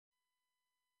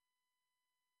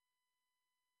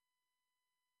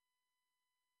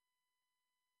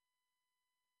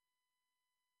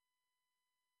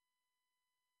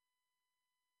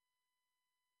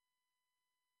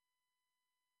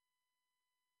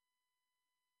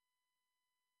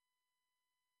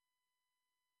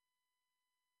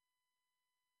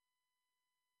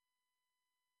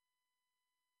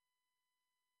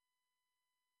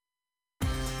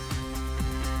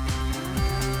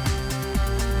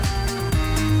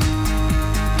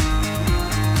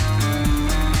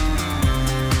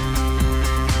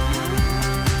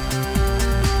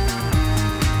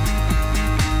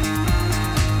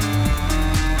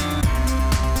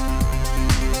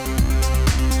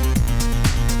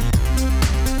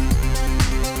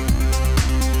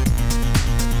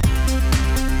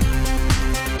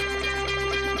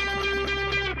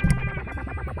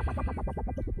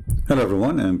Hello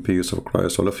everyone, and peace of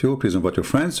Christ all of you. Please invite your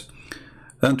friends.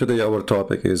 And today our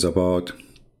topic is about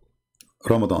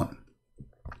Ramadan.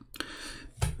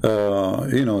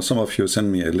 Some of you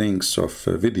send me links of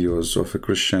videos of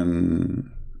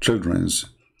Christian children's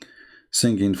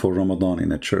singing for Ramadan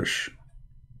in a church.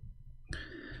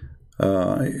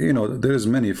 There is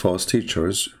many false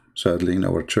teachers, sadly, in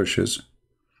our churches,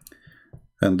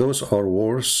 and those are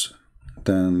worse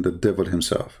than the devil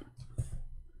himself.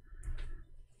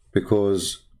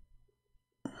 Because,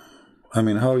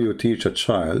 how you teach a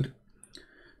child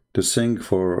to sing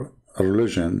for a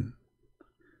religion,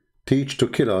 teach to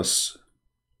kill us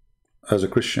as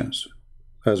Christians,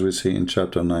 as we see in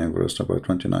chapter 9, verse number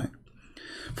 29.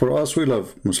 For us, we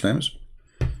love Muslims,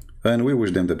 and we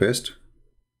wish them the best,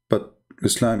 but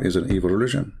Islam is an evil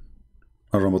religion,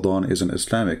 and Ramadan is an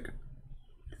Islamic.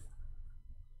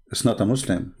 It's not a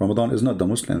Muslim. Ramadan is not the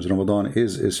Muslims. Ramadan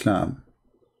is Islam.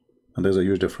 And there's a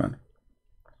huge difference.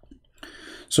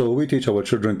 So we teach our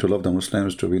children to love the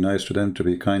Muslims, to be nice to them, to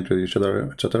be kind to each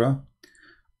other, etc.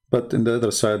 But in the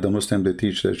other side, the Muslims, they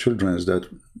teach their children that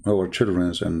our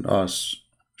children and us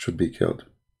should be killed.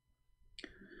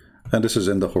 And this is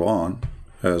in the Quran,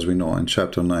 as we know, in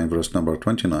chapter 9, verse number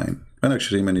 29. And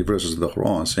actually many verses of the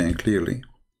Quran saying clearly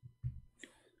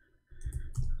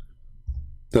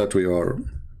that we are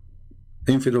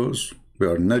infidels, we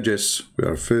are najis, we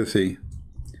are filthy.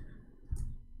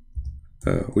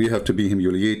 We have to be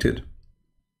humiliated.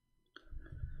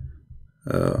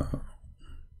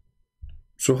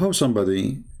 So how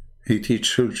somebody, he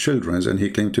teach children and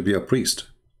he claimed to be a priest.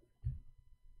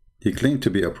 He claimed to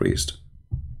be a priest.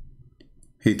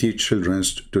 He teach children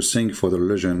to sing for the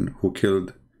religion who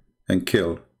killed and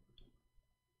kill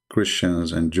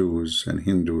Christians and Jews and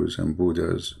Hindus and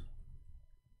Buddhas.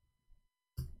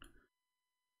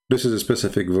 This is a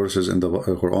specific verses in the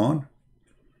Quran,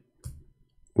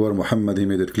 where Muhammad, he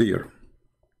made it clear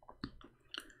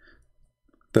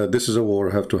that this is a war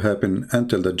have to happen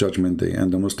until the judgment day,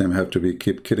 and the Muslims have to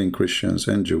keep killing Christians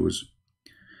and Jews,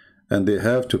 and they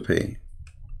have to pay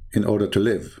in order to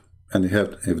live, and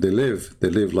if they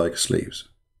live like slaves.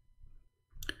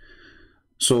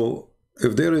 So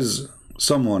if there is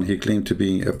someone he claimed to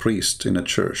be a priest in a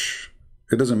church,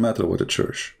 it doesn't matter what a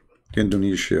church,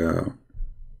 Indonesia,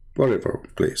 whatever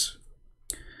place,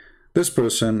 this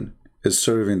person is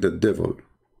serving the devil,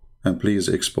 and please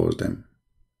expose them.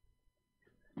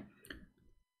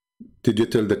 Did you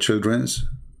tell the children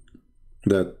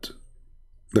that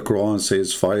the Quran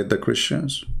says fight the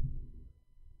Christians?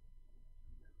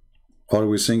 Are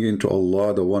we singing to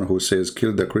Allah, the one who says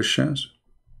kill the Christians?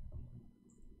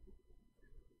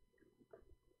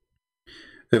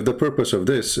 If the purpose of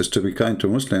this is to be kind to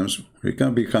Muslims, we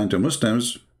can be kind to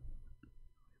Muslims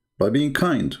by being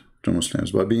kind to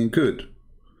Muslims, by being good,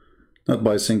 not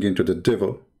by singing to the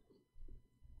devil.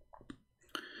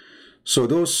 So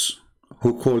those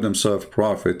who call themselves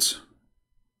prophets,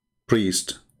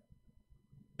 priests,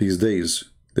 these days,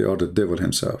 they are the devil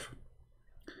himself.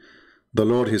 The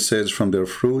Lord, he says, from their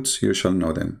fruits you shall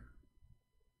know them.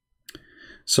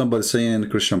 Somebody saying,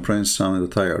 Christian Prince,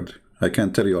 sounded tired. I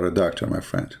can tell you are a doctor, my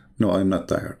friend. No, I'm not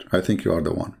tired. I think you are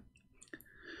the one.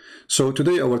 So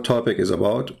today our topic is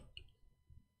about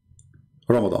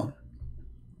Ramadan.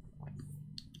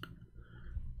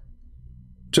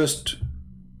 Just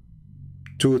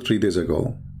 2 or 3 days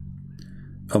ago,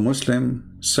 a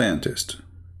Muslim scientist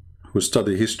who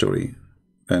studied history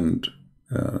and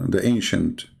the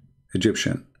ancient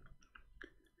Egyptian,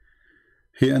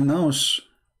 he announced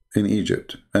in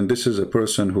Egypt, and this is a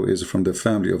person who is from the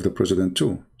family of the president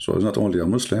too, so it's not only a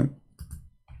Muslim,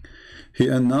 he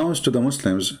announced to the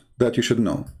Muslims that you should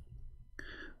know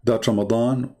that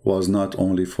Ramadan was not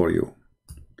only for you.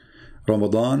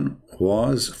 Ramadan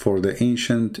was for the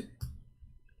ancient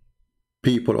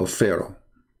people of Pharaoh.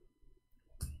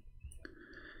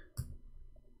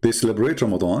 They celebrate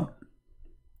Ramadan.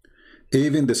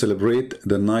 Even they celebrate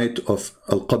the night of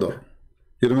Al-Qadr.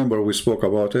 You remember we spoke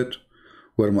about it,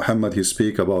 where Muhammad, he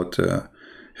speak about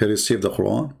he received the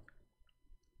Quran.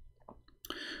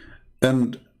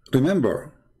 And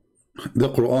remember, the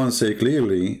Quran say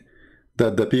clearly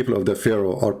that the people of the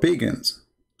Pharaoh are pagans.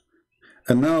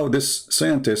 And now this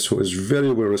scientist, who is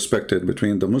very well respected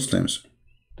between the Muslims,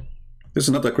 this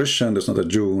is not a Christian, this is not a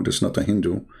Jew, this is not a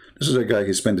Hindu. This is a guy,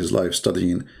 he spent his life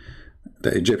studying the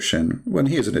Egyptian when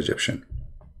he is an Egyptian.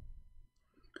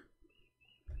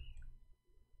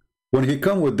 When he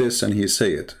come with this and he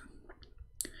say it,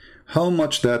 how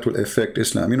much that will affect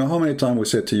Islam? You know how many times we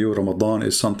said to you Ramadan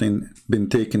is something been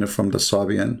taken from the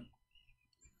Sabian?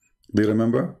 Do you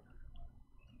remember?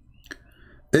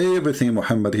 Everything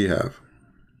Muhammad he have.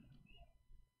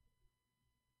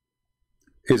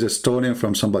 is stolen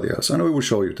from somebody else, and we will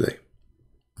show you today.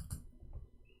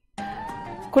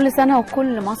 كل سنة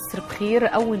وكل مصر بخير.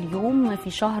 أول يوم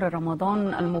في شهر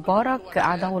رمضان المبارك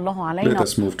أعاده الله علينا،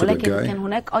 ولكن كان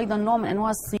هناك أيضا نوع من أنواع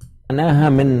الصيام. معناها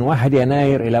من 1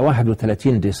 يناير إلى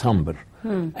 31 ديسمبر.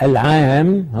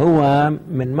 العام هو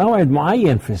من موعد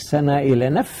معين في السنة إلى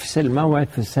نفس الموعد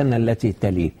في السنة التي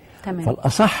تليه. تمام.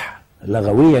 فالأصح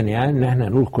لغويا يعني إن احنا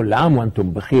نقول كل عام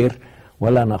وأنتم بخير،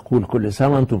 ولا نقول كل سنة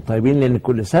وأنتم طيبين، لأن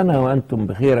كل سنة وأنتم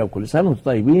بخير أو كل سنة وأنتم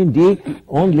طيبين دي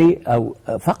only أو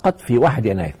فقط في 1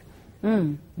 يناير.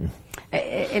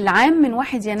 العام من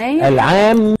 1 يناير.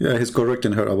 العام. Yeah, he's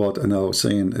correcting her about now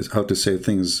saying how to say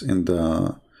things in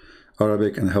the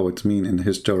Arabic and how it mean in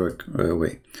historic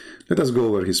way. Let us go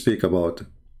where he speak about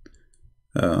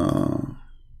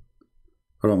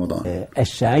Ramadan.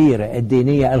 الشعيرة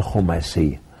الدينية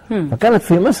الخماسية. فكانت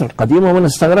في مصر القديمة، وما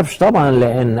نستغربش طبعا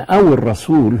لأن أول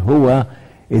رسول هو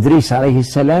إدريس عليه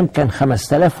السلام، كان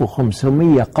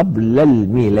 5500 قبل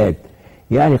الميلاد،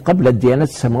 يعني قبل الديانات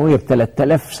السماوية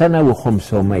ب3000 سنة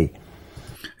و500.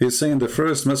 He's saying the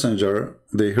first messenger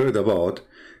they heard about,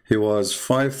 he was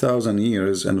 5,000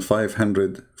 years and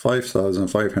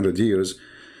 5,500 years,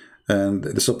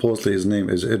 and supposedly his name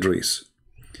is Idris.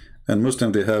 And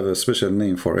Muslims, they have a special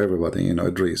name for everybody, you know,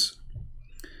 Idris.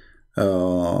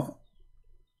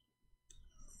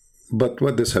 But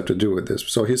what does have to do with this?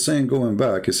 So he's saying, going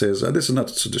back, he says this is not,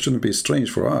 it shouldn't be strange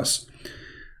for us,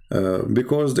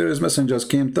 because there is messengers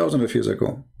came thousands of years ago.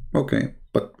 Okay,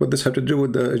 but what does have to do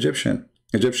with the Egyptian?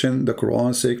 The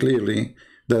Quran say clearly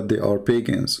that they are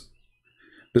pagans.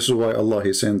 This is why Allah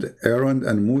he sent Aaron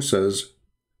and Moses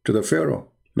to the Pharaoh.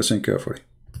 Listen carefully.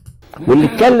 واللي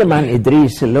اتكلم عن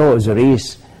إدريس اللي هو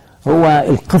أوزوريس هو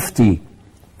القفطي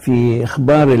في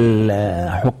إخبار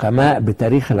الحكماء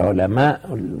بتاريخ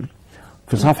العلماء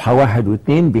في صفحة 1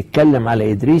 و2 بيتكلم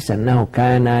على إدريس أنه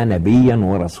كان نبيا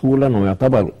ورسولا،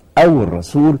 ويعتبر أول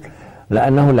رسول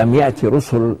لأنه لم يأتي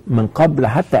رسل من قبل،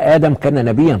 حتى آدم كان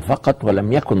نبيا فقط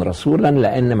ولم يكن رسولا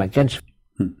لأن ما كانش.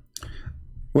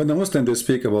 When the Muslims they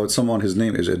speak about someone, his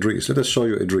name is Idris. Let us show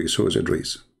you Idris. Who is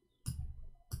Idris?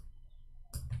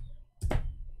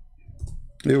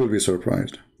 You will be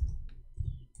surprised.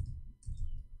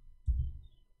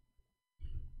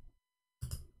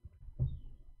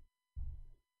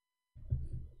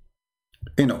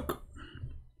 Enoch.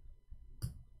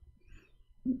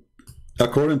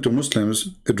 According to Muslims,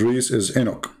 Idris is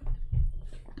Enoch.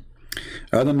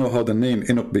 I don't know how the name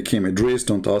Enoch became Idris.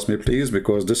 Don't ask me, please,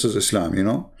 because this is Islam, you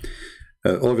know.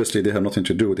 Obviously, they have nothing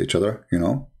to do with each other, you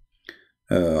know.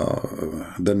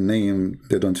 The name,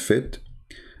 they don't fit.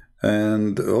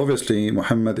 And obviously,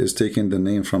 Muhammad is taking the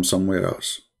name from somewhere else.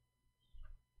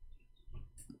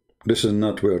 This is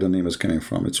not where the name is coming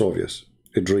from. It's obvious.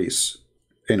 Idris,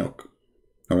 Enoch.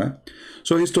 All right.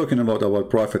 So he's talking about our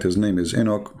prophet. His name is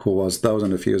Enoch, who was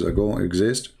thousands of years ago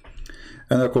exist.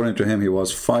 And according to him, he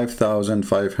was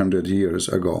 5,500 years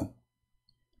ago.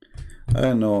 I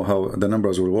don't know how the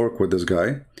numbers will work with this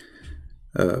guy,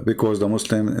 because the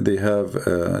Muslim, they have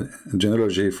a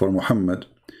genealogy for Muhammad,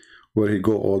 where he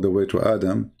go all the way to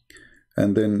Adam,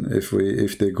 and then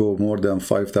if they go more than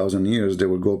 5,000 years, they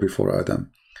will go before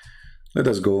Adam. Let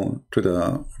us go to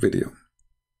the video.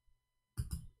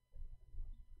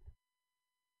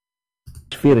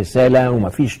 في رسالة وما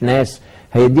فيش ناس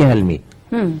هيديها لمين.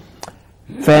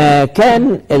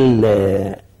 فكان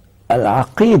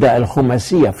العقيدة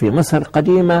الخماسية في مصر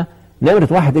القديمة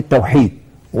نمرة 1 التوحيد.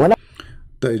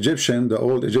 The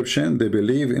old Egyptian, they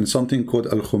believe in something called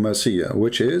al-Khumasiyya,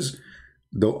 which is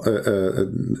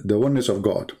the oneness of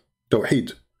God,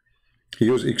 Tawheed. He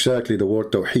used exactly the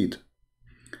word Tawheed.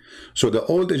 So the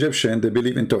old Egyptian, they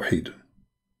believe in Tawheed.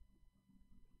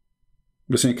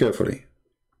 Listen carefully.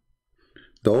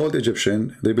 The old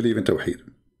Egyptian, they believe in Tawheed.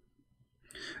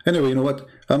 Anyway, you know what?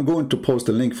 I'm going to post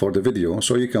the link for the video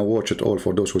so you can watch it all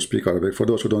for those who speak Arabic. For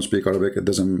those who don't speak Arabic, it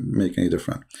doesn't make any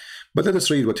difference. But let us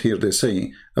read what here they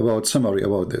say about summary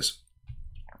about this.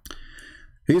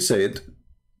 He said,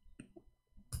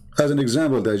 as an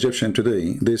example, the Egyptian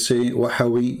today, they say,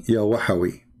 Wahawi ya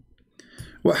Wahawi.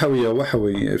 Wahawi ya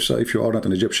Wahawi, if you are not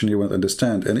an Egyptian, you won't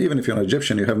understand. And even if you're an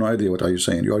Egyptian, you have no idea what are you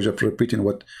saying. You are just repeating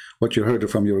what you heard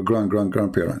from your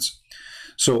grandparents.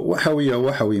 So Wahawi ya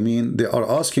Wahawi mean they are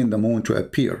asking the moon to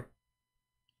appear.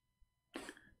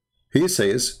 He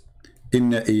says,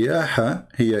 Inna iyaha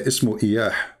hiya ismu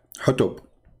iyah, حتب.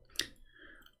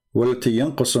 والتي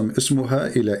ينقسم اسمها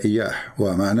إلى إياح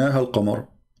ومعناها القمر.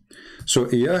 So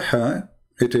إياح,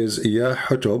 it is إياح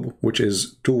حتب, which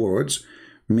is 2 words,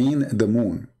 mean the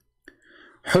moon.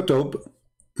 حتب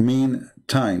mean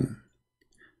time,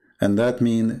 and that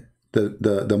mean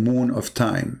the moon of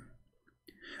time.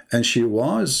 And she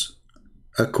was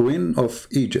a queen of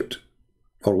Egypt,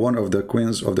 or one of the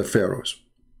queens of the pharaohs.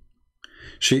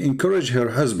 She encouraged her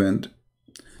husband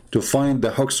to find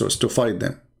the Hyksos, to fight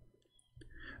them.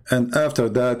 And after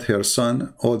that, her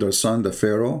son, older son, the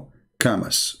pharaoh,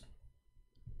 Kamas.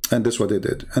 And this is what they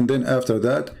did. And then after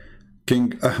that,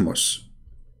 King Ahmos.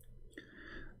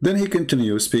 Then he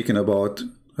continues speaking about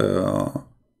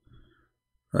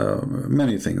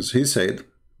many things. He said,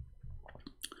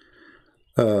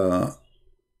 the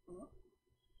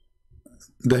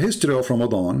history of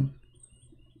Ramadan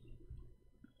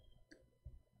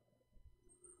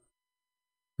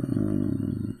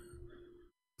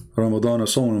Ramadan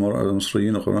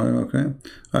okay.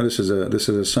 This is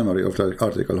a summary of the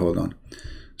article. Hold on.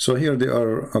 So here they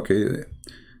are. Okay,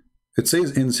 it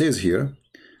says here,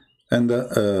 and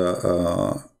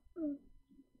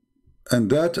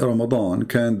that Ramadan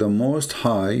can the most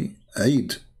high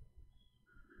Eid.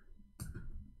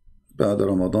 بعد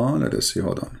Ramadan. Let us see.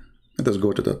 Hold on. Let us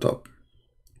go to the top.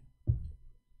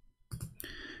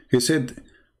 He said,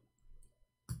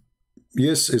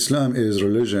 yes, Islam is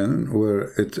religion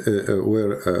where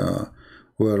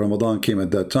Ramadan came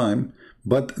at that time,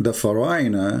 but the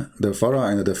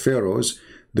pharaohs,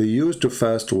 they used to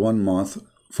fast 1 month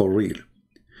for real,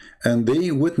 and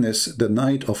they witnessed the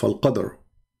night of Al-Qadr.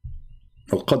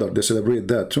 Al-Qadr, they celebrate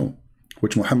that too,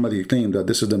 which Muhammad, he claimed that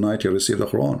this is the night he received the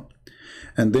Quran,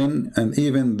 and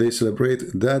even they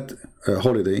celebrate that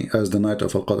holiday as the night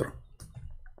of Al-Qadr.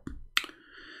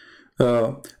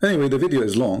 Anyway, the video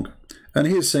is long. And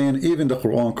he is saying, even the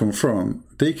Quran confirmed,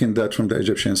 taking that from the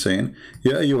Egyptian, saying,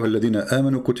 Ya ayyuha alladhina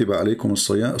amanu kutiba alaykum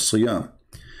as-siyam.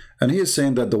 And he is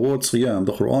saying that the word siyam,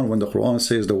 the Quran, when the Quran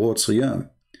says the word siyam,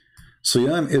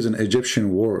 siyam is an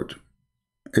Egyptian word.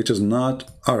 It is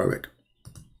not Arabic.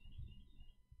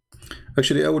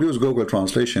 Actually, I would use Google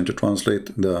Translation to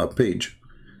translate the page,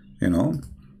 you know,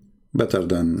 better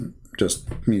than just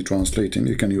me translating.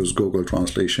 You can use Google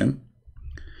Translation.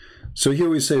 So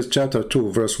here he says, chapter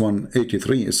 2, verse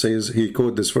 183, it says, he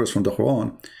quoted this verse from the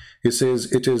Quran. He says,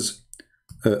 it is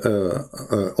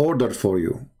ordered for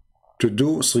you to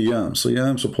do siyam.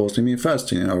 Siyam supposed to mean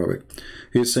fasting in Arabic.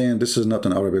 He's saying this is not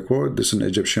an Arabic word, this is an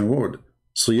Egyptian word.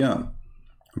 Siyam.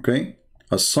 Okay?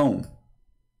 As-sawm.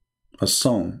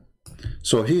 As-sawm.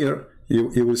 So here,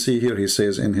 you will see here, he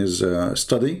says in his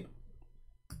study,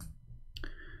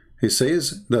 he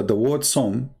says that the word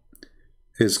sawm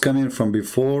is coming from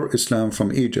before Islam,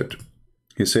 from Egypt.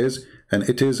 He says, and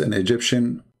it is an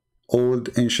Egyptian, old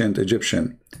ancient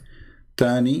Egyptian.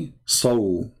 Tani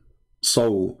saw,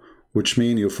 which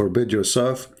means you forbid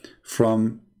yourself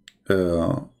from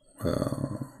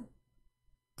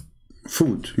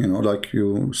food, you know, like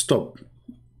you stop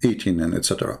eating and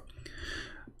etc.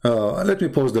 Let me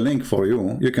post the link for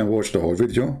you. You can watch the whole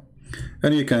video.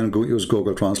 And you can go use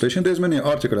Google Translation. There's many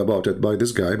articles about it by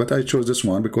this guy, but I chose this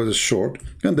one because it's short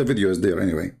and the video is there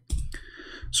anyway.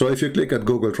 So if you click at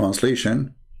Google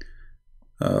Translation,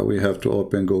 we have to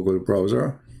open Google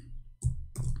browser.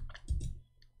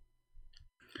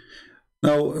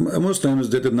 Now, Muslims,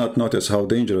 they did not notice how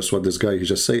dangerous what this guy he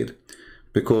just said,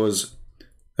 because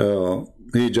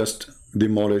he just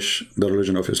demolished the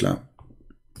religion of Islam.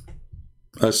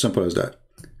 As simple as that.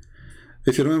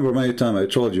 If you remember many times I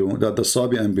told you that the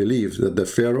Sabian believed that the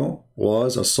Pharaoh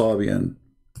was a Sabian.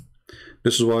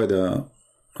 This is why the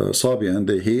Sabian,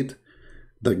 they hate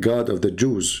the God of the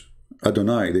Jews,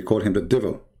 Adonai. They call him the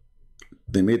devil.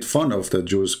 They made fun of the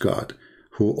Jews' God,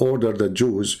 who ordered the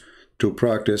Jews to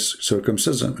practice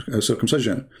circumcision.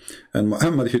 And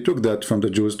Muhammad, he took that from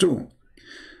the Jews too.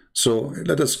 So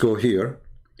let us go here,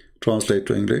 translate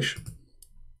to English.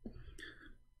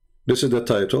 This is the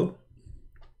title.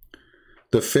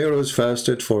 The pharaohs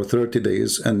fasted for 30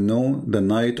 days and know the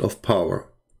night of power.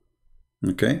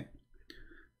 Okay?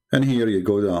 And here you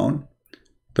go down.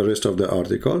 The rest of the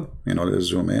article, you know, let's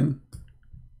zoom in.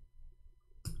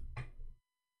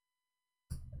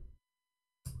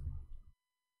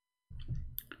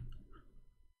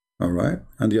 All right.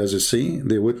 And as you see,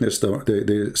 they witness,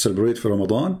 they celebrate for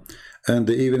Ramadan, and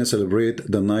they even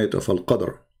celebrate the night of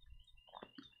Al-Qadr.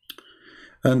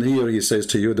 And here he says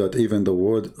to you that even the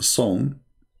word sawm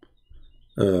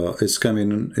is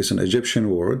an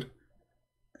Egyptian word.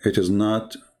 It is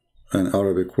not an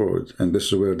Arabic word, and this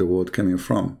is where the word coming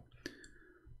from.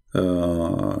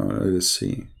 Let's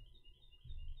see.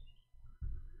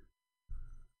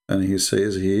 And he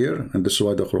says here, and this is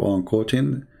why the Quran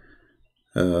quoting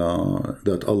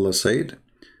that Allah said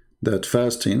that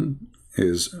fasting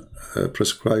is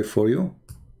prescribed for you.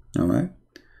 All right.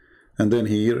 And then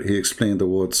here he explained the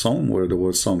word sawm, where the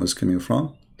word sawm is coming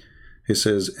from. he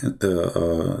says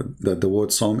that the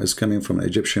word Som is coming from an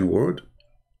Egyptian word.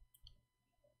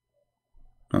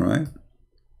 All right.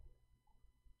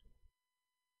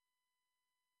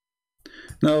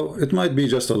 Now, it might be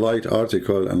just a light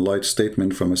article and light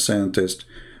statement from a scientist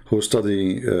who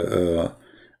study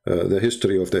the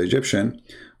history of the Egyptian,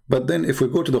 but then if we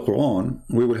go to the Quran,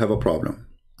 we will have a problem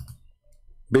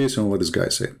based on what this guy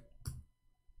said.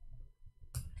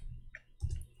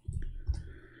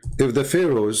 If the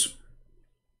pharaohs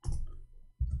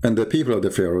and the people of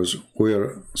the pharaohs were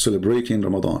celebrating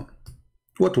Ramadan,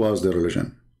 what was their religion?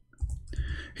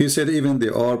 He said even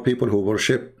there are people who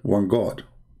worship one God.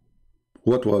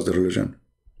 What was the religion?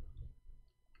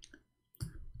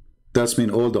 That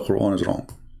means all the Quran is wrong.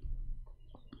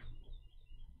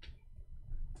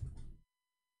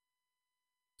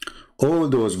 All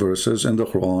those verses in the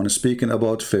Quran speaking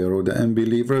about Pharaoh, the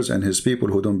unbelievers, and his people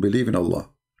who don't believe in Allah.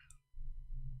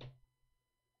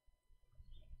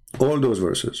 All those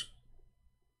verses.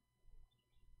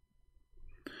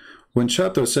 When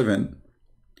chapter 7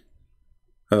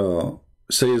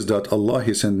 says that Allah,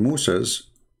 he sent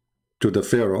Moses to the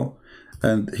Pharaoh,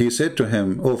 and he said to him,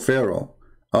 "Oh Pharaoh,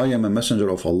 I am a messenger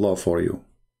of Allah for you,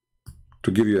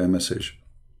 to give you a message."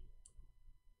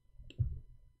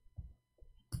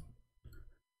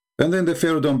 And then the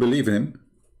Pharaoh don't believe him,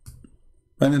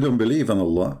 and he don't believe in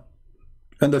Allah,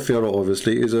 and the Pharaoh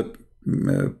obviously is a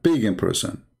pagan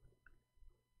person.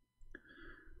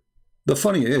 The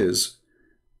funny is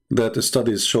that the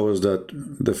studies shows that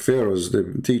the pharaohs, they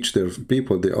teach their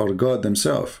people they are God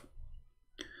themselves.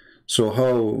 So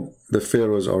how the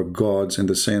pharaohs are gods in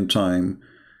the same time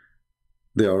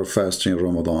they are fasting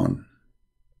Ramadan?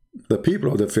 The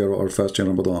people of the pharaoh are fasting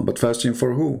Ramadan, but fasting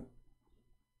for who?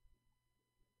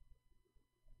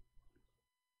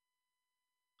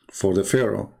 For the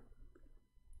pharaoh.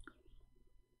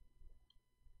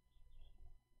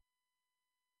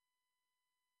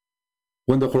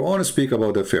 When the Quran speaks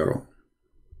about the Pharaoh,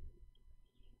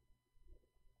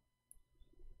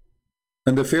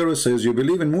 and the Pharaoh says, "You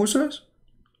believe in Moses?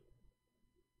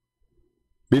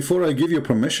 Before I give you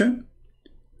permission?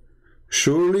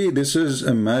 Surely this is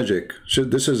a magic.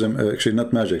 This is actually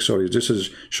not magic, sorry. This is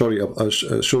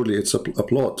surely it's a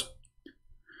plot,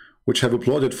 which have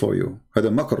plotted for you. Had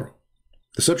a makr,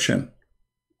 deception."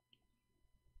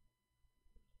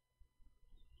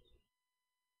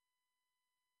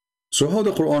 So how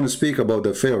the Quran speak about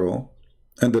the Pharaoh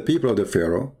and the people of the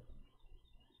Pharaoh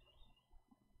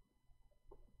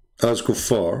as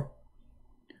kuffar,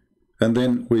 and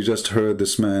then we just heard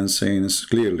this man saying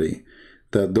clearly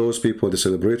that those people, they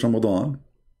celebrate Ramadan,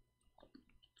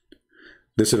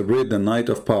 they celebrate the night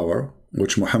of power,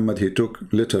 which Muhammad, he took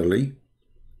literally,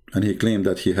 and he claimed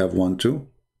that he have one too.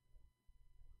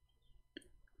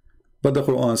 But the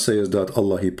Quran says that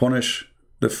Allah, he punished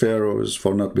the pharaohs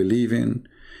for not believing.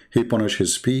 He punished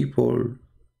his people.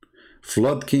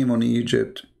 Flood came on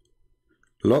Egypt.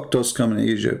 Locusts come in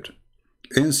Egypt.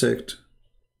 Insect,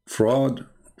 fraud,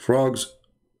 frogs.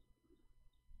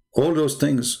 All those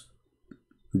things.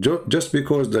 Just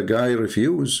because the guy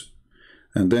refused.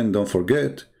 And then don't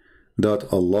forget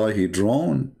that Allah, he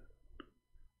drawn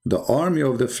the army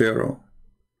of the Pharaoh.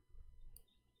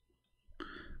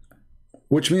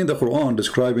 Which means the Quran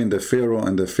describing the Pharaoh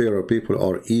and the Pharaoh people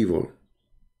are evil.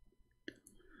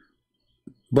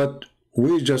 But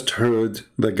we just heard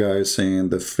the guy saying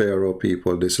the Pharaoh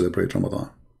people, they celebrate Ramadan.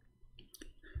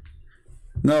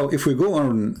 Now, if we go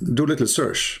on do little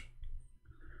search,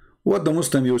 what the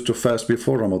Muslim used to fast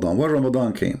before Ramadan, when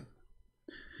Ramadan came,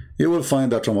 you will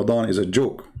find that Ramadan is a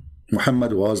joke.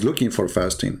 Muhammad was looking for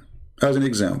fasting. As an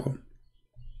example,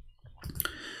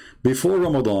 before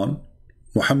Ramadan,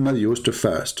 Muhammad used to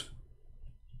fast.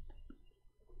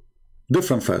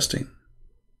 Different fasting.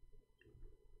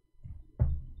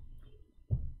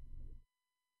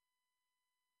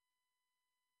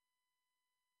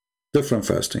 Different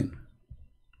fasting.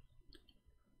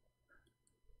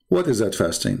 What is that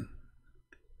fasting?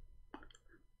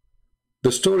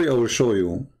 The story I will show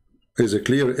you is a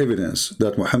clear evidence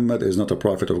that Muhammad is not a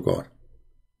prophet of God.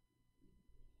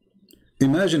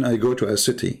 Imagine I go to a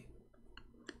city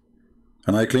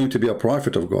and I claim to be a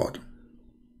prophet of God.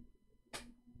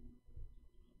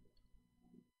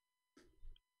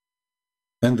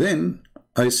 And then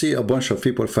I see a bunch of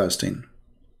people fasting.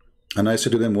 And I say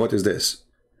to them, "What is this?"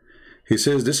 He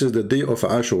says, "This is the day of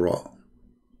Ashura."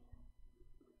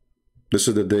 This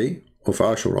is the day of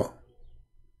Ashura.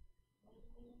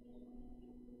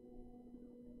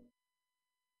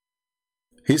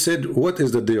 He said, "What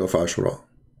is the day of Ashura?"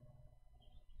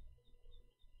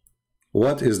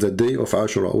 What is the day of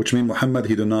Ashura? Which means Muhammad,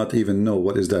 he do not even know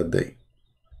what is that day.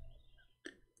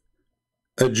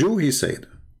 a Jew, he said,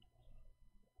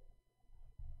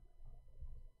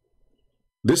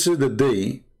 this is the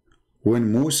day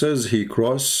when Moses he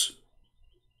crossed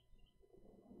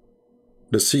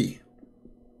the sea.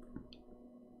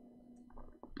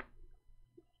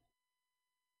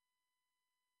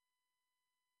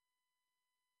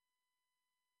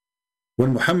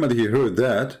 When Muhammad he heard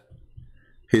that,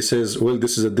 he says, well,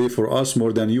 this is a day for us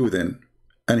more than you then.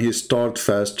 And he start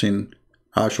fasting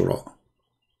Ashura.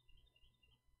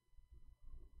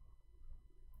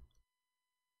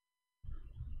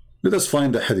 Let us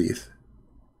find the hadith,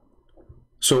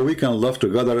 so we can laugh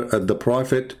together at the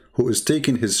prophet who is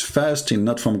taking his fasting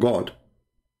not from God.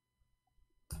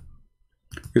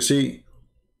 You see,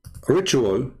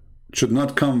 ritual should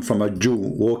not come from a Jew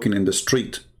walking in the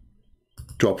street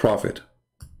to a prophet.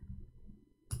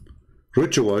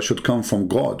 Ritual should come from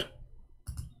God.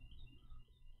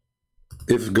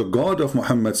 If the God of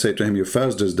Muhammad said to him, you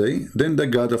fast this day, then the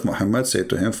God of Muhammad said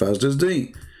to him, fast this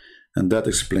day. And that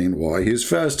explains why he is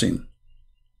fasting.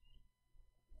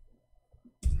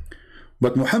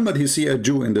 But Muhammad, he see a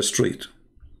Jew in the street.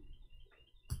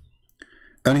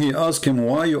 And he asked him,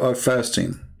 why you are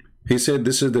fasting? He said,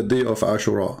 this is the day of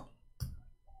Ashura.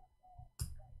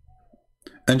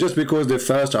 And just because they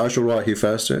fast Ashura, he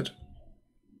fasted?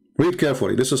 Read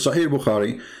carefully. This is Sahih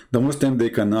Bukhari. The Muslim, they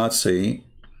cannot say,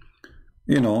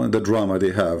 you know, the drama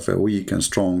they have, weak and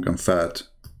strong and fat,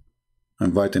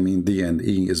 and vitamin D and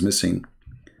E is missing.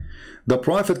 The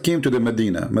Prophet came to the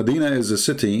Medina. Medina is a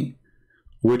city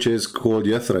which is called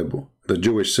Yathrib, the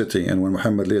Jewish city, and when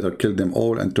Muhammad later killed them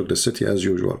all and took the city as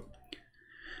usual.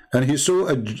 And he saw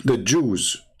the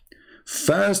Jews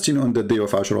fasting on the day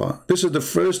of Ashura. This is the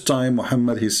first time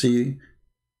Muhammad he see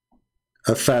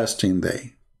a fasting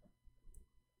day.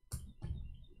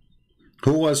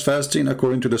 Who was fasting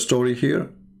according to the story here?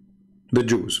 The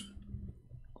Jews.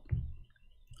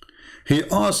 He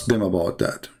asked them about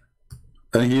that.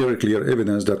 And here clear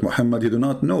evidence that Muhammad, he do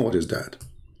not know what is that.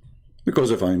 Because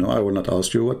if I know, I will not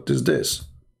ask you what is this.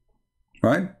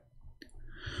 Right?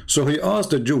 So he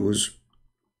asked the Jews,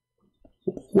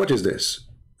 what is this?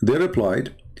 They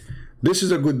replied, this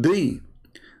is a good day.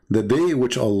 The day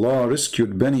which Allah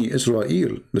rescued Bani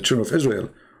Israel, the children of Israel,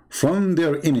 from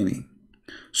their enemy.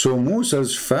 So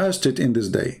Moses fasted in this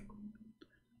day.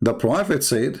 The Prophet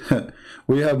said,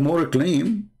 we have more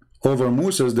claim over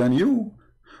Moses than you.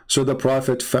 So the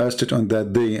Prophet fasted on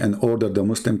that day and ordered the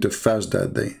Muslim to fast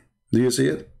that day. Do you see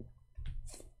it?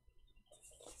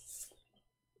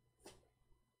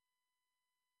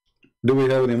 Do we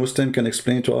have any Muslim can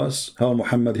explain to us how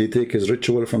Muhammad he take his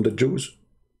ritual from the Jews?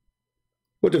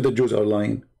 What if the Jews are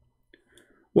lying?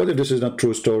 What if this is not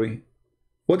true story?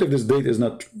 What if this date is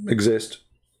not exist?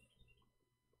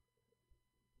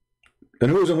 And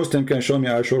who is a Muslim can show me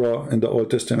Ashura in the Old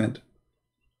Testament?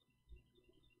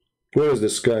 Where is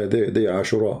this guy? They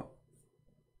Ashura.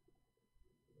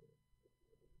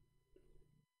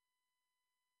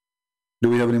 Do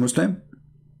we have any Muslim?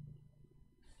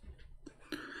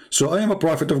 So I am a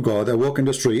prophet of God. I walk in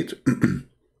the street.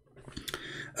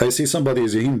 I see somebody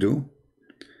is a Hindu.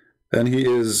 And he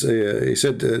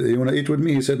said, you want to eat with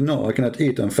me? He said, no, I cannot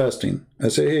eat. I'm fasting. I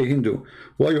say, hey, Hindu,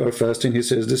 why you are fasting? He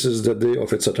says, this is the day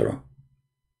of etc.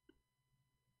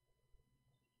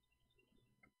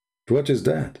 What is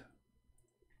that?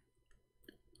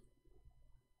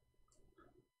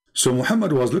 So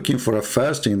Muhammad was looking for a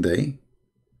fasting day,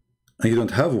 and he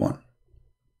don't have one.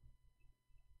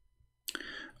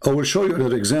 I will show you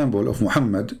another example of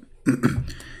Muhammad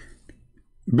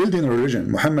building a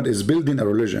religion. Muhammad is building a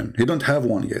religion. He don't have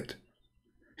one yet.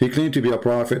 He claimed to be a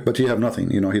prophet, but he have nothing.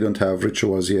 You know, he don't have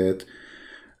rituals yet.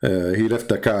 He left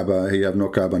the Kaaba. He have no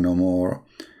Kaaba no more.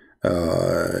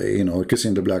 You know,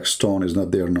 kissing the black stone is not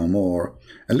there no more.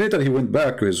 And later he went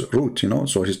back to his root, you know,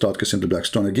 so he started kissing the black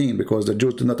stone again because the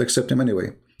Jews did not accept him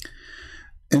anyway.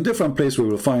 In different places we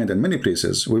will find, in many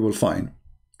places we will find,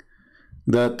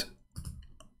 that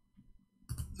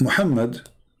Muhammad,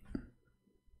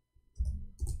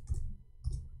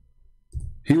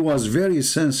 he was very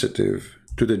sensitive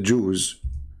to the Jews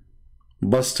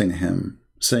busting him,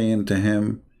 saying to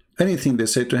him, anything they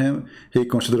say to him, he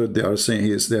considered they are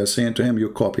saying to him, you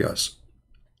copy us.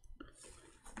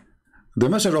 The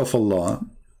Messenger of Allah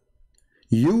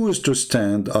used to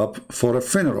stand up for a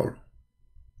funeral,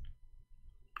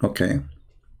 okay,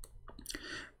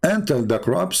 until the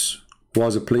corpse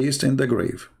was placed in the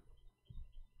grave.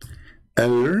 A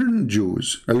learned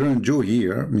Jew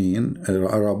here mean a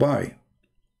rabbi,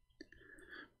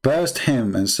 passed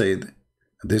him and said,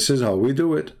 this is how we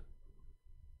do it.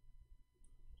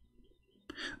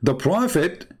 The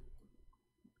Prophet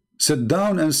sit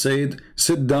down and said,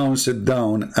 sit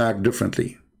down, act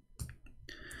differently.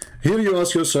 Here you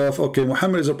ask yourself, okay,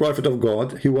 Muhammad is a prophet of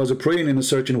God. He was praying in a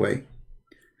certain way.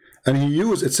 And he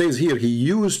used, it says here, he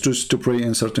used to pray in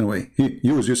a certain way. He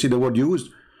used, you see the word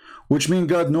used? Which means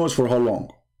God knows for how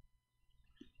long.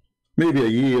 Maybe a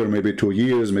year, maybe 2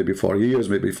 years, maybe 4 years,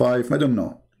 maybe 5, I don't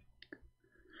know.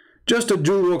 Just a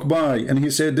Jew walked by and he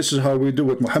said, this is how we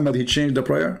do it. Muhammad, he changed the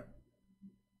prayer.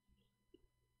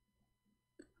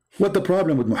 What the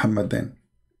problem with Muhammad then?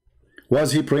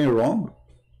 Was he praying wrong?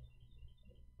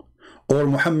 Or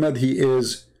Muhammad, he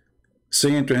is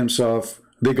saying to himself,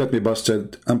 they got me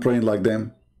busted, I'm praying like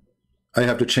them, I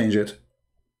have to change it.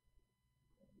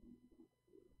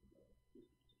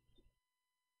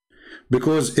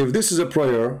 Because if this is a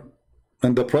prayer,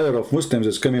 and the prayer of Muslims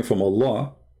is coming from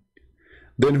Allah,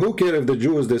 then who cares if the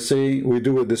Jews, they say we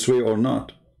do it this way or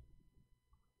not?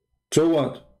 So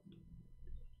what?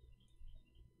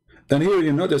 And here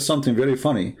you notice something very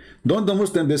funny. Don't the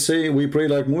Muslims, they say we pray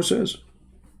like Moses?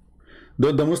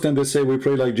 Don't the Muslims, they say we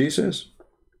pray like Jesus?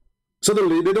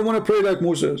 Suddenly, they don't want to pray like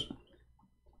Moses.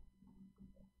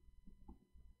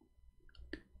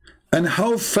 And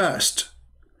how fast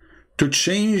to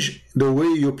change the way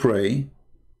you pray,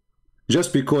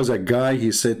 just because a guy,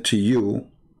 he said to you,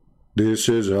 this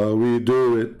is how we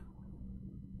do it.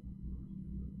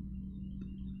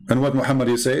 And what Muhammad,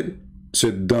 he said?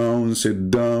 Sit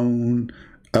down,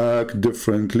 act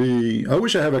differently. I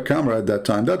wish I have a camera at that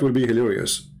time. That would be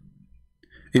hilarious.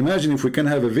 Imagine if we can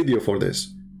have a video for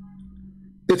this.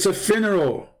 It's a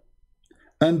funeral.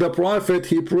 And the Prophet,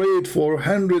 he prayed for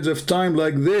hundreds of times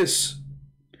like this.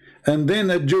 And then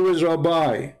a Jewish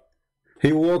rabbi,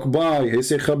 he walked by, he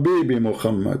said, Habibi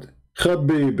Muhammad,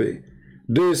 Habibi,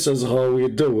 this is how we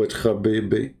do it,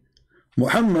 Habibi.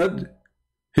 Muhammad,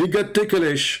 he got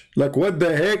ticklish, like what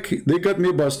the heck, they got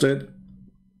me busted.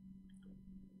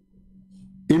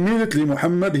 Immediately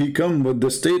Muhammad, he come with the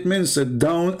statement, sit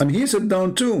down, and he sat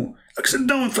down too. Like, sit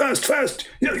down, fast.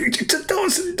 Yeah,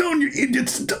 sit down, you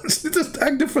idiots. Sit down. Just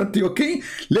act differently, okay?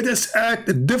 Let us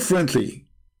act differently.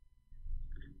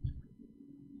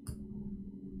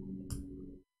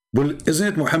 Well, isn't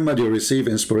it, Muhammad, you receive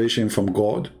inspiration from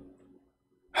God?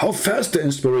 How fast the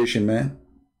inspiration, man?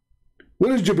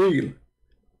 Where is Jibreel?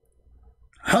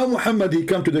 How Muhammad, he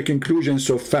come to the conclusion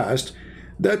so fast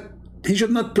that he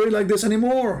should not pray like this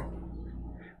anymore?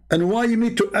 And why you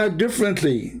need to act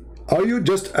differently? Are you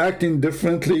just acting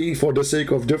differently for the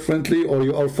sake of differently, or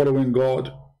you are following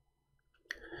God?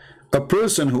 A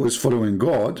person who is following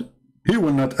God, he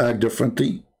will not act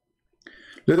differently.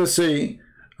 Let us say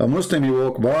a Muslim, he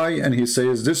walk by and he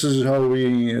says, this is how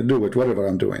we do it, whatever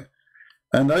I'm doing.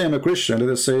 And I am a Christian. Let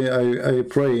us say I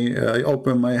pray, I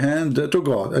open my hand to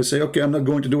God. I say, okay, I'm not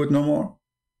going to do it no more.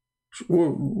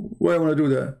 Why I want to do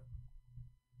that?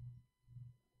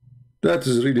 That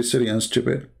is really silly and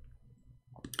stupid.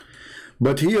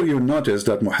 But here you notice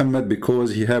that Muhammad,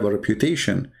 because he have a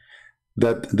reputation,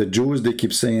 that the Jews, they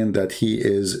keep saying that he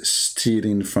is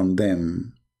stealing from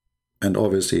them. And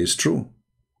obviously it's true.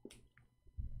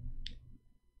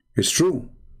 It's true.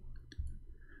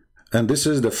 And this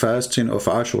is the fasting of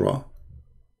Ashura,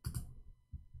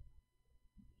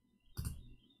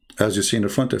 as you see in the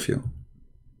front of you.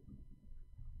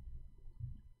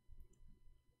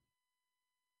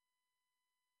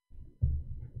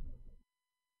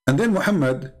 And then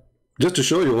Muhammad, just to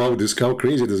show you how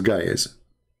crazy this guy is.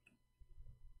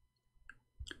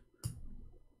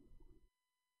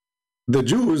 The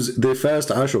Jews, they fast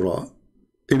Ashura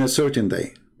in a certain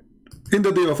day, in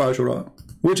the day of Ashura,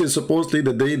 which is supposedly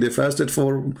the day they fasted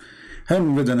for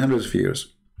hundreds and hundreds of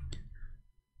years.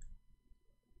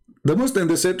 The Muslim,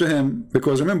 they said to him,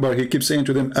 because remember, he keeps saying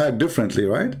to them, act differently,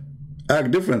 right?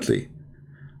 Act differently.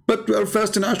 But we are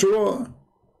fasting Ashura.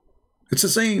 It's the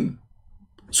same.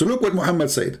 So look what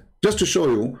Muhammad said, just to show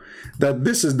you that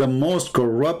this is the most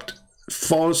corrupt,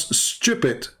 false,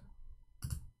 stupid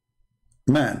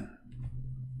man.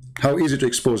 How easy to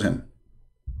expose him.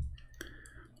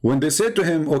 When they said to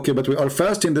him, okay, but we are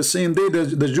fasting the same day,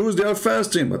 the Jews, they are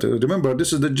fasting. But remember,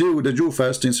 this is the Jew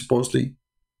fasting, supposedly.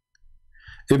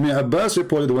 Ibn Abbas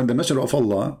reported when the Messenger of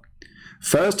Allah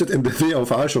fasted in the day of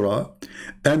Ashura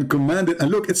and commanded, and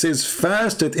look, it says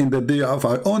fasted in the day of,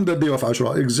 on the day of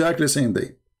Ashura, exactly the same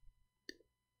day.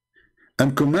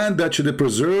 And command that should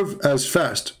preserve as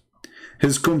fast.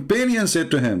 His companion said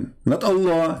to him, not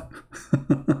Allah.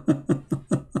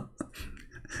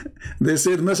 They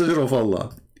said, Messenger of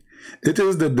Allah, it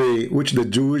is the day which the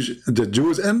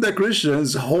Jews and the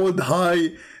Christians hold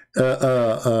high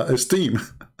esteem.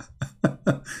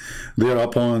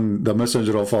 Thereupon the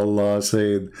messenger of Allah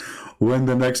said, when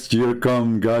the next year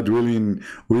come, God willing,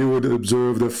 we would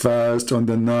observe the fast on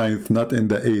the 9th, not in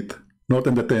the 8th, not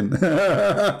in the 10th.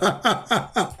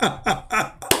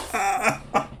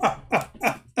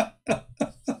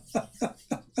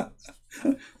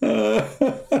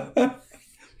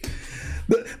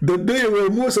 The day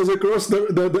where Moses across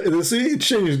the sea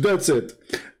changed, that's it.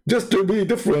 Just to be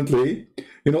differently,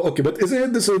 you know, okay, but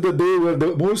isn't this the day where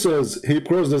Moses, he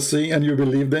crossed the sea and you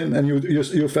believed him and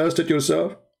you fasted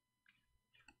yourself?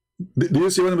 Do you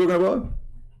see what I'm talking about?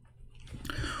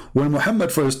 When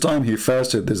Muhammad first time he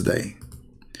fasted this day,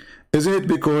 isn't it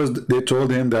because they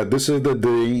told him that this is the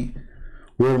day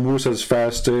where Moses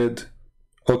fasted?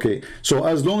 Okay, so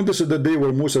as long as this is the day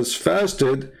where Moses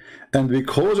fasted, and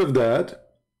because of that,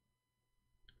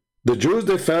 the Jews,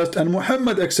 they fast, and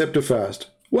Muhammad accept to fast.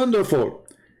 Wonderful.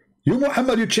 You,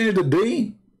 Muhammad, you change the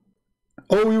day?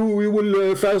 Oh, we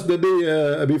will fast the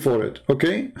day before it,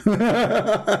 okay?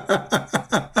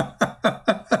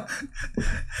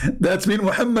 That means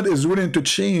Muhammad is willing to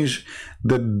change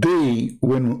the day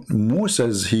when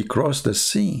Moses, he crossed the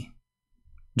sea,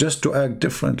 just to act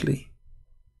differently.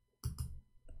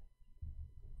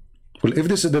 Well, if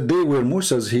this is the day where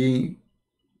Moses, he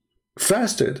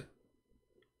fasted,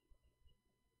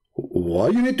 why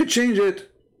you need to change it?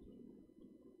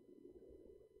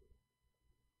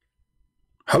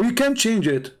 How you can change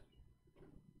it?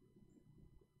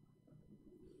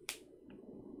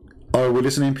 Are we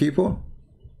listening, people?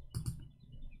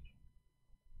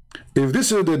 If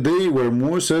this is the day where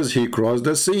Moses, he crossed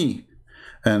the sea,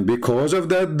 and because of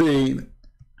that day,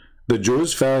 the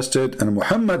Jews fasted and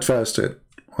Muhammad fasted,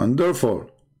 wonderful.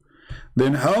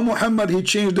 Then how Muhammad, he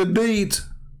changed the date?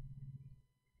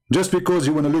 Just because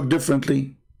he want to look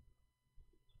differently?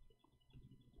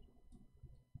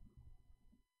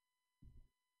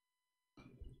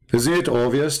 Isn't it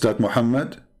obvious that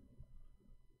Muhammad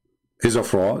is a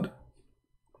fraud?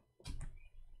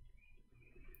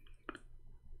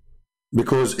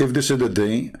 Because if this is the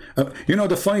day, you know,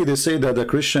 the funny, they say that the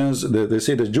Christians, they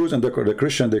say the Jews and the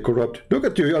Christians, they corrupt. Look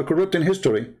at you, you are corrupt in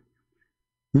history.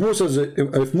 Moses,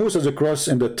 if Moses across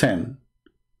in the 10,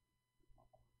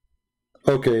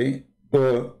 okay,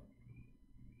 you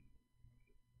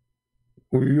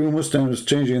Muslims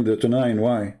changing the to 9,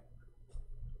 why?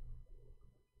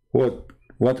 What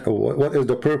is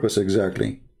the purpose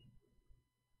exactly?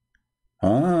 We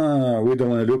don't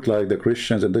want to look like the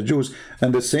Christians and the Jews.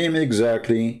 And the same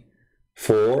exactly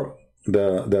for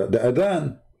the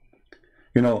adhan.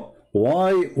 You know,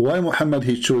 why Muhammad,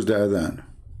 he chose the adhan?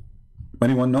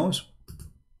 Anyone knows?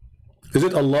 Is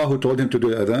it Allah who told him to do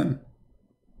the adhan?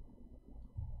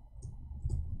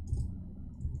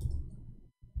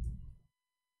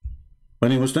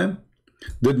 Any Muslim?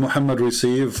 Did Muhammad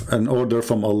receive an order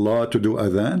from Allah to do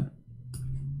adhan?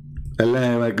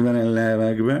 Allahu Akbar,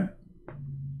 Allahu Akbar.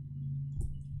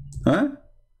 Huh?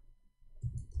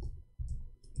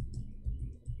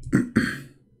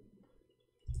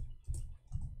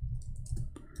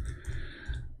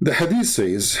 The hadith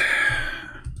says,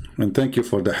 and thank you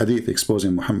for the hadith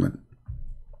exposing Muhammad.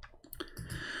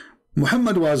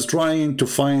 Muhammad was trying to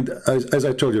find, as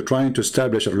I told you, trying to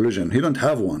establish a religion. He don't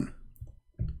have one.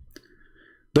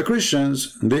 The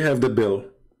Christians, they have the bill,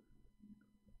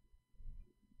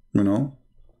 you know.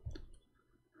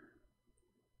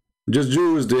 Just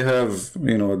Jews, they have,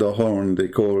 you know, the horn they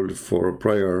called for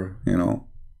prayer, you know.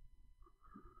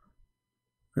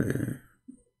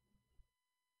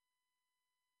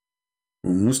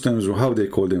 Muslims, how they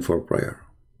call them for prayer?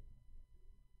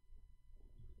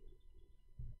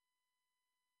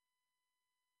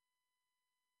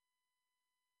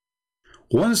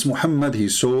 Once Muhammad, he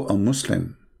saw a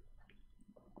Muslim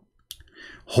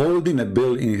holding a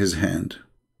bill in his hand,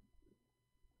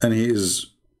 and he is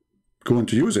going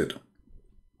to use it.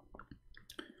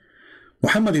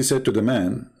 Muhammad, he said to the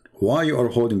man, why you are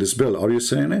holding this bill? Are you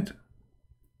selling it?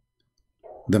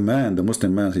 The man, the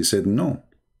Muslim man, he said, no.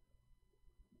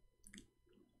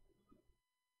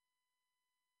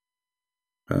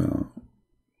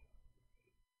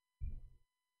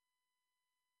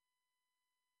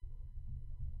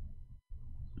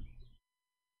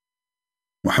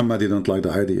 Muhammad didn't like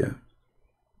the idea.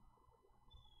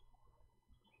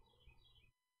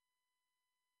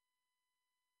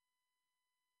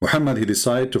 Muhammad, he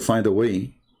decided to find a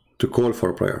way to call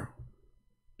for prayer.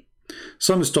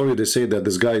 Some story, they say that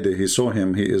this guy, that he saw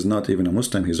him, he is not even a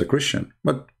Muslim, he's a Christian,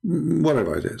 but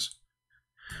whatever it is.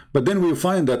 But then we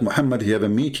find that Muhammad, he had a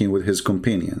meeting with his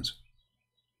companions.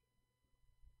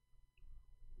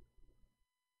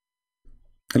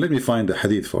 And let me find the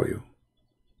hadith for you.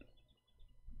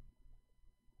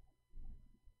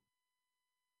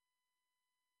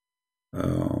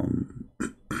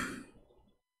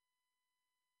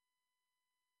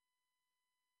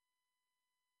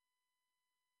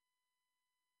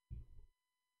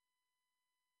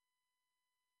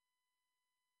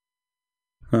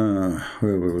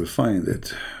 Where we will find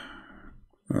it.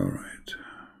 All right.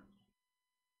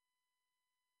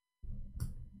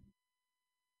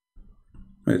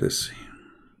 Let us see.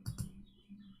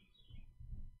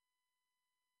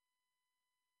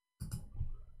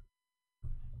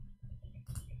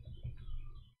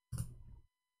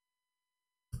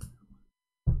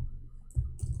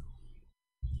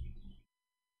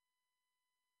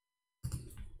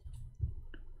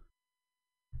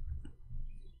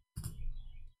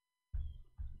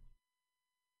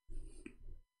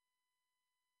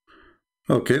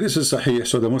 Okay, this is Sahih,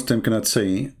 so the Muslim cannot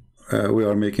say we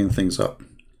are making things up.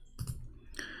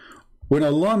 When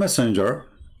Allah Messenger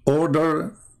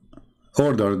ordered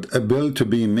a bill to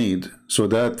be made so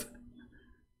that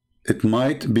it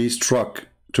might be struck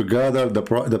to gather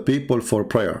the people for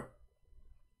prayer.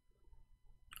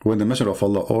 When the Messenger of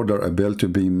Allah ordered a bill to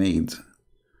be made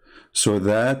so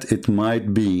that it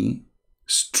might be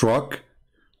struck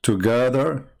to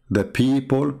gather the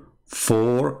people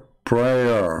for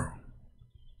prayer.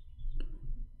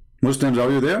 Muslims, are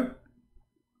you there?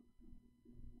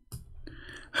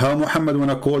 How Muhammad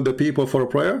wanna call the people for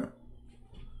prayer?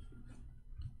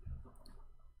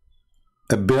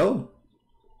 A bill?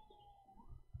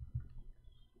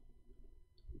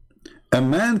 A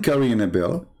man carrying a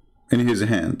bill in his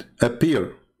hand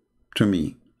appeared to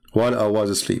me while I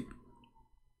was asleep.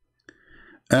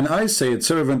 And I said,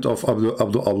 servant of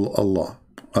Allah.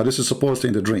 This is supposed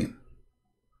in the dream.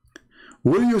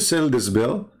 Will you sell this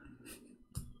bill?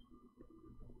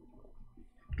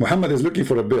 Muhammad is looking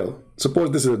for a bill. Suppose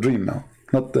this is a dream now,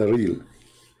 not the real.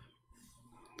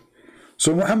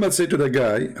 So Muhammad said to the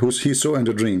guy who he saw in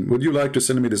the dream, would you like to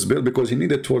sell me this bill? Because he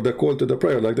needed for the call to the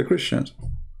prayer like the Christians.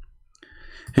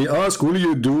 He asked, will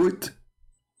you do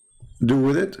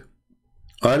with it?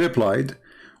 I replied,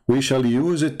 we shall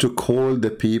use it to call the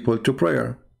people to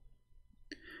prayer.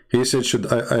 He said, should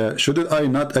I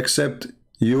not accept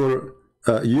you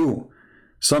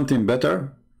something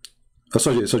better?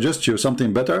 Suggest you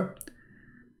something better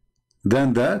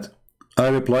than that? I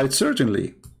replied,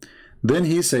 certainly. Then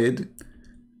he said,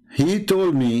 he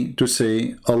told me to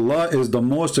say, Allah is the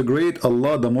most great,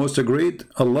 Allah the most great,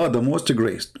 Allah the most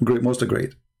great, most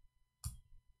great.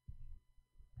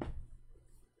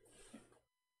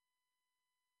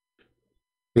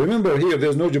 Remember here,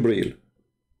 there's no Jibreel.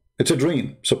 It's a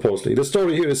dream, supposedly. The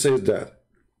story here says that.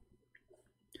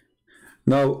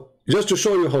 Now, just to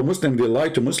show you how Muslims, they lie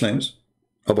to Muslims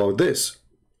about this.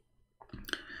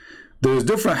 There is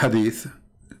different hadith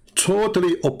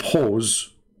totally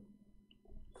oppose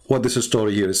what this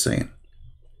story here is saying.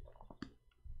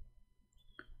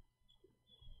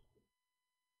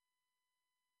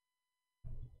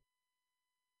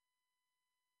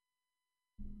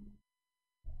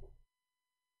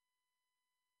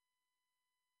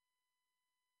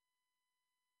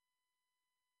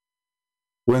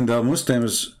 When the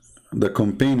Muslims, the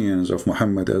companions of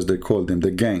Muhammad, as they called them,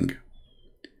 the gang,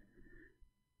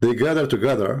 they gathered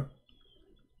together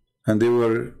and they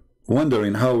were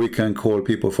wondering how we can call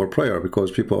people for prayer,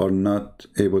 because people are not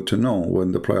able to know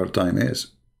when the prayer time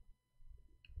is.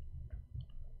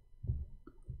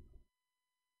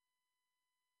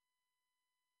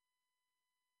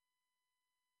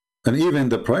 And even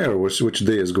the prayer, which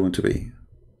day is going to be?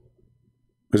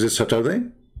 Is it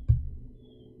Saturday?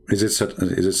 Is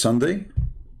it Sunday?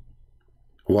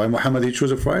 Why Muhammad he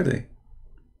chose a Friday?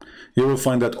 You will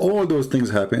find that all those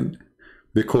things happened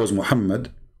because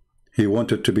Muhammad, he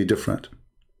wanted to be different.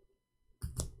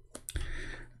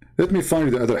 Let me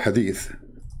find the other hadith.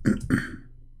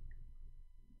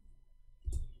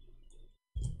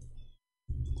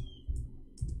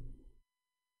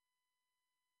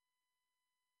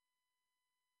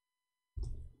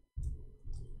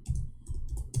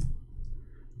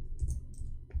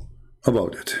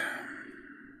 About it.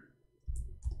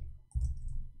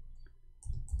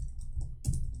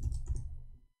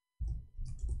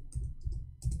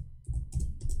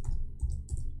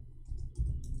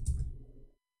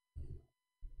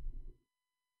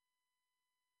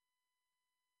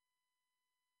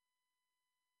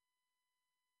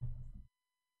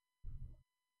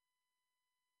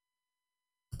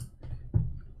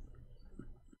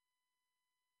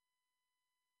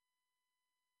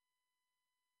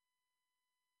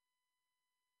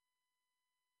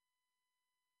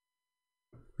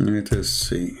 Let us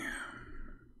see.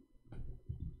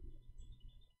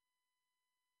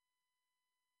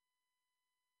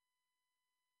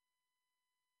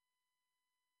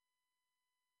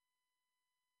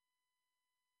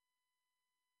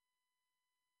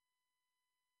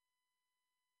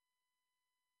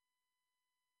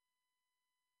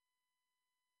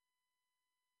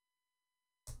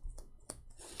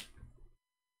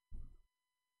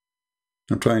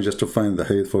 I'm trying just to find the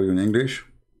hadith for you in English.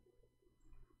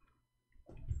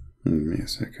 Give me a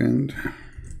second.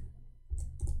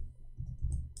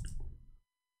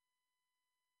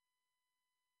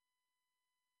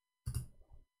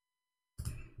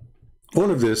 All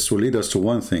of this will lead us to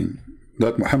one thing,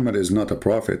 that Muhammad is not a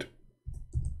prophet.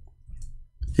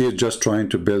 He is just trying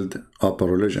to build up a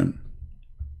religion.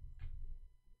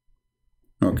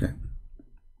 Okay.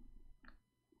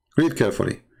 Read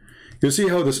carefully. You see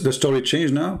how the story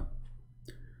changed now?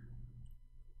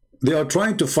 They are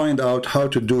trying to find out how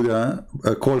to do the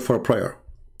call for prayer.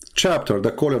 Chapter,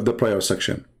 the call of the prayer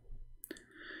section.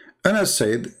 And as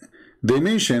said, they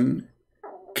mention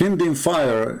kindling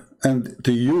fire and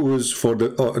to use for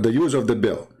the use of the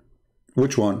bell.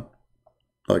 Which one?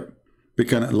 Like, we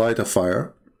can light a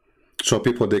fire so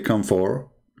people they come for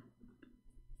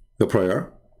the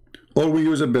prayer, or we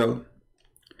use a bell.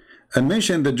 And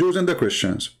mention the Jews and the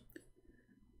Christians.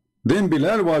 Then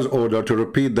Bilal was ordered to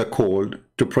repeat the call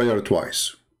to prayer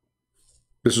twice.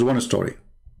 This is one story.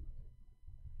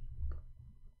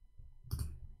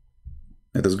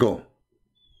 Let us go.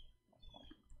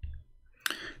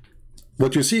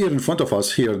 What you see here in front of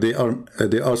us here, they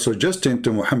are suggesting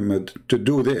to Muhammad to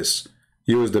do this.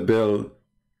 Use the bell,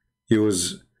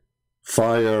 use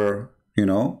fire, you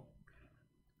know.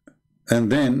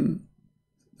 And then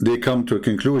they come to a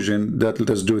conclusion that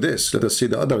let us do this. Let us see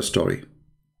the other story.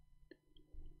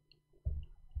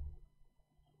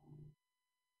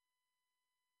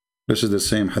 This is the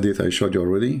same hadith I showed you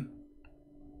already.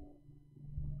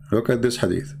 Look at this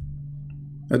hadith.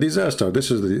 A disaster.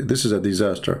 This is a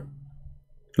disaster.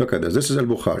 Look at this. This is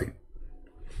Al-Bukhari.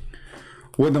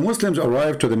 When the Muslims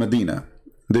arrived to the Medina,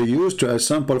 they used to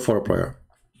assemble for a prayer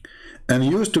and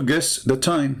used to guess the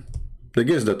time. They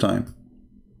guessed the time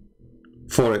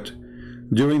for it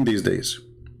during these days.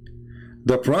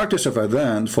 The practice of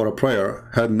adhan for a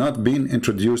prayer had not been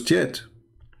introduced yet.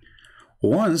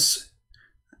 Once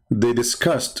they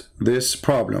discussed this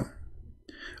problem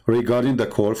regarding the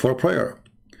call for prayer.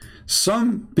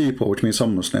 Some people, which means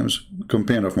some Muslims,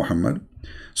 companion of Muhammad,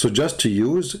 suggest to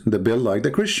use the bell like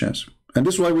the Christians. And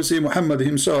this is why we see Muhammad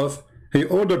himself, he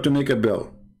ordered to make a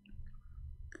bell.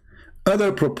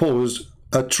 Others proposed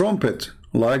a trumpet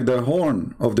like the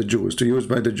horn of the Jews, to use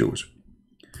by the Jews.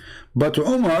 But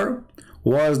Umar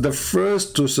was the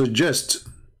first to suggest,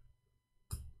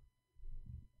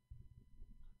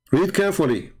 read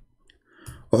carefully,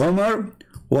 Umar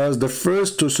was the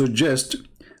first to suggest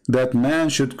that man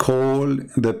should call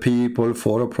the people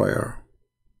for a prayer.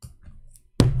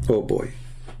 Oh boy.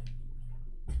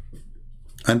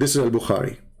 And this is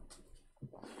Al-Bukhari.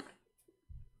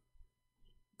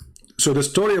 So the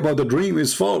story about the dream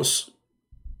is false.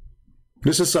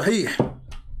 This is Sahih.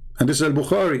 And this is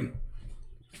Al-Bukhari.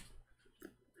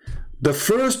 The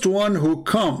first one who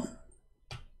come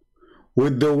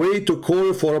with the way to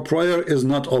call for a prayer is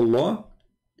not Allah,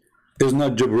 is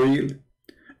not Jibreel,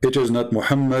 it is not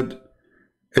Muhammad.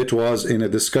 It was in a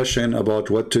discussion about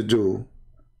what to do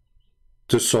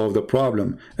to solve the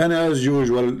problem. And as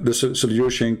usual, the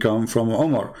solution comes from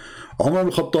Umar. Umar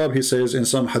al-Khattab, he says in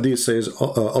some hadith, says,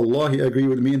 Allah, he agreed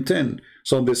with me in 10.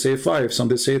 Some they say 5, some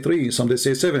they say 3, some they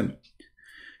say 7.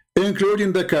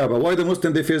 Including the Kaaba. Why the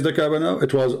Muslim they face the Kaaba now?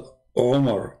 It was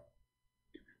Umar.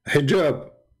 Hijab.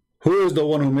 Who is the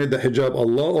one who made the hijab?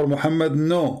 Allah or Muhammad?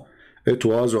 No. It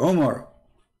was Umar.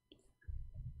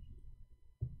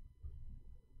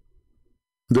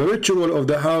 The ritual of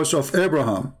the house of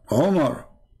Abraham, Umar.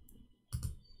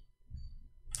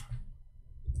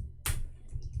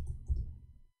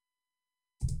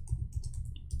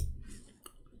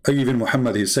 Even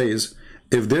Muhammad, he says,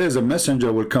 if there is a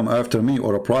messenger will come after me,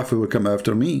 or a prophet will come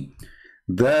after me,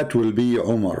 that will be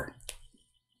Umar.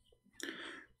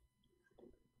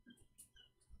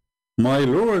 My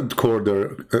Lord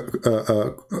concurred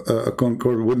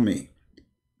with me,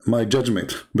 my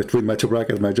judgment, between my two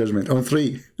brackets, my judgment, on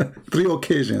three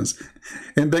occasions.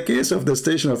 In the case of the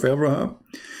station of Abraham,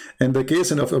 in the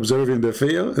case of observing the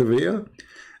veil,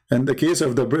 and the case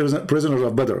of the prisoners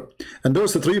of Badr. And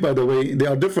those three, by the way, they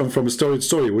are different from story to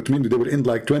story, which means they will end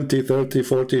like 20, 30,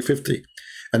 40, 50.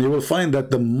 And you will find that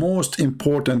the most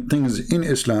important things in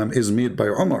Islam is made by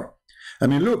Umar. I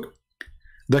mean, look,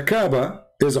 the Kaaba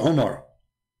is Umar.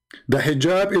 The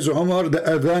hijab is Umar. The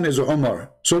adhan is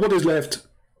Umar. So what is left?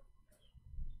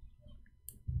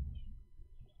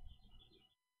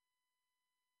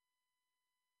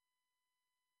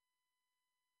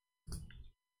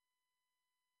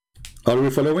 Are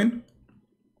we following?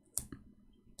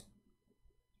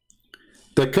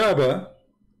 The Kaaba,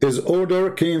 his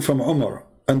order came from Umar.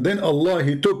 And then Allah,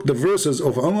 he took the verses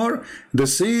of Umar, the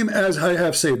same as I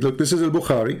have said. Look, this is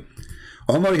al-Bukhari.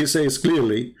 Umar, he says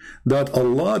clearly that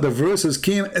Allah, the verses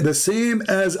came the same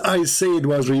as I said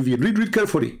was revealed. Read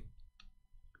carefully.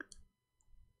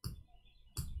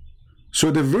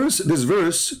 So this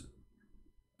verse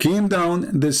came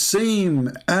down the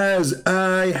same as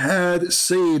I had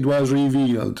said was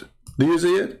revealed. Do you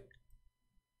see it?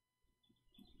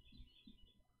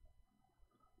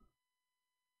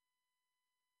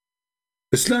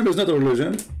 Islam is not a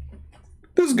religion.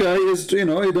 This guy is, you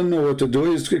know, he don't know what to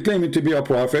do. He's claiming to be a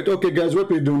prophet. Okay, guys, what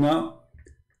we do now?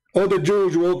 All the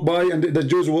Jews walk by and the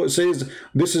Jews says,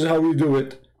 this is how we do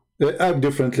it. They act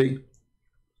differently.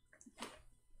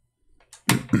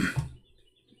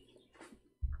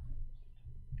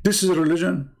 This is a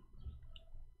religion.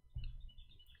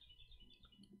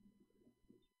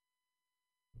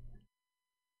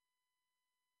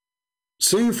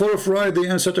 Same for Friday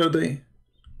and Saturday.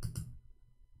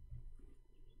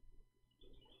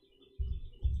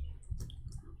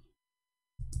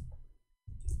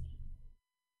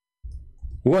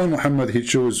 Why Muhammad he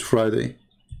chose Friday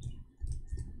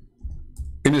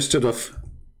instead of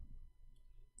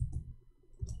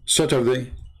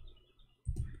Saturday?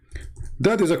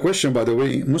 That is a question, by the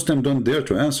way, Muslims don't dare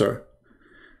to answer.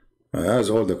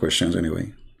 As all the questions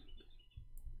anyway.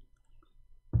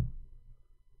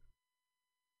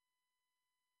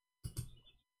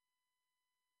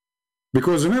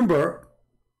 Because remember,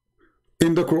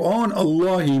 in the Quran,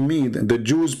 Allah, he made the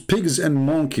Jews pigs and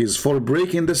monkeys for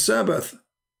breaking the Sabbath.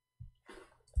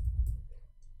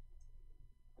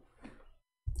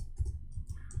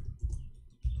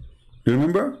 You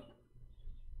remember?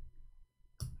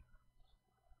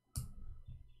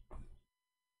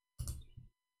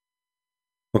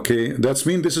 Okay, that's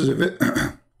mean this is a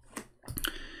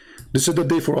this is the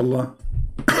day for Allah.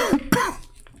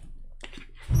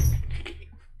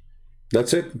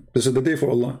 That's it. This is the day for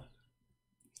Allah.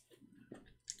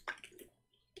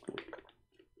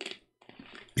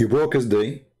 You broke his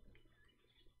day,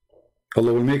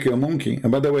 Allah will make you a monkey.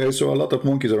 And by the way, I saw a lot of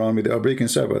monkeys around me. They are breaking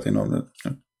Sabbath, you know.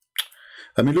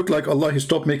 I mean, look like Allah, he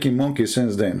stopped making monkeys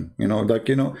since then, you know, like,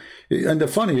 you know. And the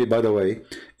funny, by the way,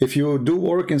 if you do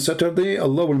work in Saturday,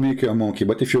 Allah will make you a monkey.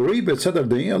 But if you rape at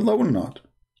Saturday, Allah will not.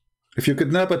 If you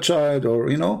kidnap a child or,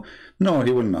 you know, no,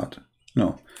 he will not.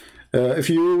 No. If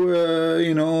you,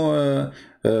 you know,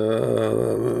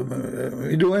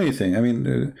 you do anything, I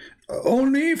mean,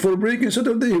 only for breaking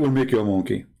Saturday, he will make you a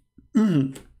monkey.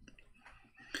 And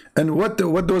what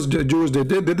those Jews they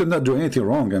did not do anything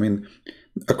wrong. I mean,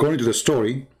 according to the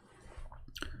story,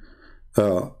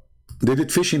 they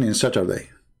did fishing in Saturday.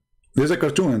 There's a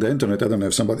cartoon on the internet. I don't know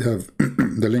if somebody have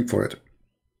the link for it.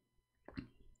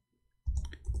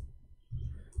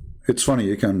 It's funny.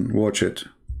 You can watch it.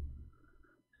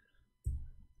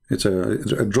 It's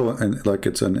a draw and like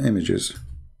it's an images.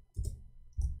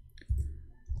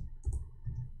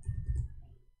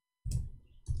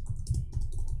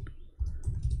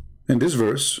 In this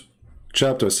verse,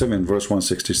 chapter 7, verse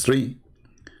 163,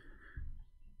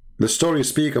 the story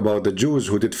speak about the Jews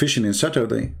who did fishing in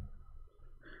Saturday.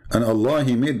 And Allah,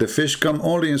 he made the fish come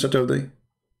only in Saturday.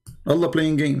 Allah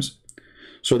playing games.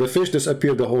 So the fish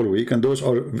disappeared the whole week, and those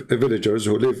are villagers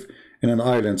who live in an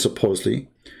island supposedly,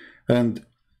 and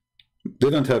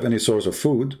they don't have any source of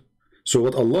food. So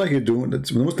what Allah he do, the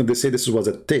Muslims, they say this was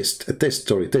a test.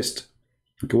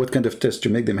 Okay, what kind of test?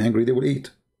 You make them hungry, they will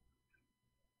eat.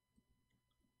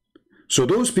 So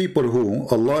those people who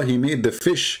Allah he made the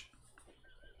fish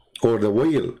or the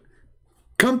whale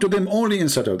come to them only in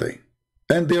Saturday,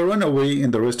 and they run away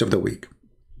in the rest of the week.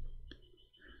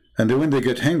 And then when they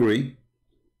get hungry,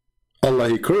 Allah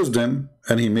he cursed them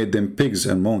and he made them pigs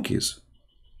and monkeys.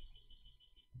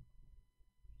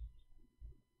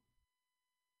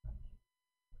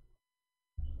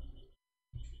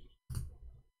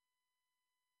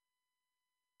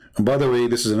 And by the way,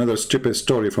 this is another stupid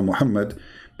story from Muhammad,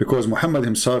 because Muhammad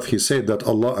himself, he said that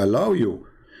Allah allow you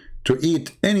to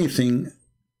eat anything,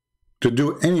 to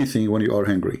do anything when you are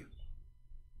hungry.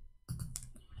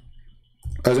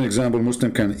 As an example,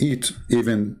 Muslim can eat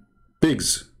even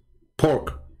pigs,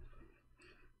 pork.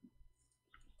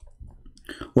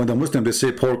 When the Muslim they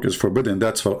say pork is forbidden,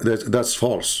 that's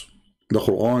false. The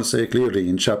Quran say clearly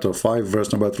in chapter 5,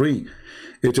 verse number 3,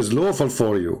 it is lawful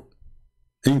for you,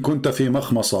 in kunta fi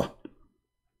makhmasa,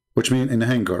 which means in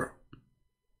hunger.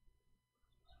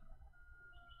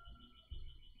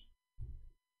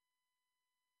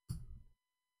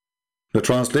 The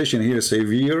translation here is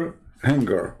severe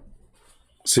hunger.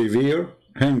 Severe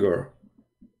hunger.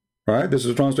 Right? This is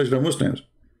the translation of Muslims.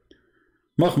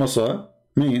 Makhmasa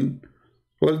mean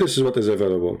Well, this is what is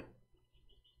available.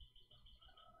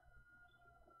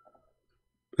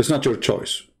 It's not your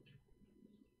choice.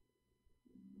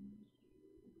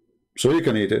 So you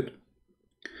can eat it.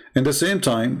 In the same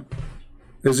time,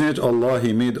 isn't it Allah,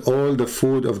 He made all the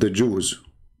food of the Jews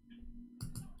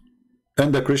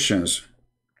and the Christians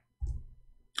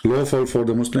lawful for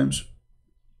the Muslims?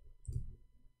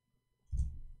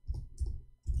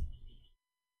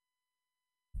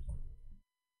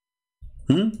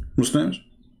 Muslims?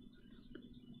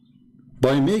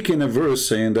 By making a verse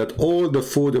saying that all the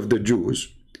food of the Jews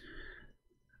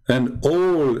and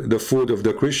all the food of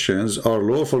the Christians are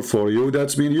lawful for you,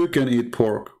 that means you can eat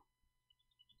pork.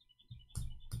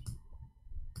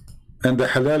 And the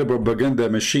halal propaganda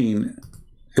machine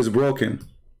is broken,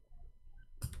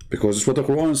 because it's what the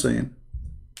Quran is saying.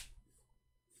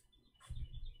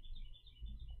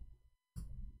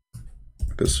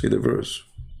 Let's see the verse.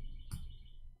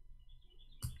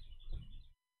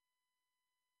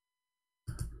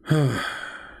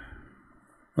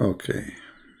 Okay.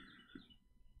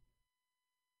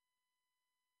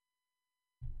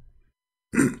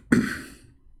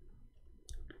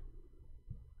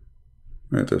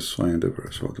 Let us find the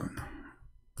verse. Hold on.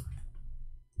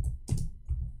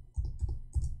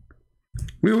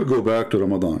 We will go back to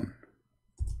Ramadan.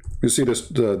 You see this.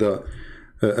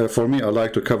 For me, I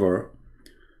like to cover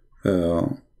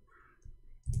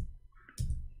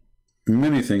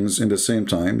many things in the same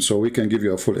time, so we can give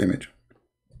you a full image.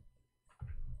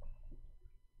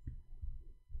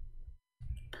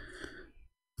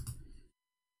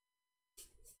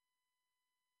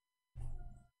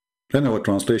 I don't know what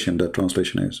translation that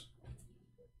translation is.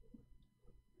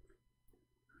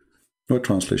 What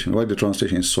translation? Why the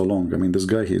translation is so long? I mean, this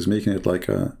guy, he's making it like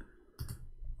a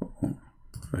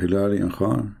Hilali and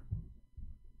Khan.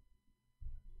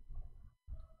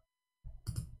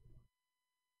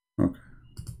 Okay.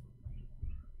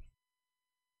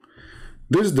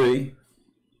 This day,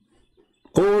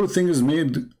 all things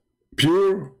made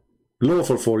pure,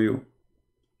 lawful for you.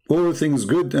 All things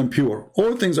good and pure.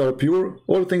 All things are pure.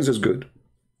 All things is good.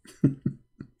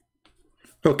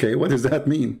 Okay, what does that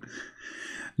mean?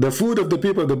 The food of the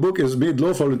people of the book is made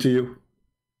lawful to you.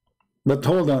 But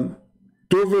hold on.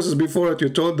 2 verses before it, you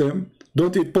told them,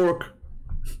 don't eat pork.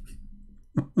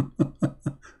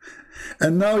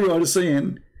 And now you are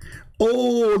saying,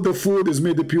 all the food is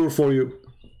made pure for you.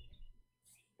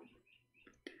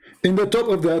 In the top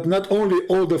of that, not only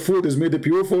all the food is made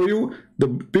pure for you, the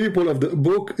people of the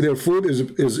book, their food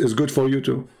is good for you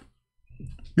too.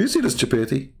 Do you see the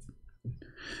stupidity?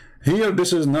 Here,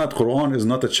 this is not, Quran is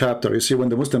not a chapter. You see, when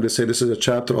the Muslims, they say this is a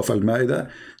chapter of Al-Ma'idah,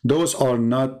 those are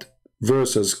not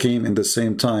verses came in the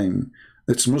same time.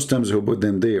 It's Muslims who put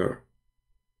them there.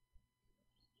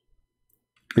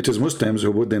 It is Muslims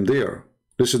who put them there.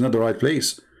 This is not the right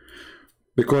place.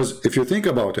 Because if you think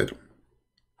about it,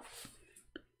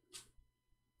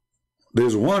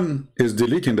 there's one is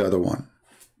deleting the other one.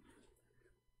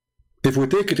 If we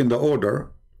take it in the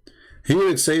order, here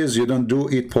it says you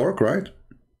don't eat pork, right?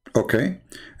 Okay.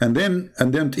 And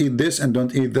don't eat this and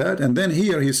don't eat that. And then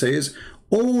here he says,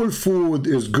 all food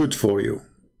is good for you.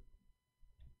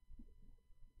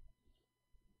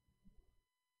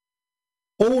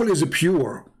 All is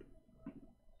pure.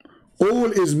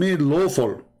 All is made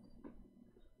lawful.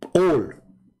 All.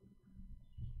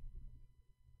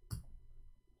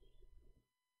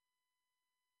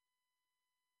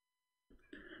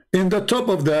 In the top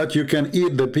of that, you can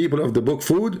eat the people of the book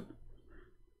food,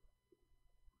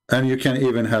 and you can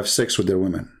even have sex with their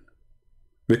women.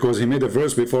 Because he made a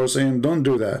verse before saying, don't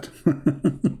do that.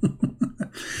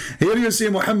 Here you see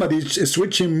Muhammad is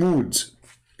switching moods.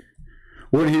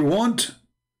 When he wants,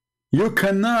 you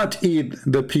cannot eat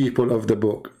the people of the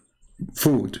book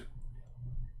food.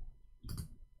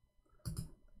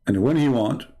 And when he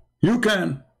wants, you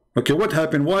can. Okay, what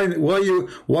happened? Why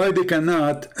they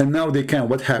cannot and now they can?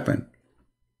 What happened?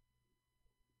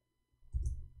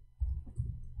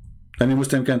 Any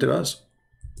Muslim can tell us?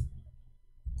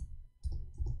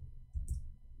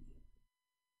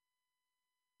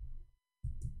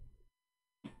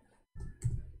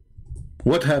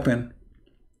 What happened?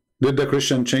 Did the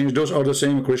Christian change? Those are the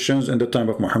same Christians in the time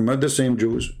of Muhammad, the same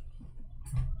Jews.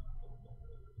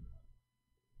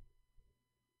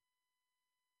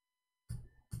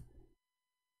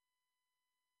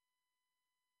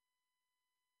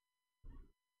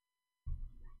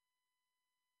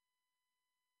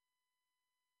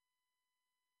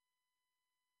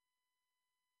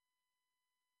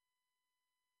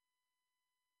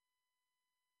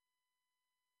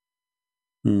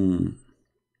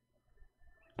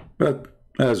 But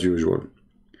as usual.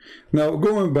 Now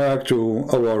going back to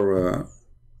our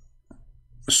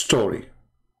story.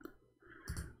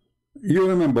 You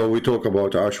remember we talk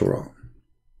about Ashura.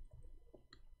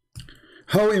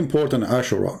 How important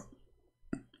Ashura.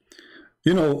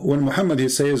 You know, when Muhammad he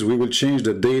says we will change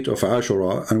the date of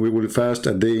Ashura and we will fast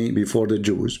a day before the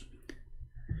Jews.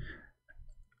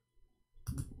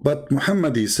 But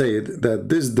Muhammad he said that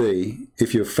this day,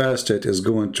 if you fast it, is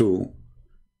going to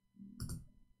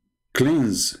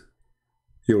cleanse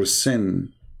your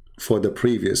sin for the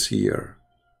previous year.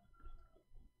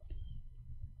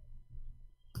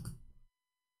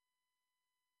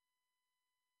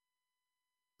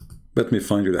 Let me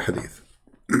find you the hadith.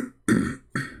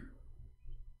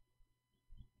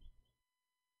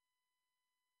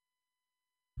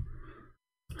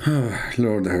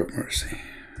 Lord have mercy.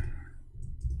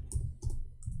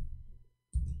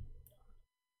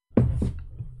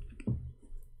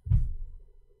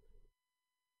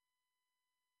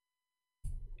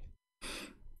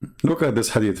 Look at this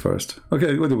hadith first.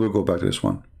 Okay, we'll go back to this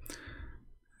one.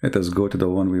 Let us go to the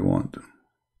one we want.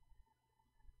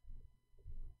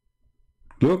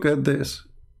 Look at this.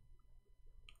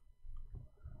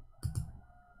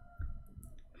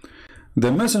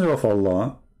 The Messenger of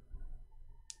Allah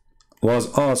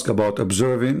was asked about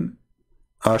observing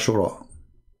Ashura.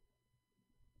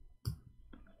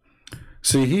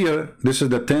 See here, this is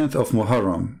the 10th of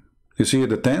Muharram. You see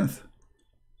the 10th?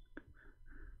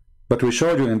 But we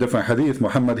showed you in different hadith,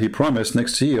 Muhammad, he promised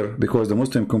next year, because the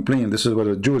Muslim complain, this is what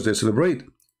the Jews, they celebrate.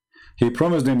 He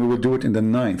promised them we will do it in the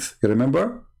 9th. You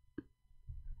remember?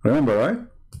 Remember, right?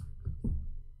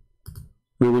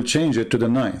 We will change it to the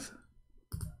 9th.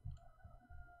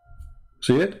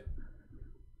 See it?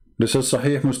 This is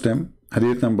Sahih Muslim,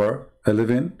 hadith number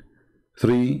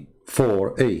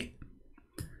 11344a.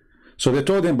 So they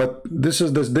told him, but this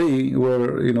is this day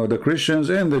where, you know, the Christians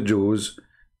and the Jews,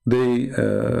 they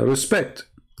respect.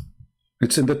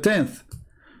 It's in the 10th.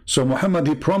 So Muhammad,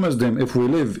 he promised them, if we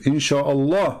live,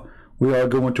 inshallah, we are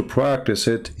going to practice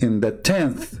it in the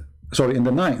 10th, sorry, in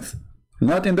the 9th,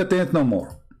 not in the 10th no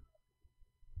more.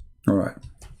 All right.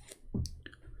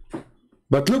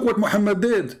 But look what Muhammad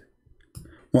did.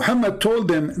 Muhammad told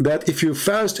them that if you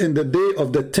fast in the day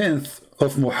of the 10th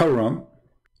of Muharram,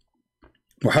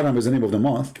 Muharram is the name of the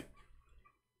month,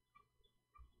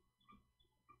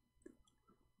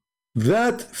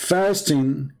 that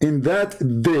fasting in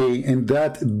that day, in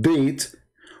that date,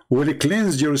 will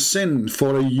cleanse your sin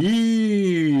for a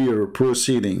year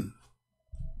proceeding.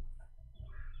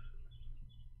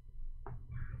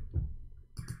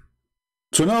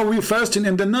 So now we're fasting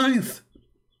in the 9th.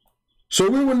 So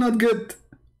we will not get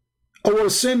our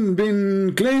sin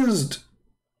being cleansed.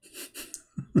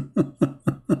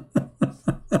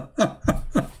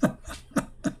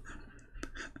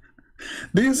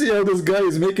 Do you see how this guy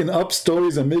is making up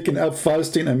stories and making up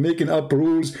fasting and making up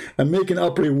rules and making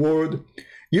up reward?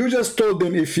 You just told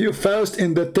them if you fast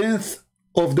in the 10th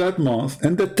of that month,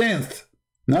 in the 10th,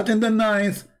 not in the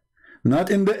 9th, not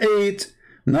in the 8th,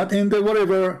 not in the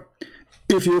whatever,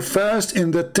 if you fast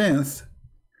in the 10th,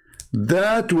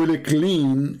 that will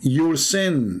clean your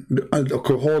sin.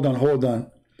 Okay, hold on.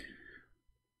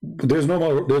 There's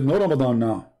no Ramadan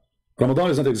now. Ramadan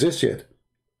does not exist yet.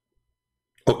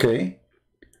 Okay.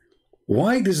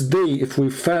 Why this day, if we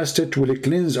fast it, will it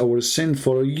cleanse our sin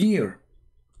for a year?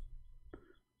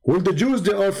 Well, the Jews,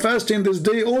 they are fasting this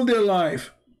day all their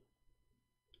life.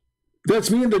 That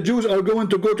means the Jews are going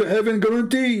to go to heaven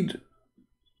guaranteed.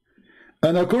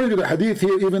 And according to the hadith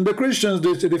here, even the Christians,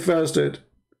 they fasted.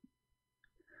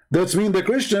 That means the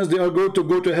Christians, they are going to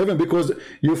go to heaven because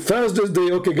you fast this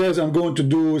day. Okay, guys, I'm going to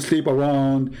do sleep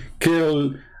around,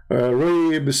 kill,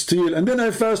 rape, steal, and then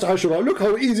I fast Ashura. Look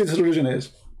how easy this religion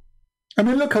is. I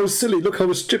mean, look how silly, look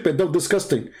how stupid, how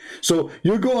disgusting. So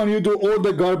you go and you do all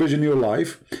the garbage in your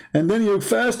life, and then you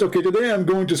fast. Okay, today I'm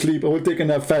going to sleep. I will take a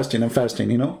nap fasting. I'm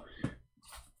fasting, you know.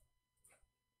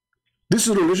 This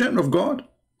is the religion of God.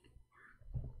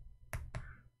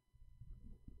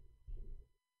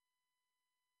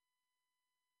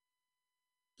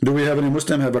 Do we have any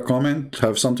Muslim have a comment,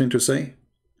 have something to say?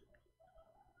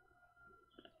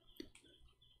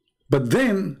 But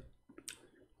then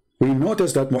we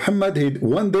noticed that Muhammad,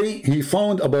 one day he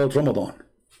found about Ramadan.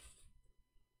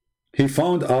 He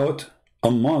found out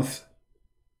a month,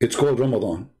 it's called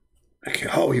Ramadan. Okay,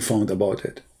 how he found about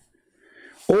it?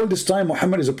 All this time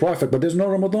Muhammad is a prophet, but there's no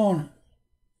Ramadan.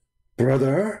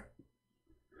 Brother,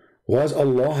 was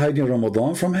Allah hiding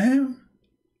Ramadan from him?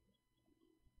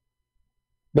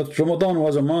 But Ramadan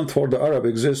was a month for the Arab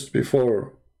exists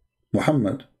before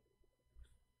Muhammad.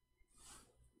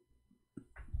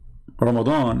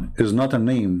 Ramadan is not a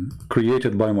name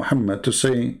created by Muhammad to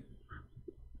say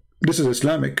this is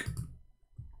Islamic.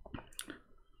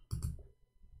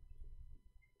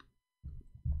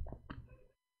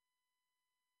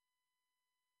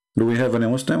 Do we have any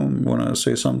Muslim want to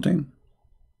say something?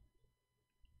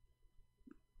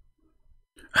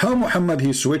 How Muhammad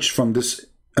he switched from this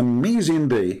amazing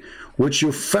day, which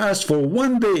you fast for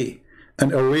one day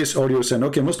and erase all your sin.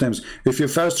 Okay, Muslims, if you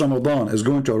fast Ramadan, is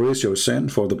going to erase your sin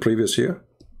for the previous year?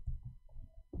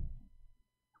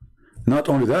 Not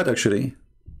only that, actually.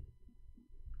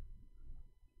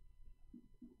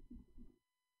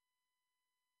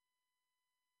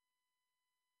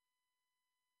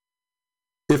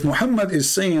 If Muhammad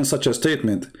is saying such a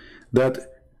statement that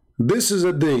this is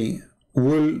a day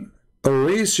will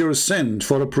erase your sin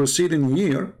for a preceding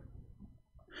year,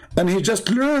 and he just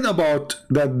learned about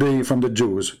that day from the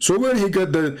Jews, so where he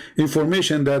got the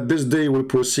information that this day will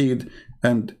proceed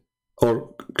and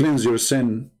or cleanse your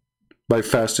sin by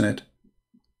fasting it?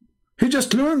 He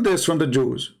just learned this from the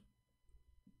Jews.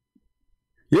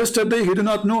 Yesterday he did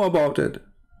not know about it.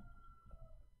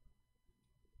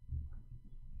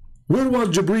 Where was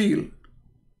Jibreel?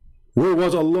 Where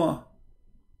was Allah?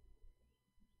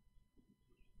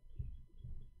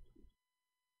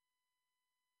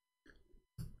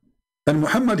 And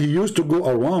Muhammad, he used to go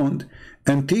around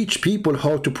and teach people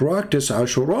how to practice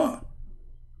Ashura.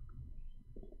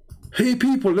 Hey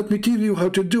people, let me tell you how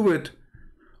to do it.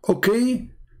 Okay,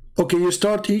 you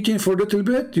start eating for a little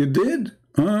bit. You did?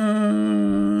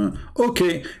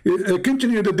 Okay,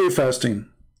 continue the day fasting.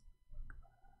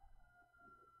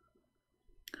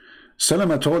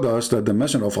 Salama told us that the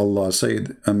Messenger of Allah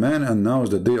said, a man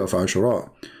announced the day of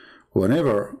Ashura.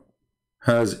 Whenever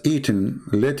has eaten,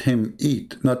 let him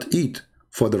eat, not eat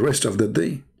for the rest of the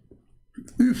day.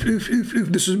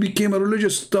 If this has became a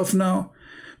religious stuff now,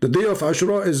 the day of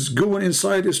Ashura is going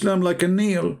inside Islam like a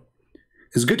nail.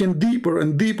 It's getting deeper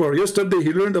and deeper. Yesterday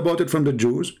he learned about it from the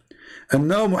Jews, and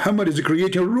now Muhammad is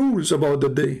creating rules about the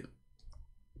day.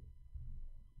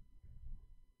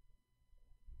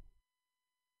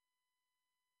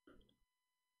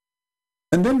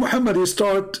 And then Muhammad, he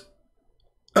start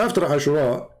after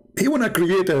Ashura, he want to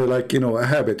create a, like, a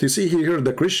habit. You see here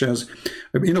the Christians,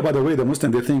 by the way, the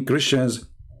Muslims, they think Christians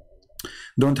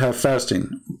don't have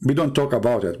fasting. We don't talk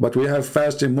about it, but we have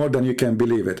fasting more than you can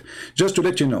believe it. Just to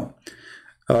let you know,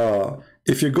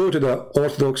 if you go to the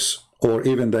Orthodox or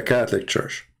even the Catholic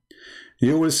Church,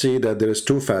 you will see that there is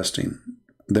two fasting,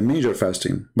 the major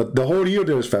fasting, but the whole year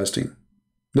there is fasting.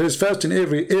 There is fasting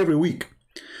every week.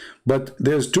 But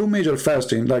there's two major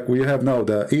fasting, like we have now.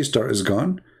 The Easter is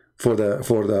gone for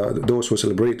those who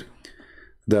celebrate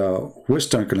the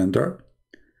Western calendar,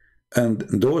 and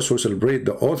those who celebrate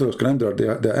the Orthodox calendar,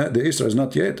 the Easter is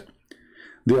not yet.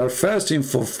 They are fasting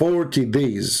for 40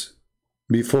 days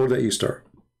before the Easter.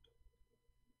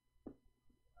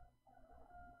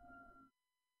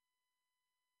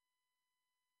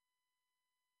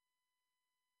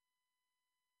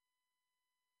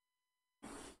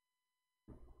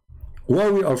 Why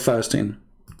we are fasting?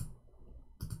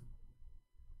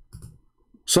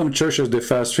 Some churches, they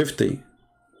fast 50.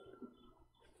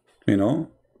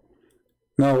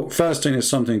 Now fasting is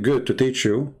something good to teach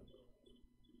you,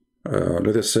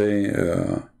 let us say,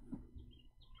 a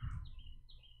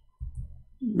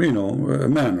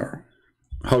manner,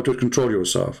 how to control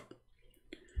yourself,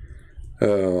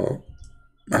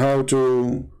 how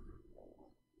to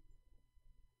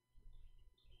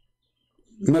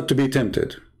not to be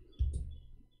tempted.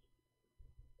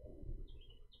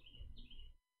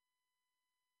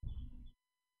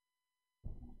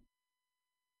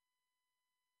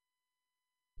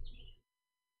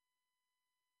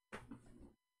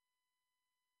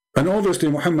 And obviously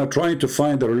Muhammad trying to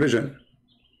find a religion,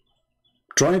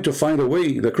 trying to find a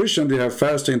way. The Christian, they have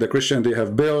fasting. The Christian, they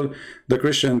have Bill. The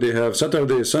Christian, they have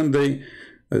Saturday, Sunday.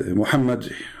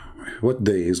 Muhammad, what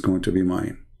day is going to be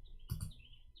mine?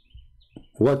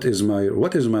 What is my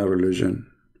religion?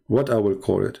 What I will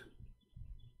call it?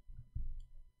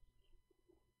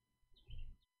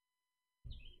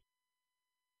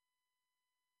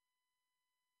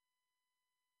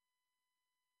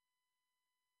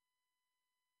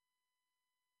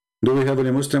 Do we have any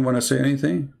Muslim want to say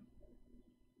anything?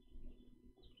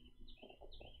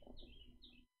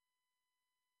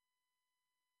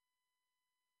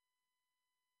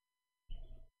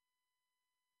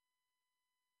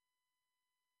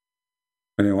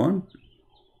 Anyone?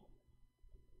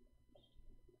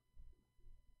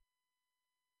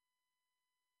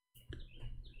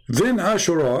 Then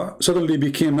Ashura suddenly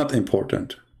became not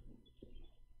important.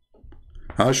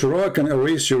 Ashura can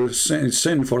erase your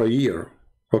sin for a year.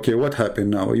 Okay, what happened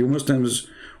now? You Muslims,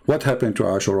 what happened to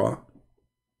Ashura?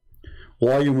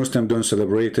 Why you Muslims don't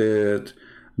celebrate it?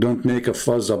 Don't make a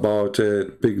fuss about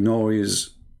it, big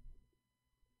noise.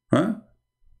 Huh?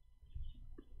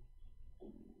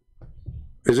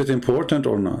 Is it important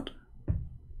or not?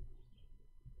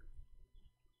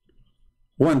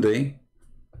 One day,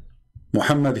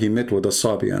 Muhammad, he met with a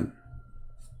Sabian.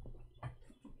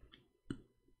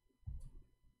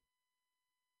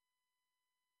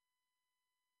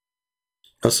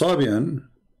 A Sabian,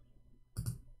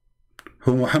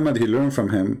 who Muhammad, he learned from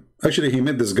him. Actually, he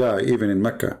met this guy even in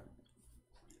Mecca.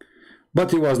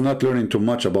 But he was not learning too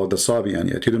much about the Sabian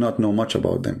yet. He did not know much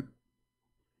about them.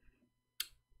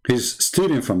 He's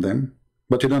stealing from them,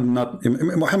 but he not.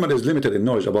 Muhammad is limited in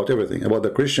knowledge about everything, about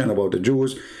the Christian, about the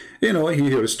Jews. You know, he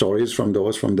hears stories from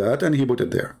those, from that, and he put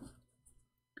it there.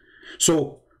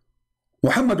 So,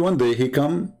 Muhammad one day, he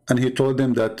come and he told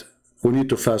them that we need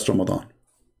to fast Ramadan.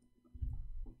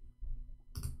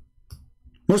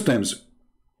 Muslims,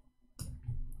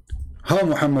 how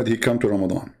Muhammad he come to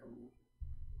Ramadan?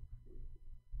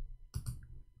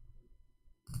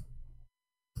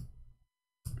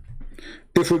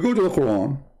 If we go to the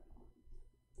Quran,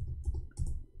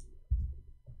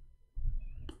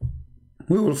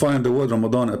 we will find the word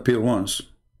Ramadan appear once.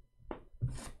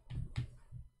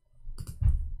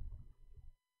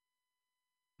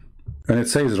 And it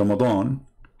says Ramadan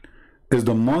is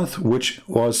the month which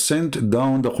was sent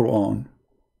down the Quran.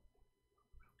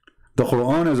 The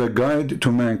Quran is a guide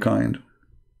to mankind.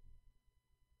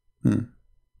 And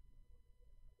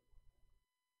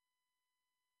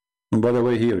by the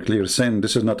way, here, clear sin,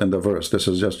 this is not in the verse. This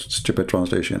is just stupid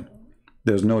translation.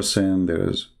 There's no sin. There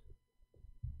is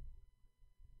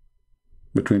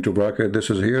between two brackets. This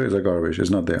is here is a garbage. It's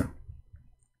not there.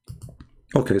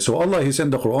 Okay, so Allah, he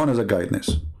sent the Quran as a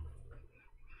guidance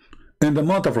in the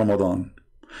month of Ramadan.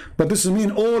 But this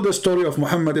means all the story of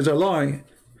Muhammad is a lie.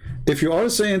 If you are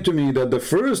saying to me that the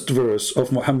first verse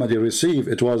of Muhammad he received,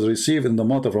 it was received in the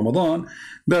month of Ramadan,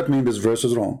 that means this verse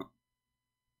is wrong.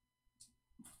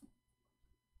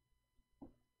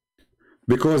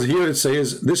 Because here it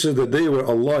says, this is the day where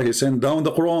Allah, he sent down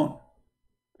the Quran.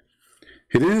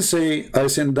 He didn't say, I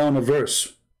sent down a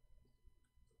verse.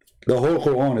 The whole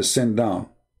Quran is sent down.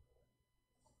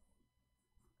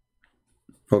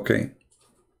 Okay.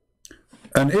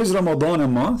 And is Ramadan a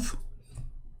month?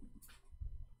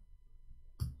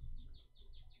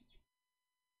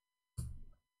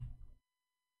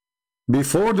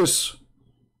 Before this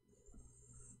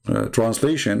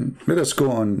translation, let us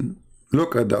go and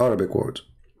look at the Arabic word.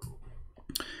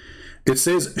 It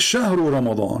says Shahru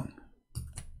Ramadan.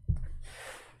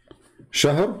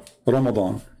 Shahr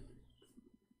Ramadan.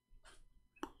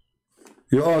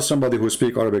 You ask somebody who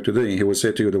speaks Arabic today, he will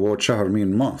say to you the word Shahr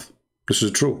means month. This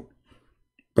is true.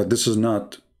 But this is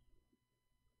not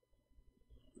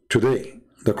today.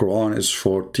 The Quran is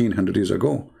 1400 years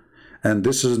ago. And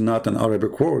this is not an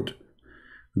Arabic word.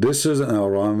 This is an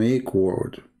Aramaic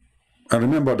word. And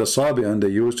remember, the Sabian, they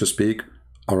used to speak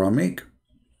Aramaic.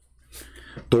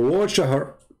 The word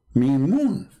Shahr means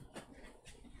moon.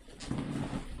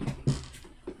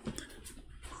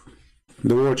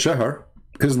 The word Shahr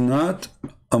is not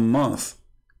a month.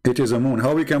 It is a moon.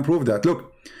 How we can prove that?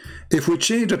 Look, if we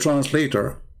change the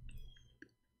translator,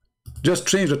 just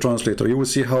change the translator, you will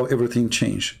see how everything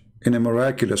changed in a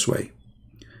miraculous way.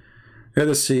 Let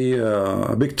us see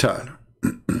Big Tal.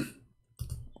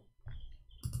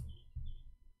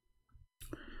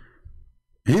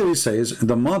 Here he says,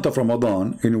 the month of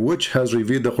Ramadan, in which has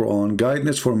revealed the Quran,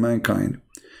 guidance for mankind.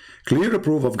 Clear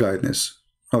proof of guidance.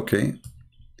 Okay.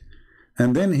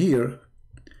 And then here,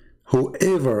 who's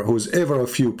ever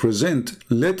of you present,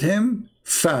 let him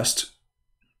fast.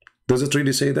 Does it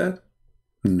really say that?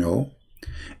 No.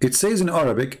 It says in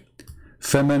Arabic,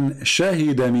 فَمَنْ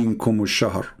شَهِدَ مِنْكُمُ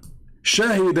الشَّهْرِ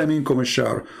شَهِدَ مِنْكُمُ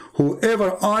الشَّهْرِ.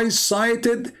 Whoever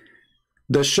eyesighted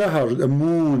the shahr, the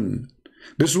moon.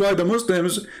 This is why the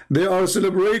Muslims, they are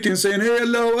celebrating, saying, hey,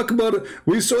 Allahu Akbar,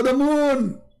 we saw the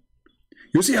moon.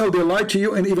 You see how they lie to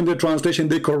you, and even the translation,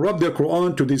 they corrupt their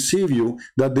Quran to deceive you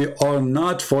that they are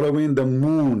not following the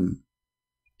moon.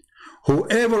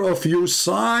 Whoever of you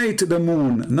sight the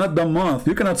moon, not the month.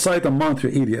 You cannot sight a month, you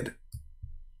idiot.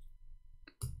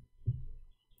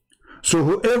 So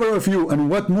whoever of you, and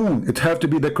what moon? It have to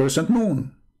be the crescent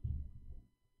moon.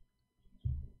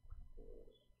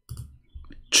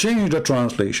 Change the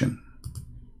translation.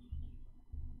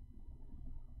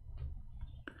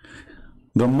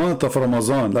 The month of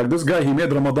Ramadan. Like this guy, he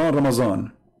made Ramadan,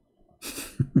 Ramadan.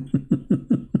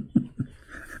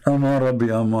 Aman Rabbi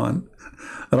Aman.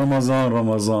 Ramazan,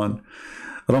 Ramazan.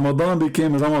 Ramadan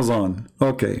became Ramazan.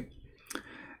 Okay.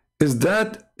 Is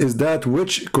that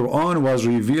which Quran was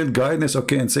revealed guidance?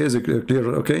 Okay, and says it clear.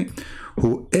 Okay.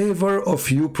 Whoever of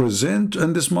you present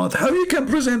in this month. How you can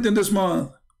present in this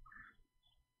month?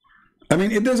 I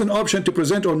mean, if there's an option to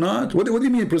present or not, what do you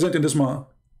mean present in this month?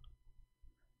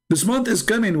 This month is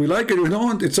coming. We like it or we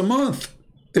don't. It's a month.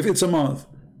 If it's a month.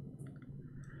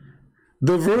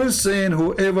 The verse saying,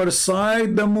 whoever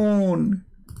sight the moon.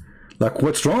 Like,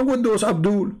 what's wrong with those,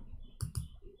 Abdul?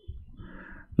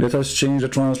 Let us change the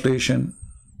translation.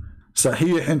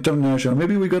 Sahih International.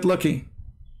 Maybe we got lucky.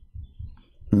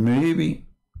 Maybe.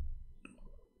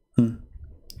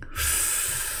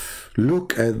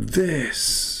 Look at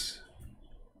this.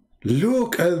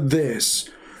 Look at this.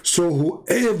 So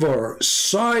whoever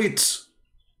sights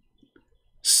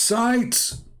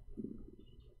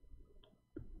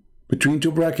between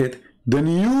two brackets the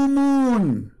new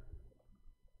moon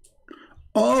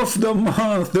of the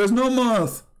month. There's no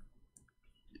month.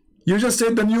 You just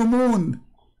said the new moon.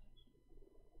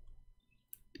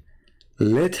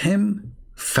 Let him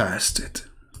fast it.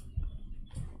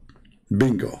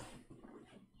 Bingo.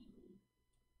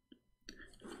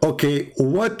 Okay,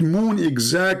 what moon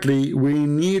exactly we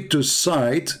need to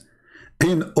sight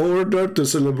in order to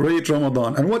celebrate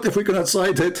Ramadan? And what if we cannot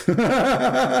sight it?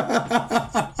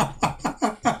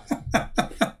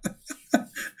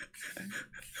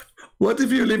 What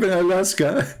if you live in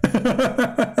Alaska?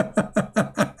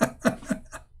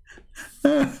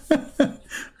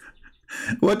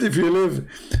 What if you live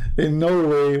in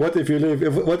Norway? What if you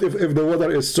live, what if the weather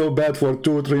is so bad for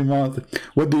 2 or 3 months?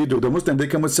 What do? The Muslim, they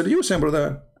come and say, you same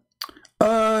brother.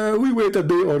 We wait a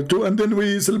day or two and then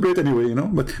we celebrate anyway, you know.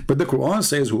 But the Quran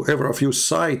says, whoever of you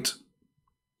sight.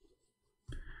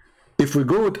 If we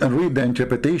go and read the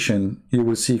interpretation, you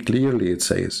will see clearly it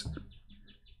says,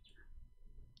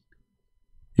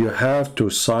 you have to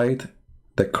sight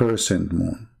the crescent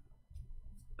moon.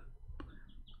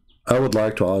 I would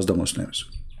like to ask the Muslims.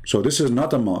 So this is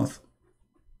not a month.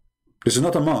 This is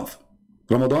not a month.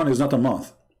 Ramadan is not a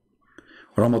month.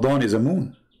 Ramadan is a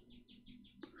moon.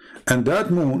 And that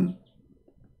moon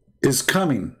is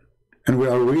coming and we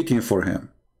are waiting for him.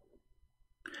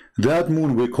 That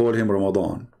moon we call him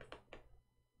Ramadan.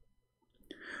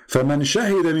 فَمَنْ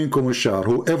شَهِدَ مِنْكُمُ الشَّهْرَ.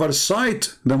 Whoever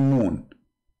sight the moon.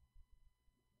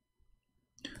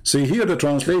 See here the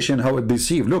translation, how it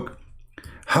deceived. Look,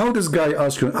 how this guy,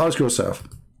 ask yourself,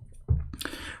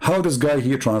 how this guy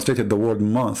here translated the word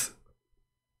month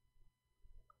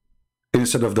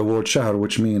instead of the word shahr,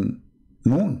 which mean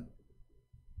moon.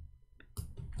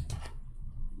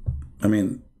 I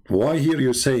mean, why here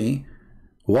you say,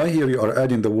 why here you are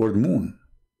adding the word moon?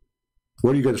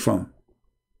 Where do you get it from?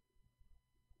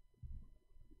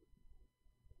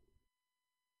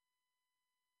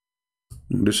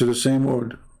 This is the same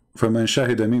word. فَمَنْ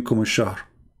شَهِدَ مِنْكُمُ الشَّهْرَ.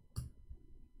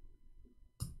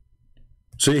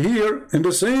 See here, in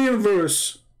the same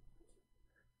verse,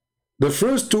 the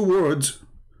first 2 words,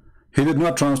 he did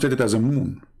not translate it as a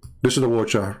moon. This is the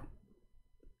word shahr.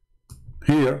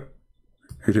 Here,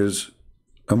 it is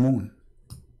a moon.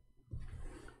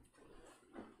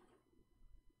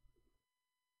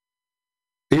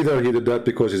 Either he did that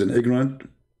because he's an ignorant,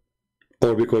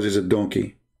 or because he's a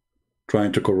donkey,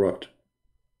 trying to corrupt.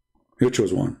 You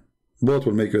choose one. Both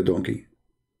will make you a donkey.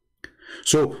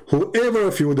 So whoever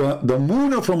of you, the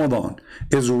moon of Ramadan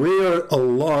is where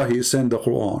Allah He sent the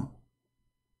Quran.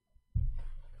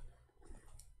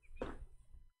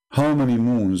 How many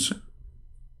moons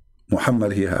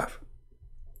Muhammad he have?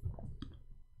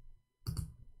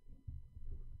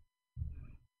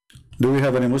 Do we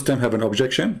have any Muslim have an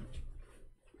objection?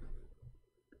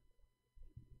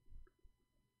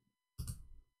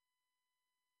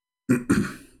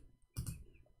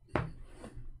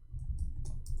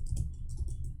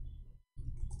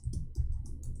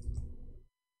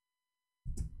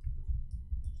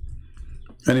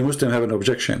 Any Muslim have an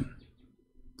objection?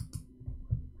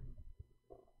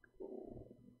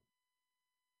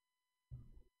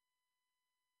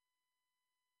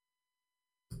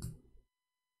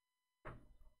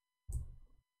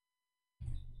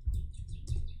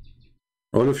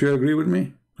 All of you agree with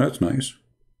me? That's nice.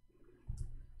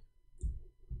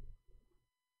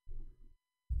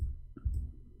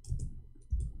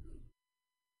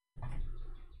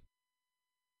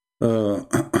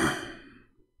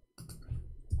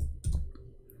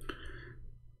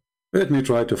 Let me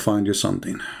try to find you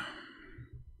something.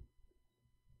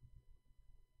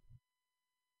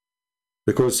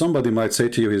 Because somebody might say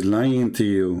to you, he's lying to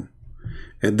you.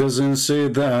 It doesn't say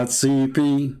that,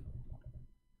 CP.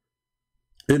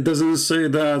 It doesn't say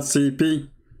that, CP.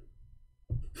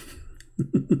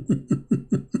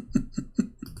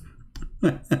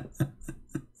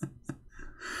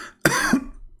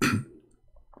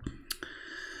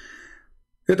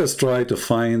 Let us try to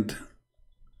find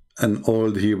an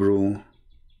old Hebrew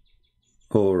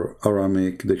or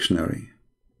Aramaic dictionary.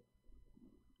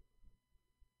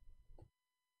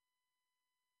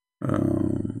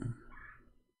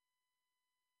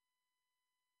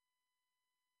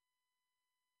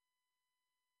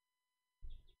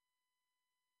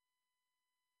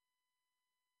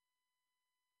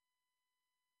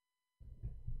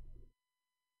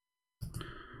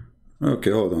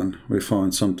 Okay, hold on. We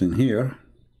found something here.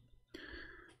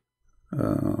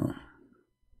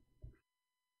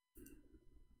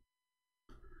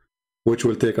 Which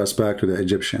will take us back to the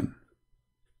Egyptian.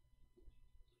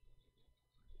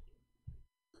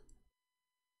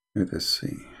 Let us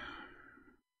see.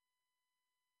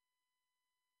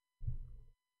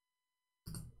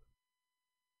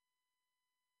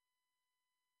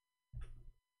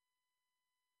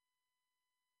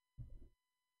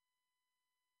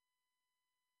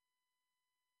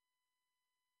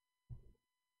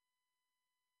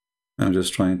 I'm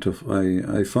just trying to,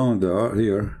 I found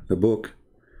here the book.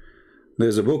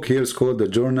 There's a book here, it's called the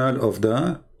Journal of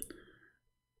the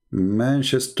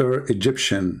Manchester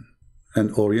Egyptian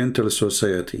and Oriental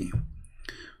Society.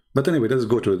 But anyway, let's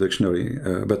go to the dictionary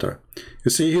better.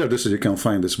 You see here, you can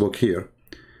find this book here.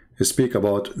 It speak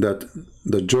about that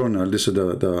the journal, this is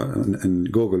the in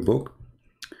Google book,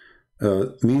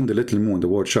 mean the little moon, the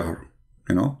word shahr,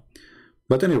 you know.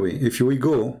 But anyway, if we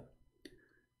go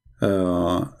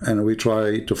and we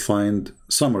try to find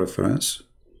some reference,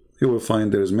 you will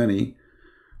find there's many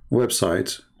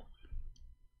websites,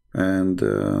 and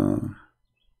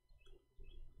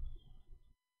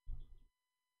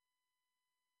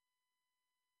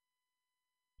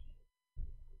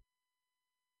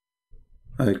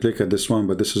I click at this one,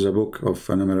 but this is a book of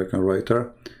an American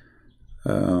writer.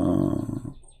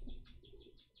 Oh,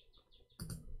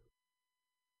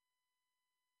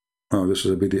 this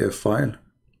is a PDF file.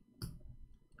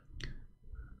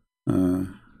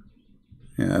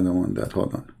 Yeah, I don't want that.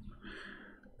 Hold on.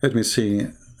 Let me see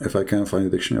if I can find a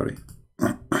dictionary.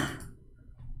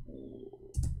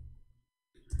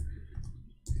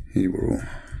 Hebrew.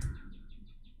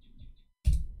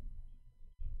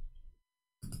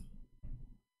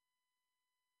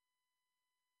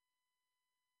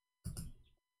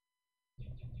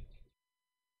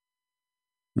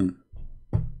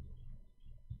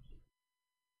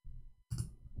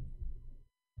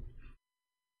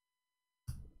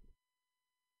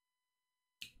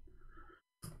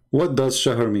 What does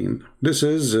shahr mean? This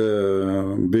is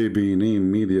baby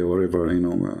name media, whatever, you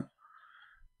know.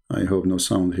 I hope no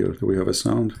sound here. Do we have a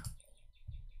sound?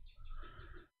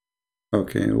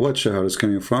 Okay, what shahr is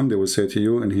coming from? They will say to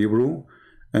you in Hebrew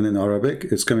and in Arabic,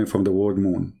 it's coming from the word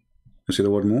moon. You see the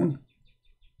word moon?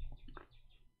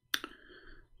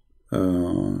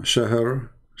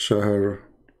 Shahr.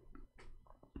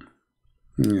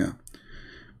 Yeah.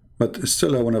 But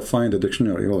still, I want to find a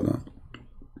dictionary. Hold on.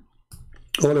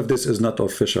 All of this is not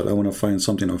official. I want to find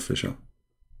something official.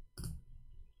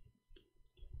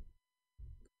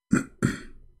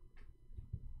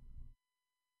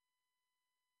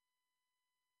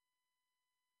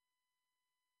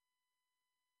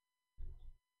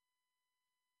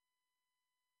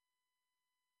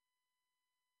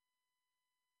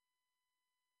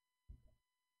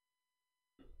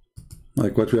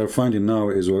 Like what we are finding now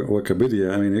is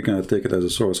Wikipedia. I mean, you cannot take it as a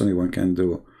source. Anyone can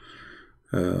do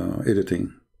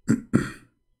editing.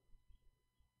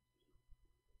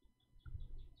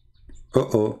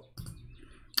 Uh-oh.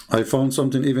 I found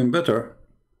something even better.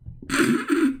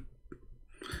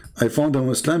 I found an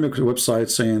Islamic website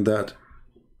saying that.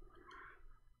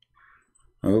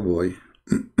 Oh boy.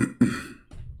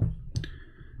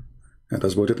 Let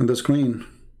us put it on the screen.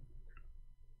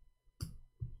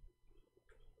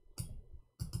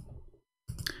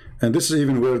 And this is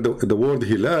even where the word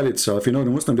hilal itself, you know, the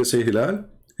Muslim, they say hilal.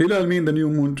 Hilal means the new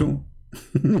moon too.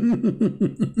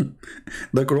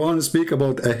 The Quran speak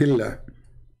about ahilla.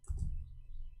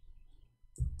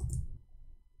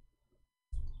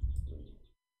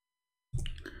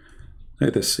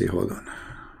 Let us see, hold on.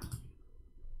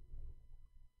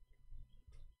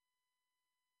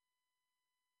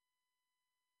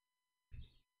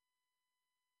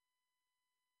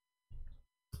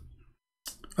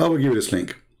 I will give you this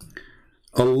link.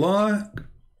 Allah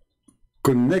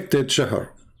connected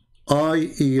shahr,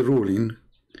 i.e. ruling,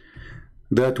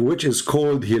 that which is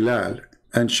called hilal,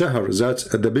 and shahr,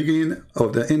 that's at the beginning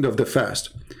of the end of the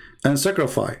fast, and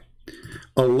sacrifice.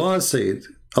 Allah says,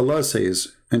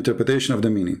 interpretation of the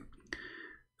meaning,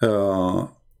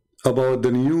 about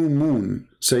the new moon,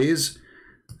 says,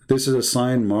 this is a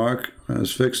sign mark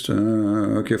as fixed,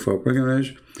 okay, for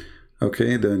pilgrimage.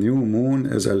 Okay, the new moon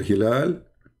is al-hilal,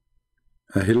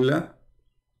 ahilla.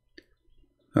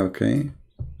 Okay,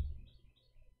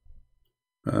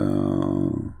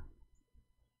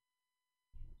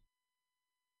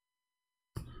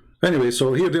 Anyway,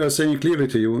 so here they are saying clearly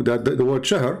to you that the word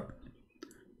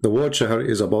shahr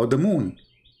is about the moon.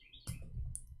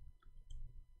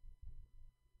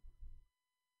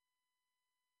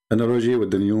 Analogy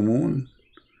with the new moon.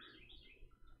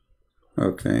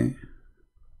 Okay.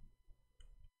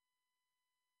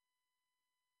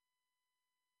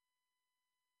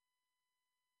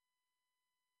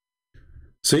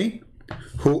 See,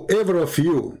 whoever of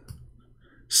you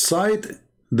sight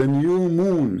the new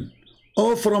moon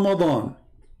of Ramadan,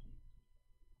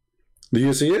 do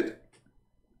you see it?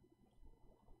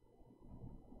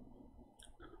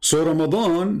 So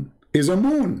Ramadan is a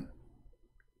moon,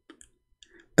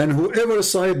 and whoever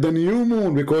sight the new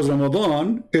moon, because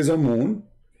Ramadan is a moon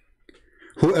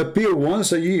who appear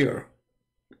once a year,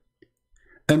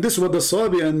 and this is what the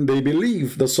Sabian they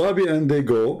believe. The Sabian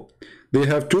they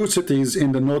have two cities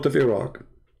in the north of Iraq.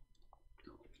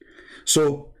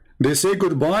 So they say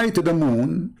goodbye to the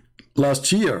moon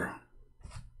last year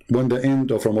when the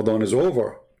end of Ramadan is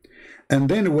over, and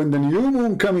then when the new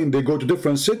moon coming, they go to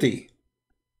different city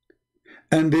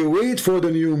and they wait for the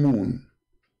new moon.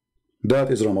 That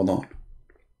is Ramadan.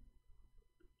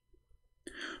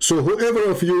 So whoever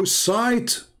of you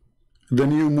sight the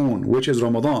new moon, which is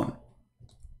Ramadan,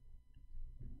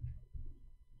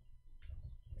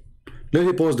 let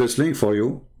me post this link for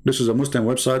you. This is a Muslim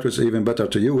website, which is even better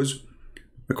to use,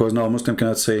 because now a Muslim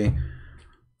cannot say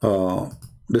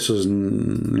this is,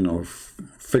 you know,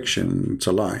 fiction, it's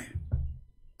a lie.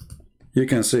 You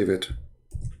can save it.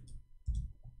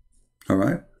 All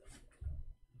right.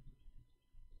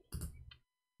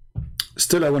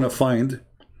 Still, I want to find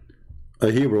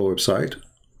a Hebrew website.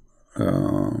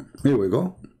 Here we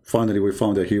go. Finally, we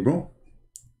found a Hebrew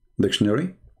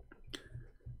dictionary.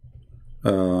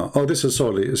 Oh, this is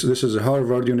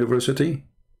Harvard University.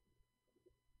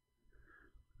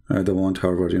 I don't want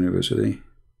Harvard University.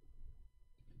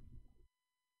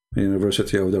 The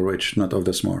University of the rich, not of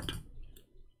the smart.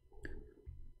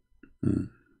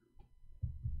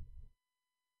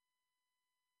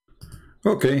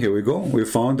 Okay, here we go. We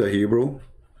found a Hebrew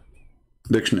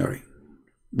dictionary.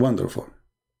 Wonderful.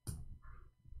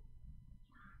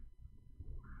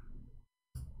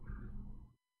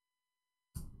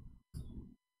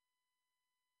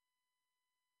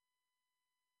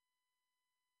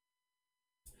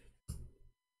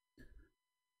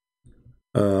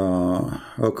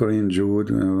 Ocarine Jude.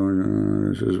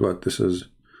 This is what? This is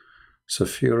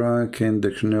Safira Ken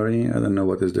Dictionary. I don't know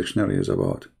what this dictionary is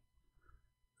about.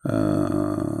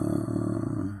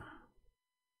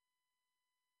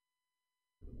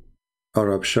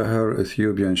 Arab Shahr,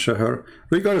 Ethiopian Shahr.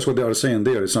 Regardless what they are saying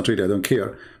there, it's not really, I don't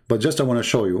care. But just I want to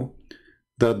show you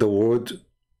that the word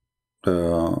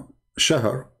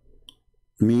Shahr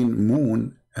mean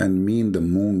moon and mean the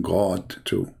moon god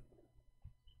too.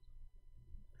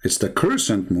 It's the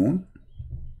crescent moon.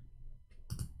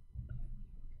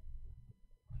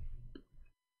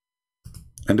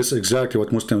 And this is exactly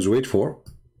what Muslims wait for.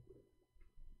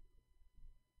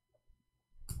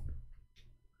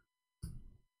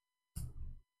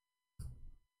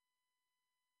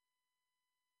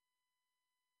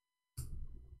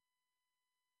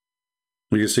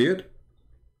 You see it?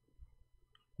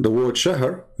 The word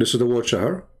Shahr, this is the word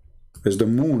Shahr, is the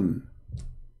moon.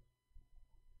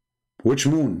 Which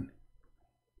moon?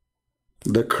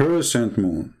 The crescent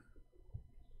moon.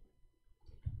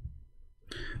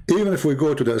 Even if we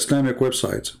go to the Islamic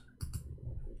websites,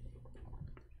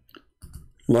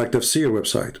 like the Tafsir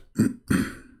website,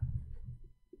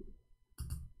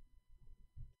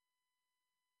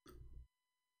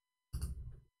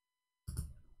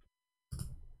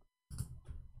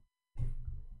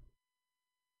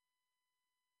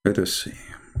 let us see.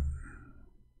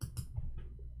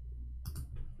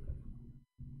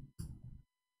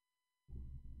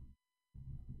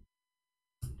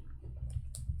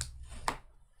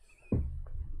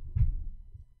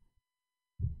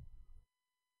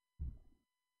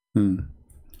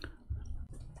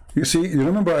 You see, you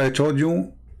remember I told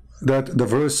you that the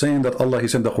verse saying that Allah, He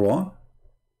sent the Quran?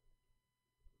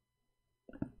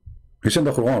 He sent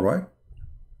the Quran, right?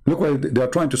 Look what they are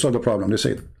trying to solve the problem. They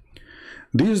said,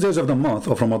 these days of the month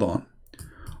of Ramadan,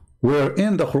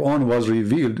 wherein the Quran was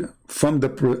revealed from the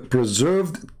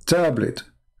preserved tablet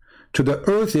to the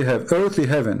earthly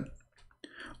heaven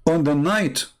on the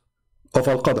night of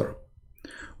Al-Qadr.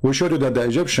 We showed you that the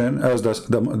Egyptian, as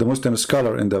the Muslim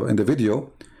scholar in the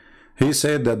video, he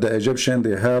said that the Egyptian,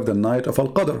 they have the night of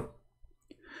Al-Qadr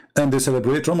and they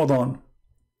celebrate Ramadan.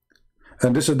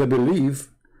 And this is the belief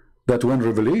that when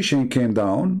revelation came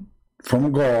down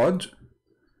from God,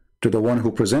 to the one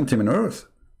who present him in earth.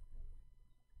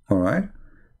 All right?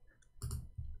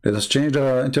 Let us change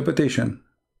the interpretation.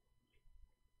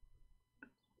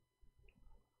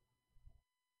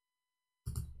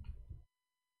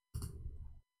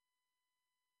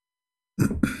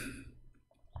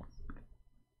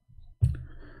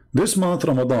 This month,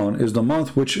 Ramadan, is the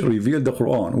month which revealed the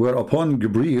Quran, whereupon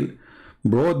Jibreel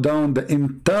brought down the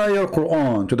entire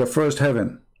Quran to the first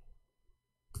heaven.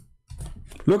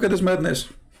 Look at this madness.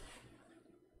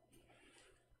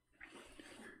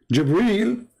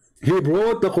 Jibreel, he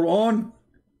brought the Quran,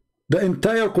 the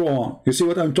entire Quran. You see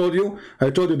what I'm told you? I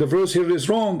told you the verse here is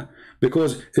wrong,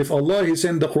 because if Allah, he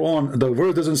sent the Quran, the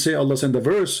verse doesn't say Allah sent the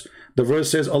verse. The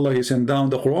verse says Allah, he sent down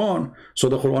the Quran. So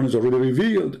the Quran is already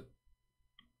revealed.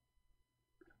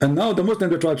 And now the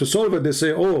Muslims, they try to solve it. They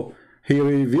say, oh, he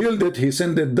revealed it, he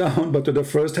sent it down, but to the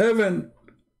first heaven.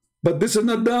 But this is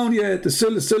not down yet. It's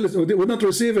still we will not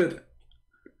receive it.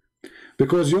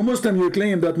 Because you Muslim, you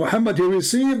claim that Muhammad, he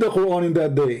received the Quran in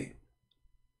that day.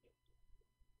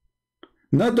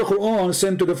 Not the Quran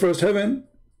sent to the first heaven.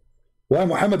 Why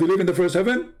Muhammad, he lived in the first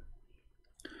heaven?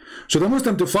 So the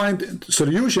Muslim, to find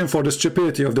solution for the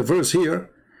stupidity of the verse here,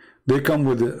 they come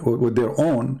with their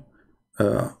own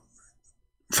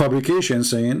fabrication,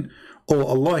 saying, oh,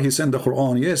 Allah, he sent the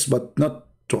Quran, yes, but not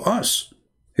to us.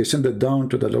 He sent it down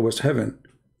to the lowest heaven.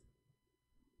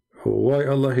 Why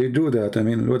Allah he do that? I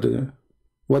mean,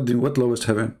 what lowest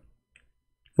heaven?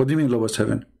 What do you mean lowest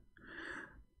heaven?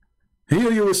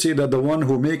 Here you will see that the one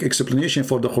who make explanation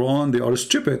for the Quran, they are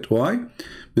stupid. Why?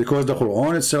 Because the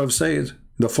Quran itself says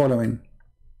the following.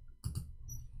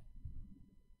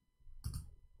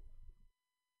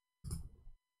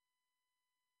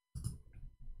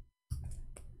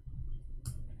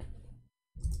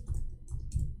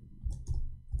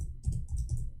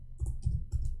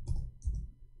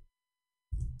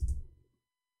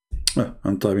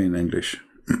 I'm typing in English.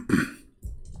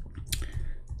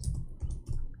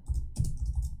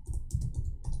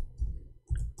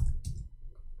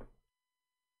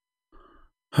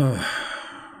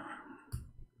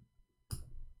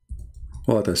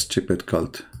 What a stupid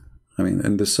cult. I mean,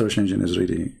 and the search engine is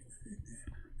really,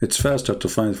 it's faster to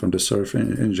find from the search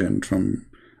engine from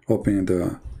opening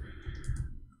the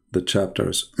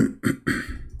chapters.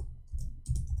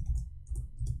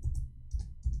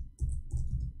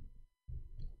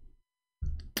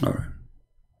 All right.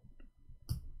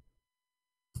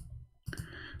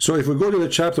 So if we go to the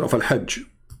chapter of Al-Hajj,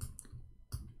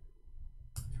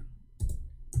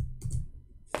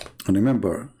 and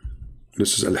remember,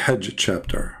 this is Al-Hajj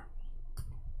chapter.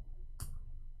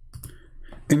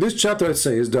 In this chapter it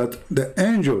says that the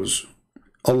angels,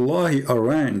 Allah, he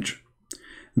arranged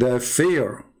the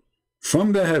affair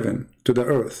from the heaven to the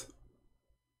earth,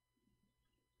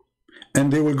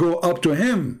 and they will go up to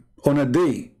him on a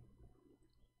day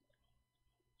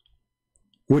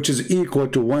which is equal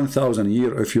to 1,000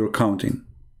 years if you're counting.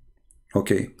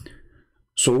 Okay,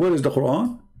 so where is the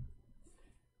Quran?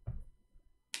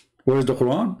 Where is the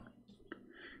Quran?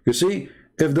 You see,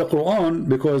 if the Quran,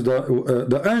 because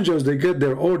the angels, they get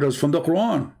their orders from the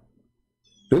Quran.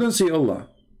 They don't see Allah.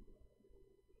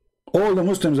 All the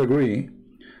Muslims agree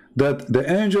that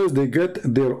the angels, they get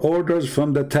their orders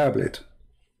from the tablet.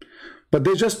 But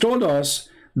they just told us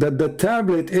that the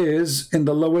tablet is in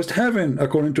the lowest heaven,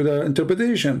 according to the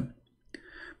interpretation.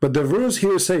 But the verse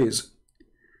here says,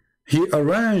 he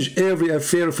arranged every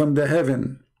affair from the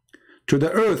heaven to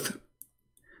the earth,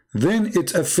 then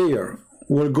its affair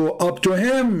will go up to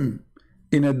him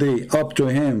in a day, up to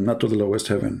him, not to the lowest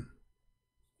heaven.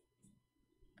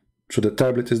 So the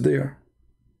tablet is there.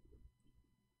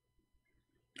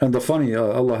 And the funny,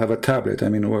 Allah have a tablet. I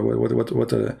mean,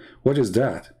 what is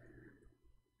that?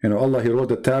 You know, Allah, he wrote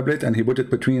the tablet and he put it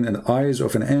between the eyes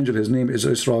of an angel. His name is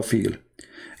Israfil.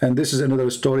 And this is another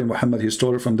story Muhammad, he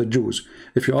stole from the Jews.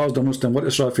 If you ask the Muslim what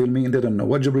Israfil mean, they don't know.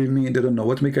 What Jibreel mean, they don't know.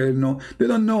 What Mikael know, they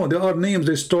don't know. There are names,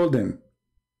 they stole them.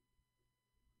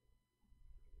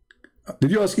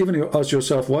 Did you even ask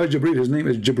yourself why Jibreel, his name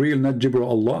is Jibreel, not Jibreel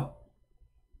Allah?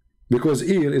 Because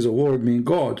Il is a word meaning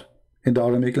God in the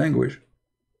Aramaic language.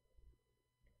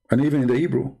 And even in the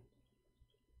Hebrew.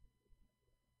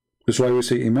 That's why we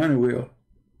say Emmanuel,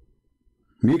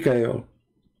 Mikael,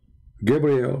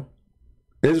 Gabriel,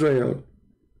 Israel,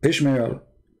 Ishmael.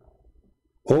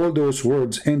 All those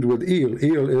words end with Il.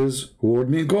 Il is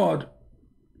word meaning God.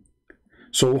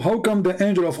 So how come the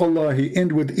angel of Allah, he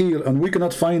end with Il, and we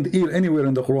cannot find Il anywhere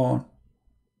in the Quran?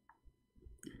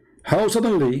 How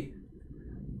suddenly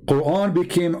Quran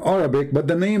became Arabic, but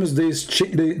the names, they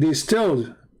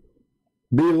still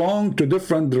belong to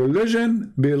different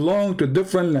religion, belong to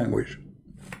different language.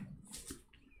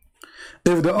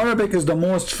 If the Arabic is the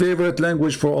most favorite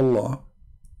language for Allah,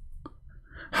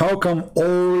 how come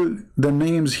all the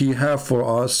names He have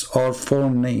for us are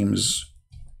foreign names?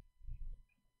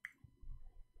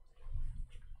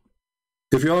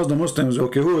 If you ask the Muslims,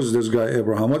 okay, who is this guy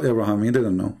Abraham? What Abraham mean? They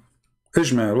don't know.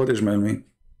 Ishmael, what Ishmael mean?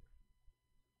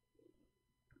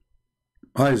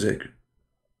 Isaac,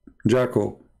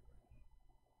 Jacob,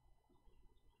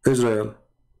 Israel.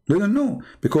 They don't know,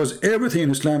 because everything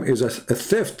in Islam is a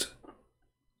theft.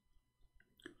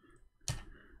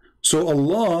 So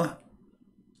Allah,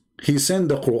 He sent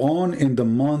the Quran in the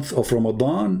month of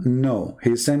Ramadan? No,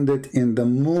 He sent it in the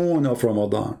moon of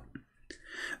Ramadan.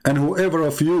 And whoever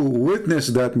of you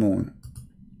witnessed that moon,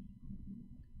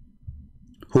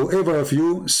 whoever of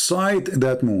you sight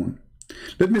that moon.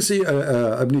 Let me see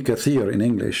Ibn Kathir in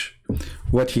English,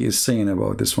 what he is saying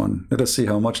about this one. Let us see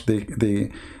how much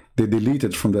they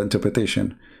deleted from the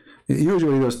interpretation.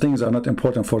 Usually those things are not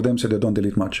important for them, so they don't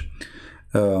delete much.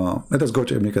 Let us go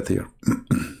to Ibn Kathir.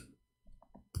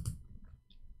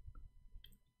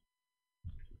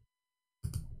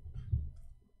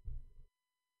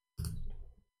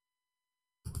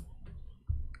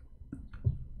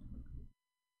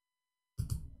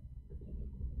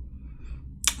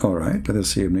 All right, let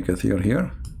us see Ibn Kathir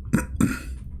here.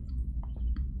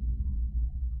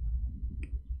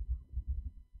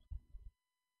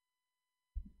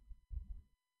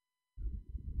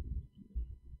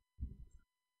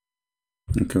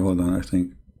 Okay, hold on, I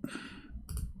think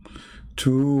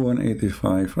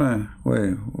 185.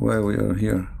 Why we are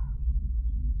here?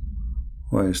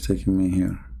 Why is taking me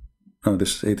here? Oh,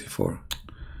 this is 84.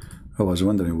 I was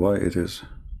wondering why it is.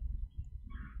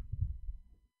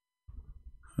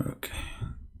 Okay.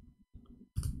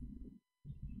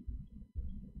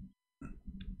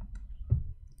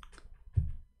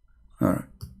 All right.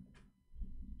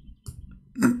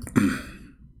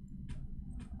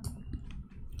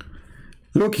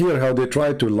 Look here how they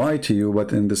try to lie to you,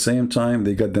 but in the same time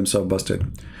they got themselves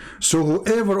busted. So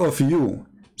whoever of you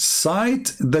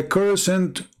sight the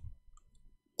crescent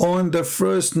on the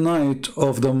first night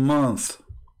of the month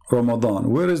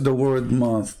Ramadan. Where is the word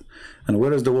month and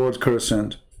where is the word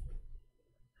crescent?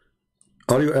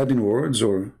 Are you adding words,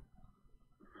 or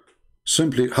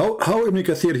simply how Ibn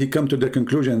Kathir he come to the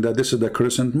conclusion that this is the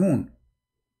crescent moon?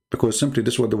 Because simply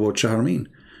this is what the word shahr mean.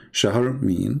 Shahr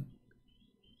mean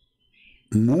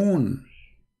moon.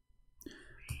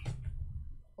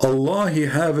 Allah, He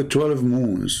have 12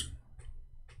 moons.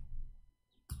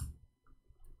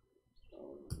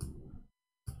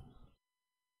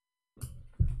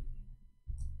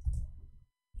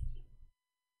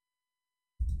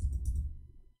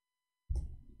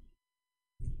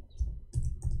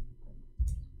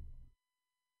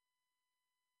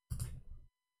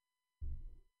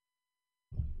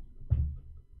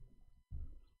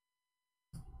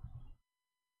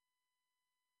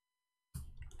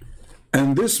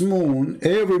 And this moon,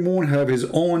 every moon have his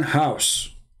own house.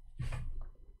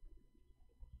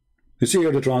 You see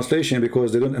here the translation,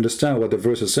 because they don't understand what the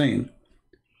verse is saying.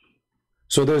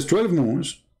 So there's 12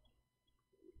 moons,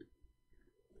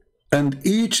 and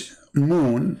each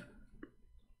moon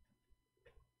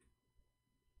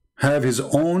have his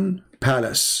own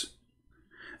palace.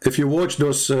 If you watch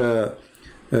those,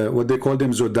 what they call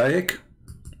them, zodiac,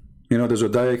 you know the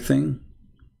zodiac thing?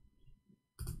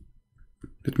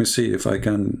 Let me see if I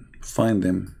can find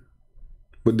them,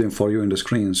 put them for you in the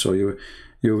screen, so you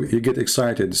get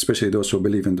excited, especially those who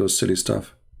believe in those silly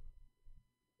stuff.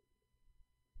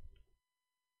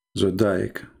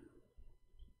 Zodiac.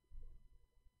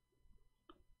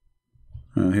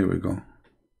 Here we go.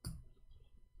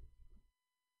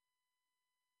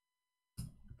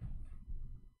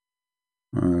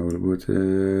 I will put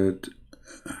it.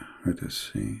 Let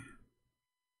us see.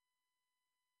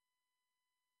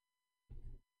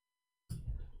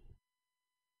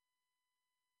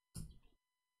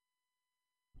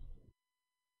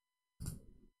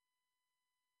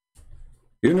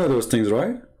 You know those things,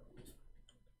 right?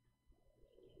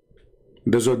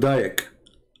 The zodiac.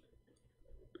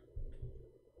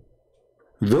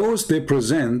 Those they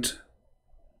present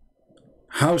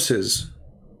houses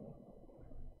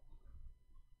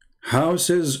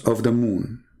of the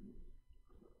moon.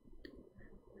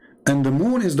 And the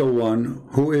moon is the one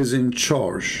who is in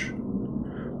charge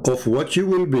of what you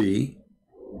will be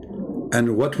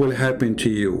and what will happen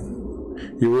to you.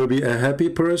 You will be a happy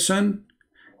person,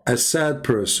 a sad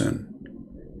person.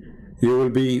 You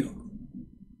will be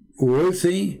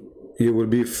wealthy, you will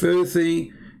be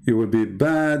filthy, you will be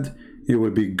bad, you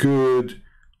will be good,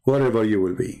 whatever you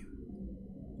will be.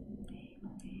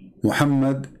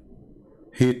 Muhammad,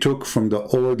 he took from the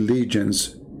old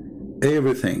legions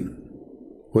everything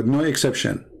with no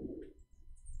exception,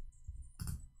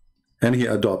 and he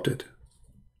adopted.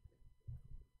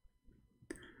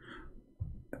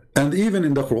 And even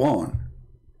in the Quran,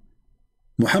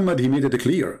 Muhammad, he made it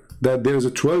clear that there is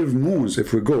a 12 moons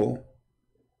if we go.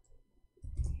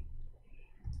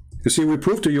 You see, we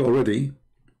proved to you already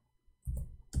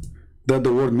that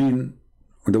the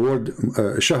word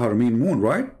shahar mean moon,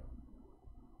 right?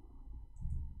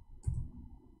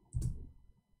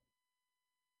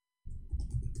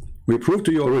 We proved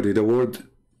to you already the word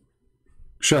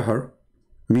shahar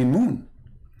mean moon.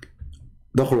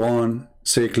 The Quran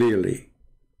say clearly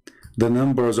the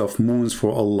numbers of moons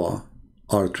for Allah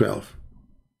are 12.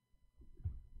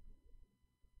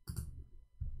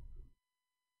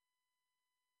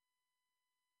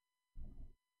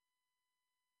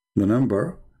 The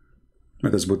number,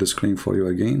 let us put the screen for you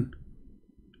again.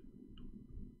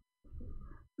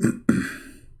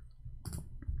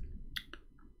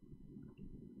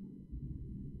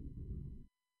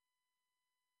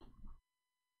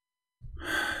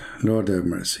 Lord have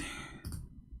mercy.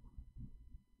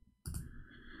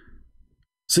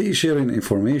 See, sharing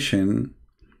information,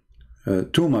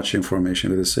 too much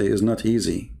information, let us say, is not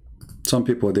easy. Some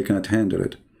people, they cannot handle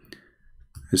it.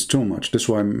 It's too much. That's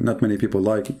why not many people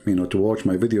like, to watch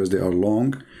my videos. They are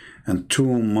long and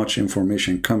too much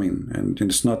information coming, and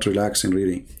it's not relaxing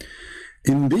really.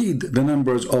 Indeed, the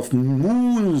numbers of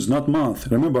moons, not month.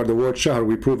 Remember the word shahr,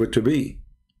 we prove it to be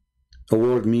a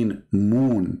word mean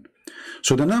moon.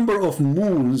 So the number of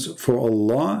moons for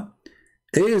Allah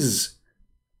is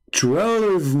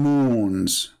 12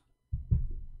 moons.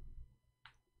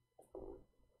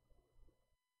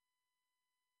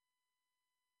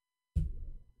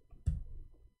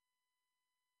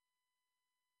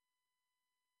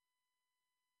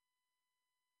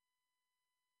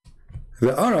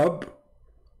 The Arab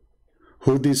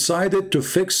who decided to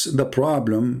fix the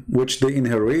problem which they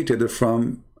inherited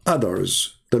from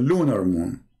others, the lunar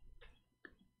moon,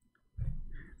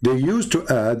 they used to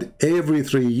add every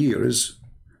 3 years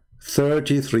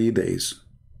 33 days.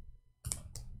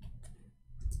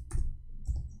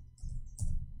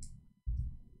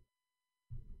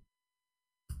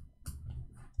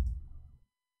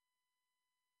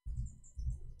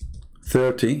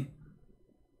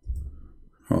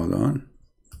 Hold on.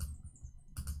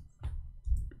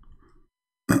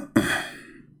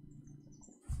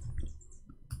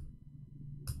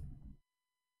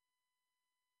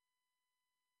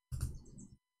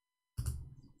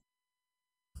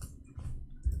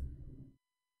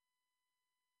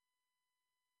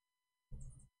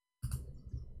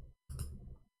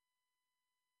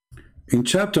 In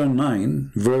chapter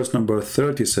 9, verse number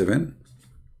 37,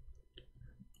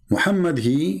 Muhammad,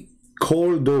 he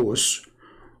called those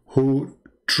who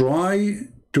try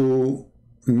to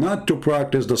not to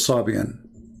practice the Sabian.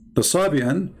 The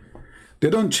Sabian, they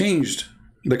don't change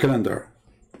the calendar.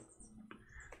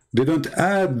 They don't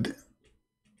add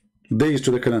days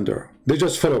to the calendar. They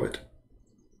just follow it.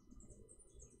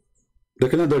 The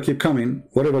calendar keep coming,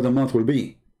 whatever the month will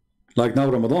be. Like now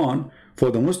Ramadan, for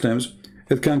the Muslims,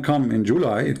 it can come in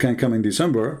July, it can come in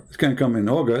December, it can come in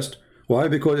August. Why?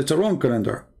 Because it's a wrong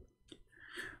calendar.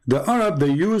 The Arab,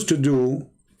 they used to do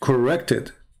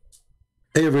corrected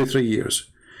every 3 years.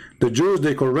 The Jews,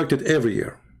 they correct it every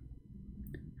year.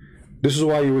 This is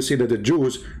why you will see that the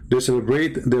Jews, they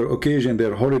celebrate their occasion,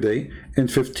 their holiday, in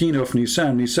 15 of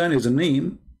Nisan. Nisan is a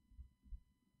name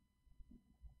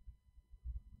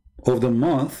of the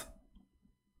month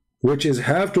which is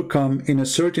have to come in a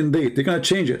certain date. They're going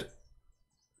to change it.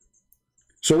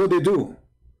 So what they do?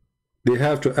 They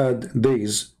have to add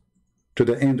days to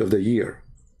the end of the year.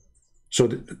 So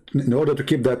in order to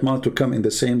keep that month to come in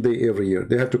the same day every year,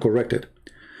 they have to correct it.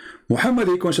 Muhammad,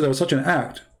 he considered such an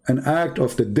act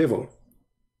of the devil.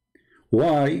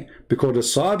 Why? Because the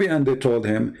Sabian, they told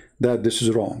him that this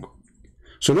is wrong.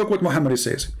 So look what Muhammad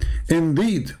says.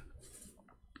 Indeed,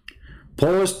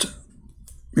 post,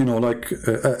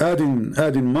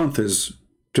 adding months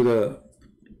to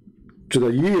the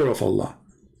year of Allah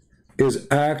is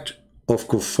act of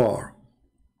kuffar.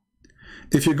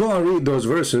 If you go and read those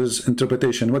verses,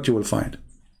 interpretation, what you will find.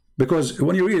 Because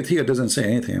when you read it here, it doesn't say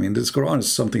anything. I mean, this Quran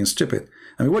is something stupid.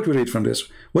 I mean, what we read from this?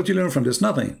 What you learn from this?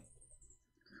 Nothing.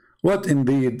 What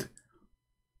indeed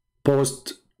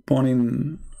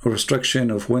postponing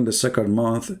restriction of when the second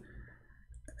month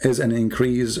is an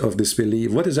increase of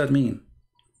disbelief? What does that mean?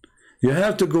 You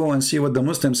have to go and see what the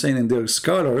Muslims saying in their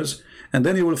scholars, and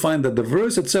then you will find that the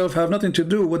verse itself have nothing to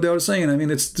do with what they are saying. I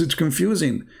mean, it's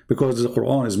confusing because the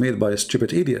Quran is made by a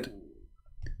stupid idiot.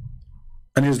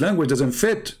 And his language doesn't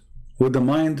fit with the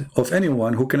mind of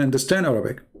anyone who can understand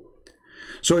Arabic.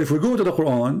 So if we go to the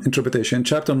Quran interpretation,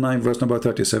 chapter 9, verse number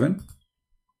 37.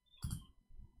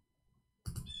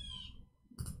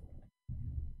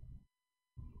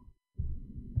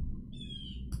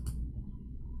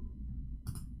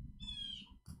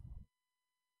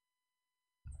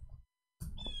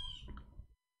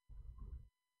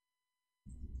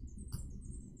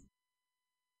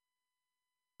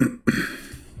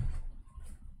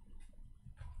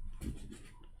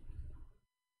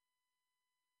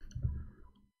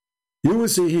 You will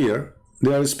see here,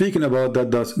 they are speaking about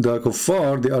that the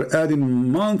kuffar, they are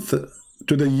adding month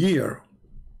to the year.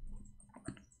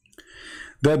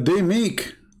 That they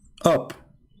make up,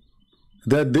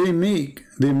 that they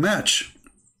match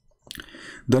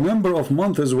the number of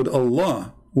months with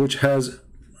Allah, which has,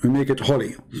 we make it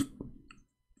holy.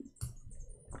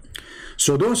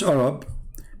 So those Arab,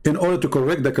 in order to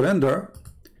correct the calendar,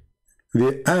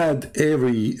 they add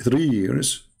every 3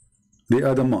 years, they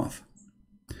add a month.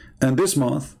 And this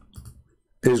month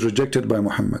is rejected by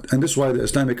Muhammad. And this is why the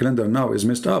Islamic calendar now is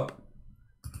messed up.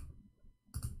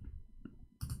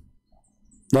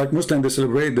 Like Muslims, they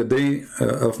celebrate the day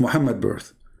of Muhammad's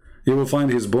birth. You will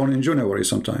find he's born in January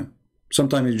sometime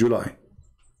in July,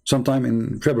 sometime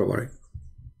in February.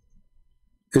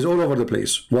 It's all over the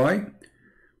place. Why?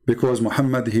 Because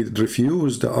Muhammad, he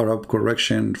refused the Arab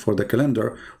correction for the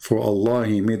calendar. For Allah,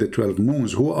 he made the 12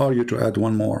 moons. Who are you to add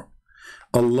one more?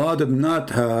 Allah did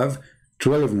not have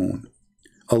 12 moon.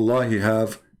 Allah, he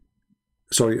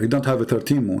don't have a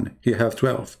 13 moon. He have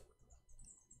 12.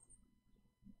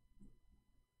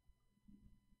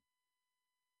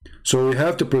 So we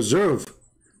have to preserve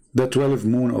the 12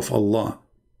 moon of Allah.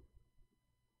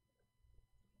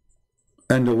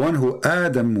 And the one who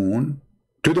add a moon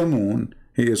to the moon,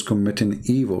 he is committing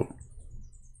evil.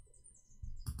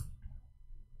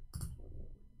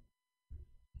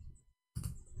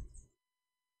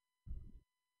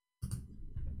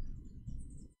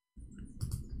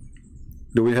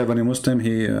 Do we have any Muslim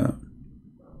here?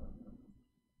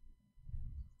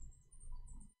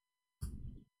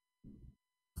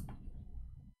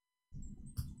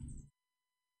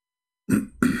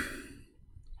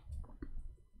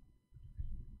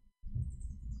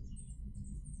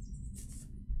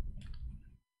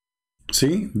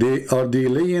 See, they are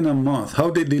delaying a month. How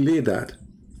they delay that?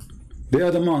 They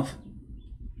add a month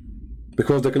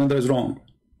because the calendar is wrong.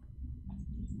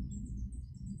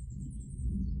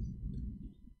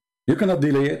 You cannot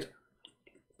delay it,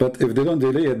 but if they don't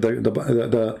delay it,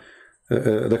 the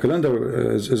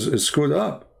calendar is screwed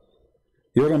up.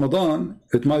 Your Ramadan,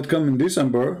 it might come in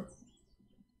December,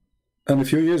 and a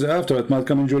few years after, it might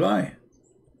come in July.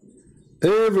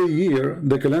 Every year,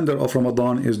 the calendar of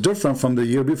Ramadan is different from the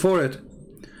year before it.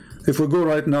 If we go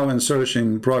right now and search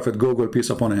in Prophet Google, peace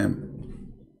upon him.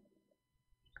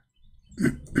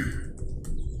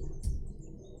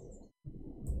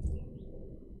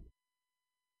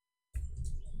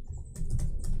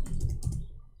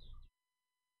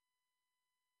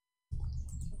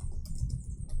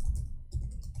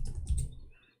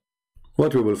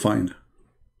 What we will find?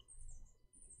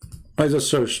 I just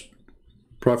searched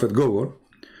Prophet Google.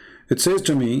 It says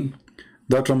to me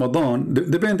that Ramadan,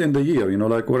 depends in the year, you know,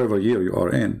 like whatever year you are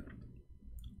in.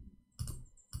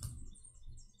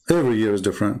 Every year is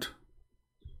different.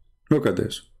 Look at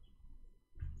this.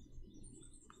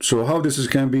 So how this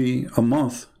can be a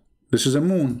month? This is a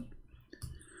moon.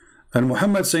 And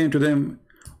Muhammad saying to them,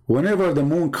 whenever the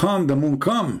moon come, the moon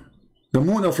come. The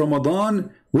moon of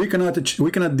Ramadan, we cannot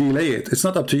delay it. It's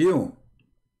not up to you.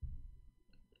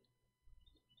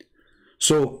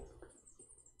 So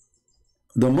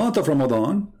the month of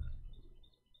Ramadan,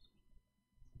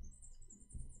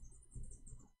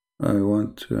 I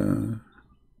want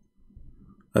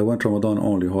Ramadan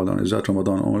only. Hold on, is that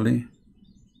Ramadan only?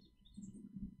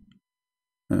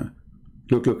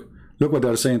 Look what they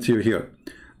are saying to you here.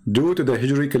 Due to the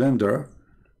Hijri calendar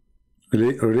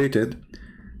related,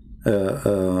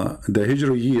 the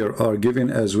Hijri year are given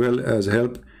as well as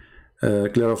help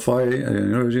clarify,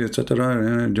 etc.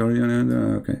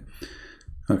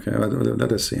 Okay,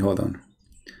 let us see. Hold on.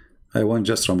 I want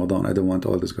just Ramadan. I don't want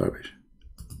all this garbage.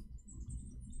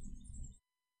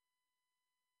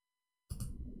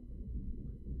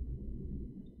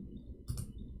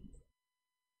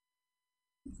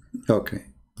 Okay.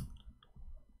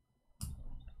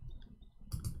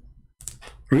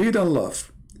 Read and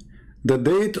love. The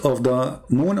date of the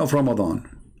moon of Ramadan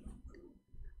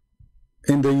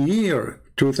in the year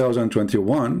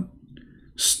 2021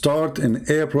 start in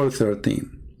April 13,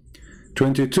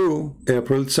 22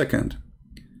 April 2nd,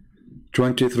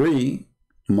 23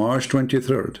 March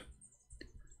 23rd,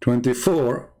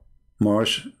 24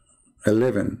 March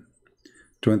 11,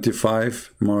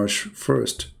 25, March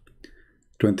 1st.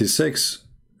 26,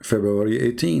 February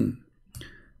 18.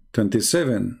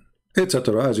 27,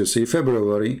 etc. As you see,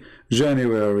 February,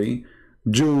 January,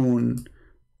 June,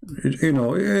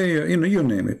 you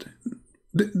name it.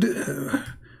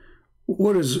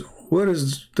 Where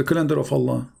is the calendar of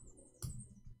Allah?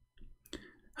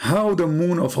 How the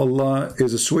moon of Allah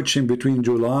is switching between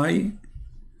July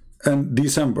and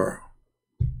December.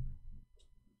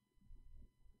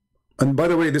 And by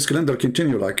the way, this calendar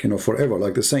continue like, forever,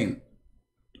 like the same.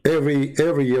 Every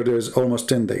year there's almost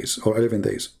 10 days or 11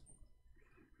 days.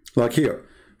 Like here,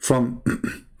 from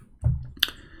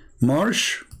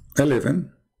March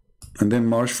 11 and then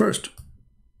March 1st.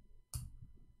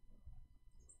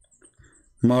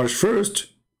 March 1st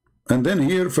and then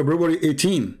here February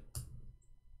 18.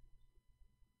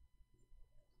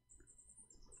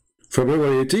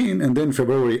 February 18 and then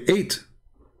February 8.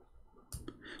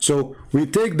 So we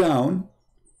take down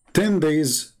 10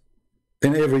 days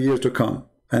in every year to come.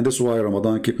 And this is why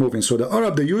Ramadan keep moving. So the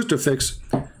Arab, they used to fix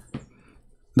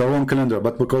the wrong calendar.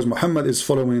 But because Muhammad is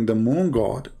following the moon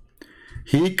god,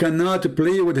 he cannot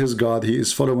play with his God. He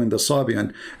is following the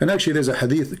Sabian. And actually there's a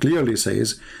hadith clearly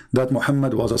says that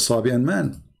Muhammad was a Sabian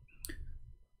man.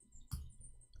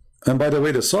 And by the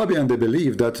way, the Sabian, they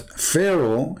believe that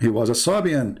Pharaoh, he was a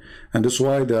Sabian. And that's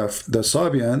why the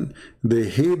Sabian, they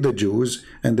hate the Jews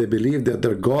and they believe that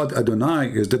their God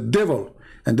Adonai is the devil.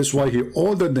 And that's why he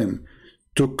ordered them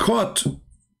to cut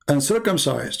and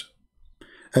circumcised.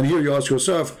 And here you ask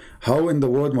yourself, how in the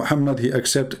world Muhammad he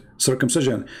accept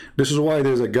circumcision? This is why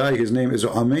there's a guy, his name is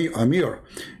Amir.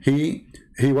 He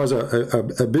was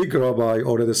a big rabbi,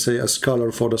 or let us say a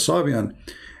scholar for the Sabian.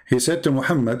 He said to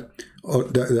Muhammad,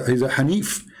 he's a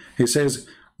Hanif. He says,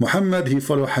 Muhammad, he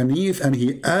follow Hanif and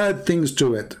he add things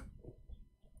to it.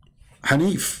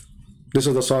 Hanif. This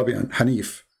is the Sabian,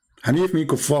 Hanif. Hanif means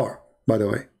kuffar, by the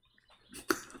way.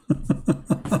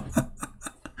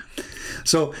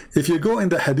 So if you go in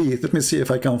the hadith, let me see if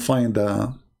I can find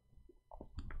the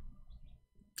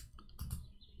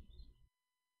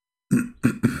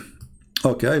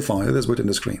okay, I found it. Let's put it in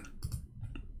the screen.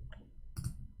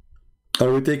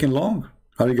 Are we taking long?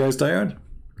 Are you guys tired?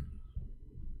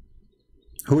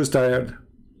 Who is tired?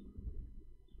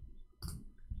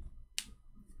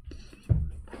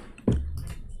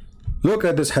 Look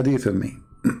at this hadith of me.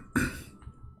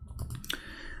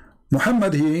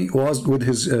 Muhammad, he was with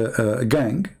his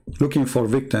gang looking for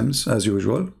victims as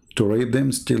usual, to rape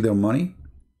them, steal their money,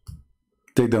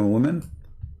 take their women.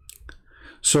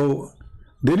 So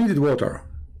they needed water.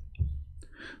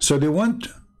 So they went,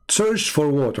 searched for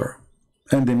water,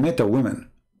 and they met a woman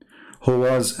who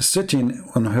was sitting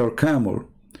on her camel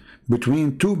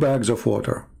between two bags of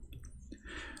water.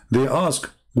 They asked,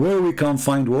 where we can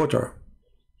find water?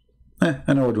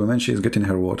 An old woman, she is getting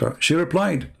her water. She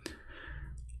replied,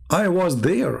 I was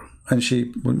there, and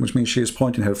which means she is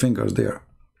pointing her fingers there.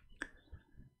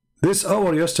 This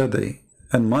hour yesterday,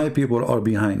 and my people are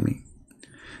behind me.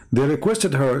 They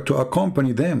requested her to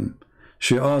accompany them.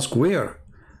 She asked where.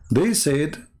 They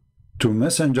said to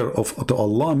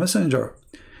Allah messenger.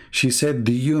 She said,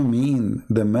 do you mean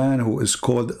the man who is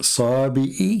called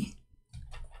Sabi'i?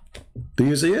 Do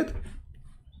you see it?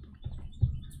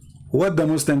 What the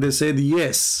Muslim, they said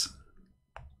yes.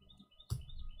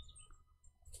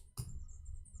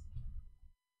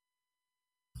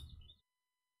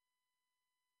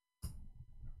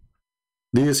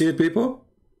 Do you see it, people?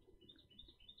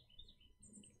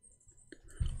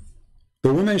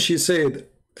 The woman, she said,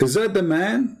 is that the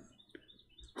man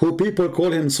who people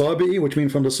call him Sabi, which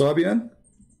means from the Sabian?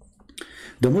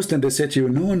 The Muslim, they said to you,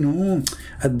 no.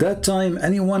 At that time,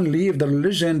 anyone leave the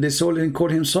religion, they call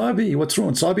him Sabi. What's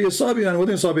wrong? Sabi is Sabian. What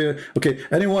is Sabi? Okay,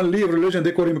 anyone leave religion,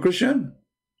 they call him a Christian?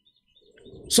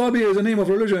 Sabi is the name of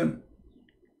religion.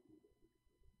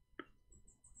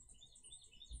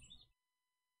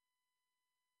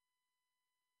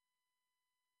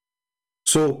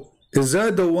 So, is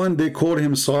that the one they call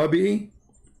him Sabi?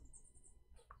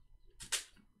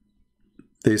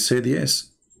 They said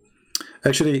yes.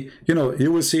 Actually,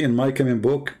 you will see in my coming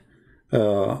book,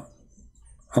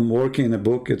 I'm working in a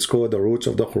book, it's called The Roots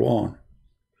of the Quran.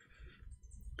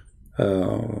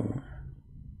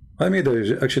 I made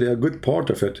actually a good part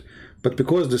of it, but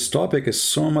because this topic is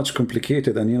so much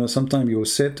complicated, and sometimes you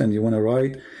sit and you want to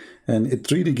write, and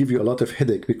it really gives you a lot of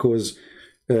headache, because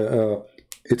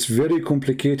it's very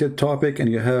complicated topic,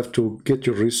 and you have to get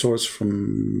your resource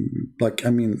from,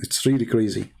 it's really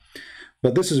crazy.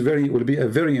 But this is will be a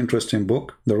very interesting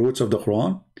book, The Roots of the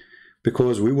Quran,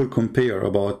 because we will compare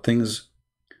about things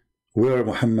where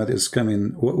Muhammad is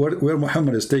coming, where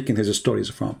Muhammad is taking his stories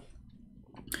from.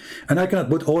 And I cannot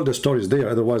put all the stories there,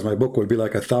 otherwise my book will be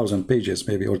like 1,000 pages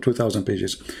maybe, or 2,000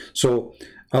 pages. So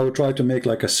I will try to make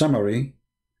like a summary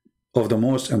of the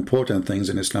most important things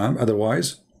in Islam.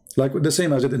 Otherwise, like the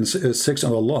same as it in 6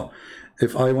 on Allah,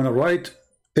 if I want to write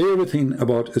everything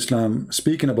about Islam,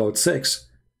 speaking about sex,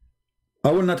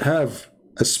 I will not have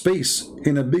a space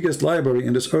in the biggest library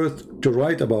in this earth to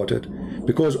write about it,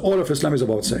 because all of Islam is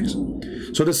about sex.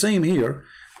 So the same here,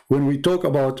 when we talk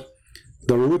about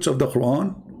the roots of the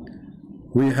Quran,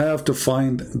 we have to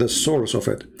find the source of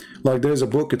it. Like there is a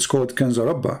book, it's called Kanz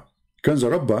Rabba. Kanz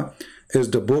Rabba is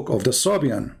the book of the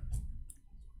Sabian.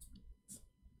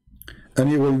 And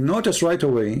you will notice right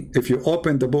away, if you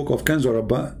open the book of Kanz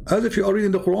Rabba, as if you are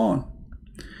reading the Quran.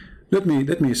 Let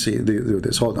me see, do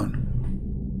this, hold on.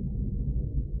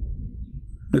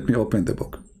 Let me open the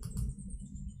book.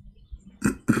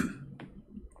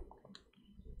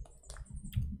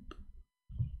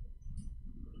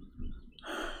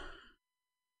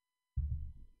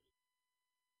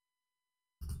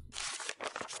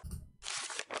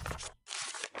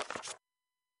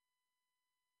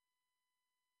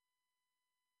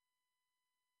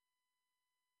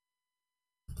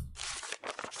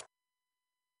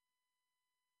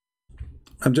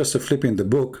 I'm just flipping the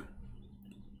book.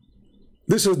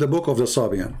 This is the book of the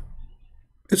Sabian.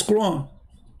 It's Quran.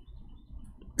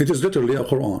 It is literally a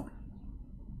Quran.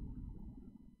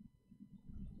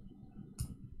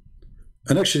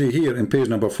 And actually here in page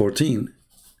number 14,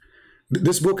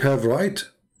 this book have right,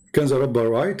 Kanz Rabba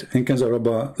right, and Kanz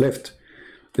Rabba left.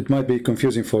 It might be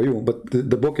confusing for you, but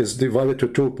the book is divided to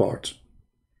 2 parts.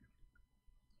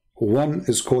 One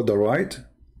is called the right,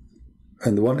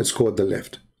 and one is called the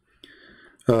left.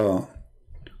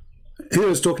 Here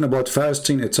is talking about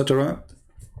fasting, etc.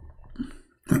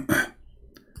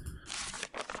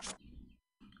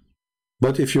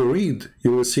 But if you read,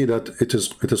 you will see that it is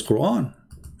Quran.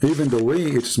 Even the way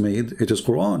it's made, it is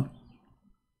Quran.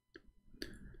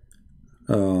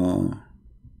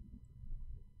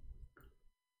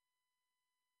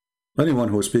 Anyone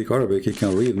who speaks Arabic, he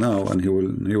can read now, and he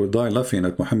will die laughing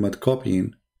at Muhammad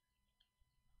copying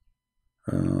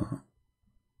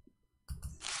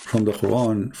from the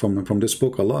Quran, from this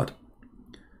book a lot.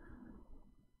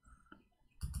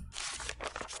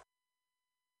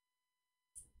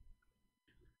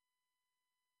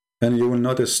 And you will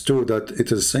notice too that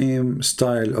it is the same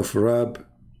style of Arab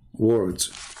words.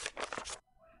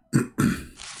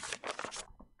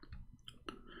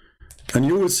 And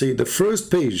you will see the first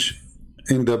page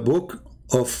in the book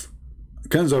of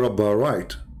Kanz Rabba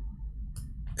right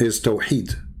is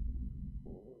Tawheed.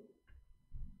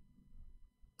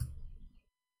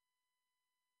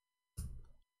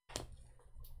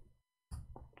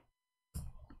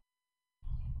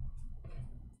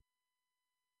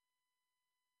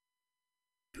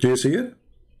 Do you see it?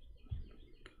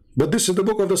 But this is the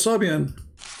book of the Sabian.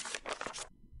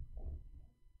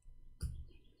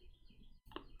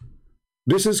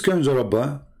 This is Kanz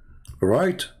Rabba,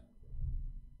 right?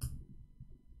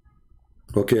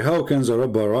 Okay, how Kanz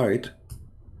Rabba right?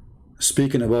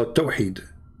 Speaking about Tawheed.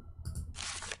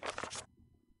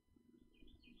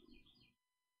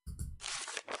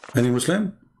 Any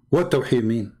Muslim? What Tawheed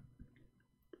mean?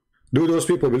 Do those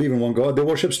people believe in one God? They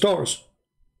worship stars.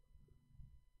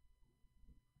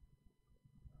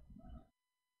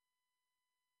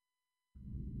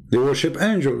 They worship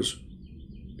angels.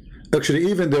 Actually,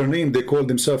 even their name, they call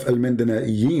themselves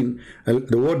Al-Mandanaiyin.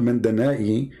 The word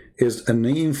Mandanai is a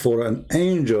name for an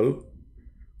angel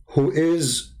who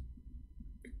is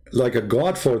like a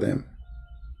god for them.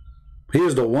 He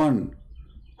is the one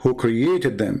who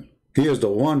created them. He is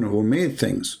the one who made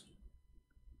things.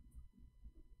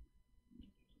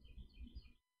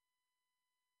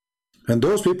 And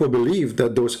those people believe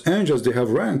that those angels, they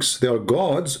have ranks. They are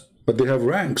gods, but they have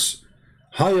ranks.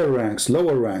 Higher ranks,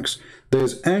 lower ranks.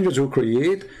 There's angels who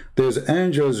create. There's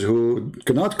angels who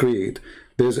cannot create.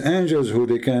 There's angels who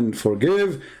they can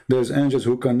forgive. There's angels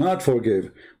who cannot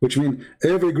forgive. Which means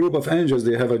every group of angels,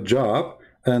 they have a job.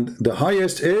 And the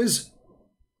highest is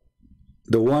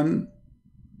the one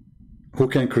who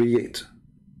can create.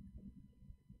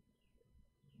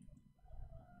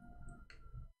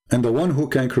 And the one who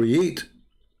can create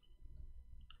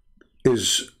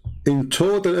is in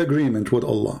total agreement with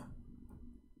Allah.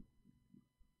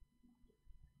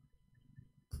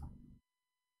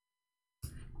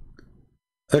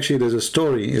 Actually, there's a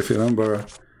story, if you remember,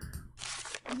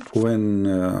 when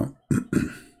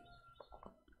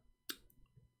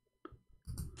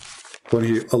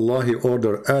Allah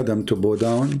ordered Adam to bow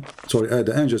down,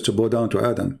 the angels to bow down to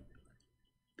Adam.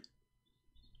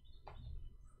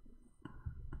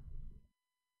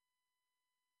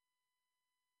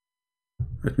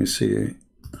 me see.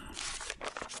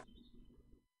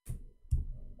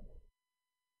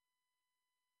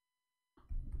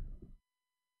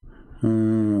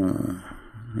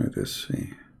 Let us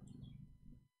see.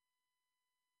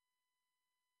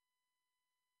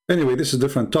 Anyway, this is a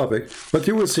different topic, but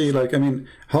you will see, like, I mean,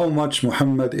 how much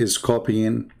Muhammad is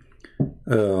copying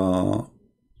from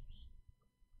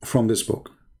this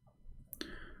book.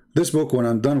 This book, when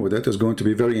I'm done with it, is going to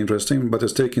be very interesting, but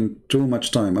it's taking too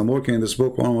much time. I'm working on this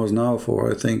book almost now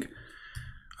for, I think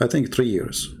 3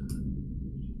 years.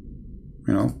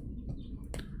 You know?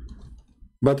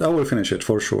 But I will finish it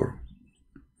for sure.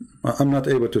 I'm not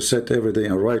able to sit every day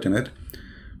and write in it,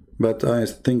 but I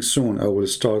think soon I will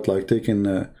start, like,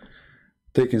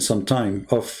 taking some time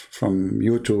off from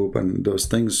YouTube and those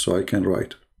things so I can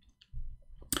write.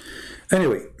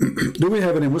 Anyway, do we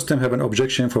have any Muslim have an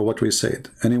objection for what we said?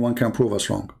 Anyone can prove us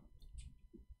wrong?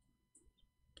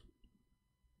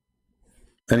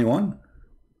 Anyone?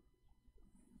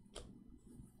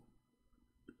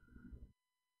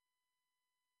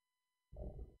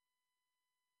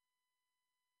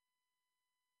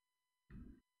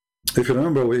 If you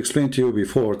remember, we explained to you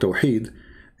before, Tawheed,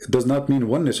 it does not mean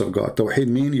oneness of God. Tawheed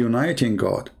means uniting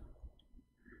God.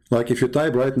 Like if you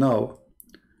type right now,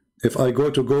 if I go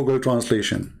to Google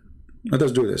Translation, let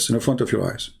us do this in front of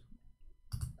your eyes.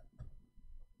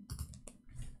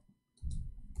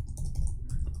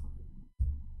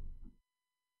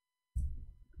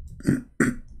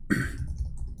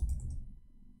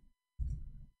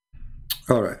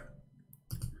 All right.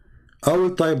 I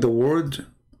will type the word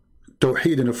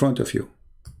Tawheed in front of you.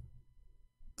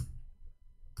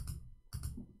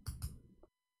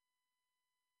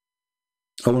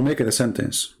 I will make it a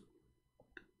sentence.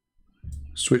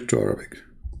 Switch to Arabic.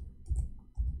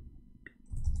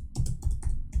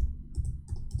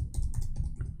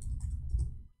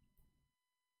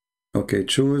 Okay,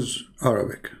 choose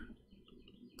Arabic.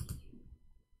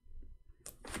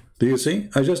 Do you see?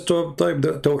 I just typed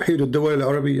the Tawheed al-Dawal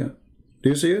al-Arabiya. Do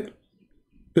you see it?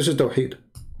 This is Tawheed.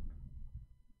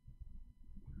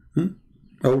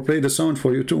 I will play the sound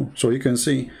for you too, so you can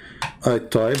see. I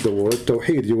type the word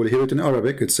Tawheed. You will hear it in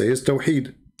Arabic. It says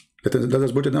Tawheed. Let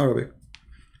us put it in Arabic.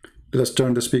 Let us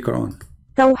turn the speaker on.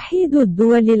 توحيد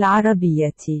الدول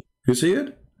العربية. You see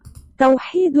it?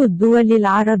 توحيد الدول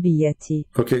العربية.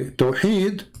 Okay,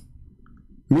 Tawheed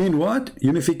mean what?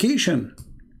 Unification.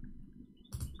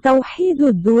 توحيد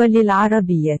الدول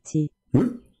العربية.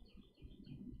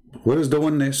 Where is the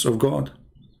oneness of God?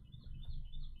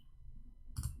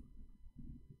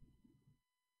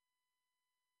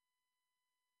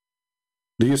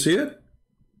 Do you see it?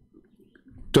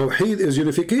 Tawheed is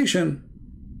unification.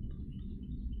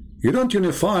 You don't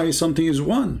unify something is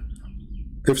one.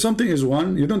 If something is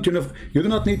one, you do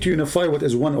not need to unify what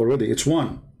is one already. It's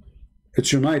one.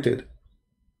 It's united.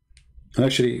 And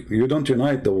actually, you don't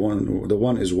unite the one. The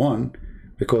one is one,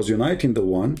 because uniting the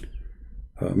one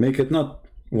make it not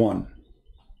one.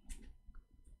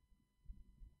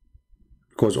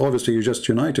 Because obviously you just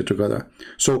united together.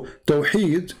 So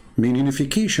Tawheed means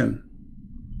unification.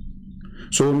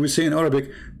 So when we say in Arabic,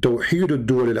 توحيد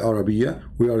الدول العربية,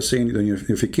 we are saying the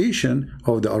unification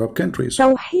of the Arab countries.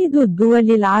 توحيد الدول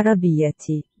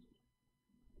العربية.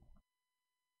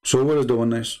 So what is the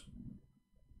oneness?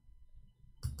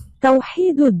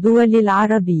 توحيد الدول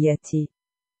العربية.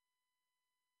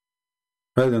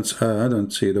 I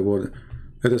don't see the word.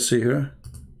 Let us see here.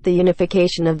 The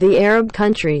unification of the Arab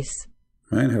countries.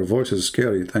 Man, her voice is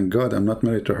scary. Thank God I'm not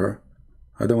married to her.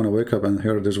 I don't want to wake up and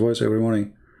hear this voice every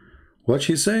morning. What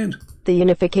she said? The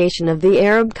unification of the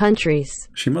Arab countries.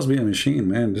 She must be a machine,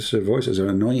 man. This voice is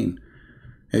annoying.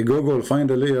 Hey, Google, find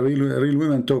a real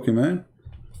woman talking, man.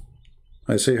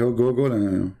 I say, oh, Google.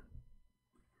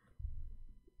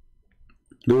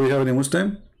 Do we have any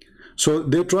Muslim? So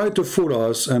they try to fool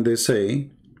us and they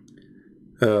say,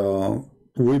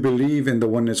 we believe in the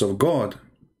oneness of God,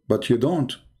 but you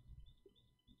don't.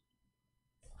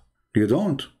 You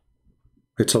don't.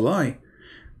 It's a lie.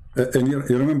 And you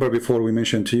remember before we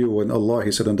mentioned to you when Allah,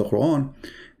 He said in the Quran,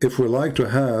 if we like to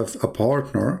have a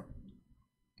partner,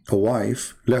 a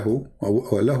wife, lahu,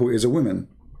 or lahu is a woman.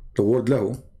 The word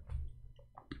lahu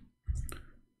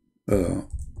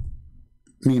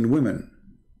mean women.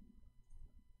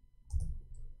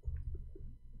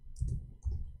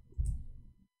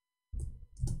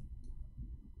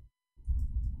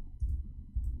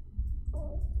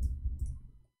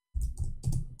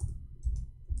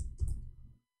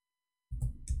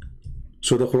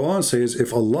 So the Quran says,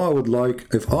 if Allah would like,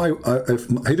 if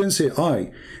He didn't say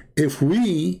I, if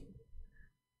we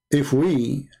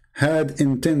had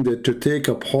intended to take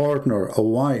a partner, a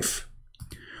wife,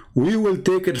 we will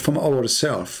take it from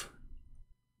ourselves.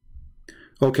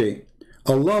 Okay,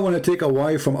 Allah want to take a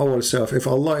wife from ourselves. If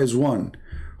Allah is one,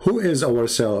 who is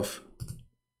ourself?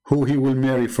 Who he will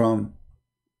marry from?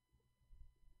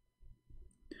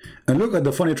 And look at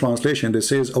the funny translation that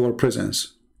says our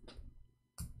presence.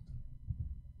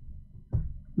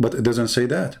 But it doesn't say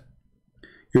that.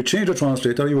 You change the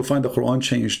translator, you will find the Quran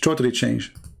changed, totally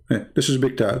changed. This is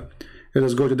big tab. Let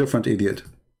us go to different idiot.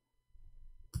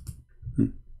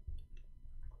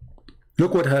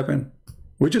 Look what happened.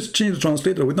 We just changed the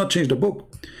translator, we did not change the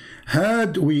book.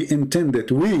 Had we intended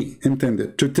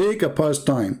to take a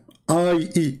pastime,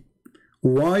 i.e.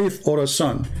 wife or a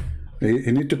son,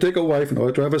 he need to take a wife in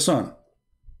order to have a son,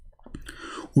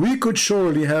 we could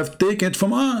surely have taken it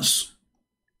from us.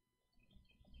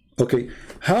 Okay,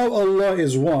 how Allah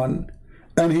is one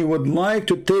and he would like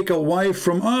to take a wife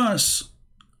from us?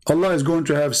 Allah is going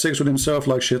to have sex with himself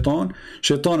like shaitan.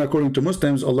 Shaitan, according to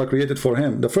Muslims, Allah created for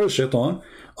him, the first shaitan,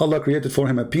 Allah created for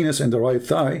him a penis in the right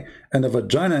thigh and a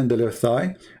vagina in the left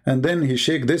thigh, and then he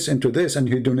shake this into this and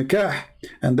he do nikah,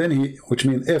 and then he, which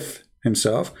means if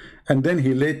himself, and then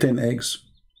he laid 10 eggs.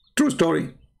 True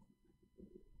story.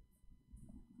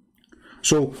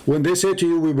 So when they say to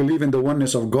you, we believe in the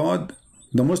oneness of God,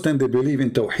 the Muslim, they believe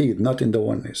in Tawheed, not in the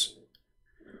oneness.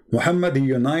 Muhammad, he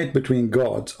unite between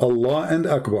gods, Allah and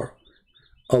Akbar.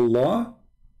 Allah,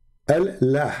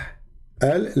 Al-Lah,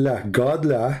 Al-Lah, God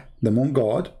Lah, the moon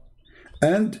god,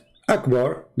 and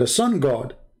Akbar, the sun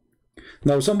god.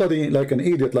 Now somebody like an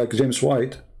idiot like James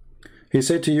White, he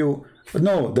said to you,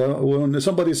 no, when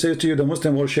somebody says to you the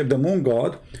Muslim worship the moon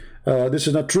god, this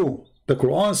is not true. The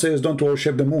Quran says don't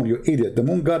worship the moon, you idiot. The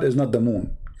moon god is not the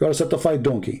moon. You are a certified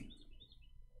donkey.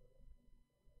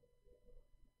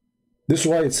 This is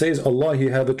why it says Allah, he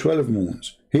had the 12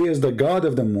 moons. He is the God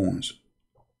of the moons.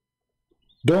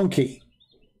 Donkey.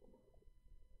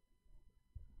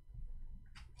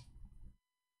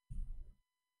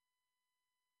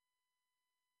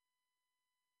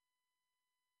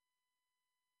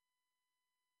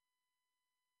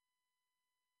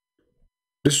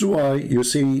 This is why you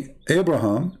see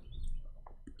Abraham,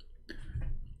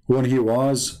 when he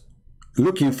was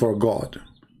looking for God,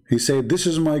 he said, this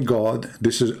is my God,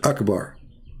 this is Akbar.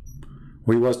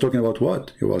 He was talking about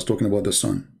what? He was talking about the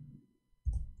sun.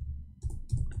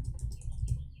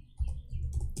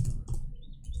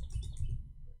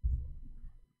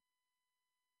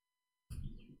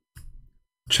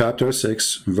 Chapter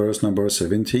 6, verse number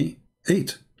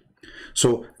 78.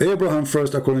 So Abraham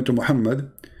first, according to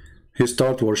Muhammad, he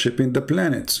started worshipping the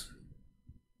planets.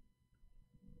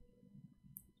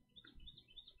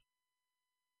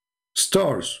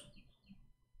 Stars.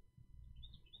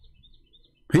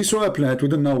 He saw a planet, we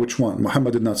don't know which one.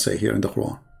 Muhammad did not say here in the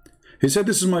Quran. He said,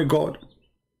 this is my God.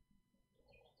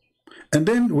 And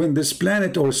then when this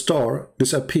planet or star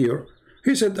disappear,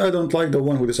 he said, I don't like the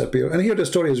one who disappeared. And here the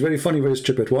story is very funny, very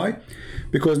stupid. Why?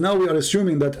 Because now we are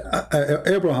assuming that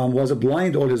Abraham was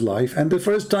blind all his life, and the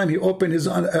first time he opened his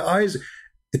eyes,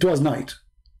 it was night.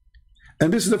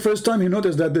 And this is the first time he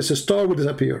noticed that this star would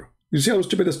disappear. You see how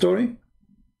stupid the story?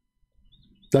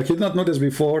 Like he did not notice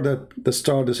before that the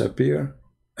star disappear.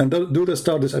 And do the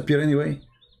star disappear anyway?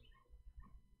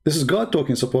 This is God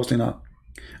talking, supposedly not.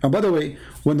 And by the way,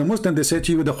 when the Muslims, they say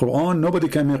to you the Quran, nobody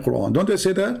can make Quran. Don't they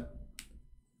say that?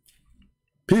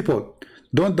 People,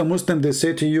 don't the Muslims, they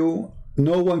say to you,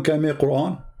 no one can make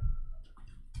Quran?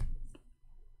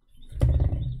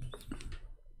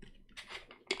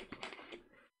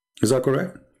 Is that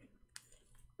correct?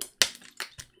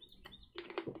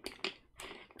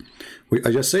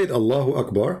 I just said Allahu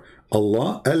Akbar.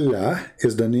 Allah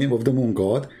is the name of the moon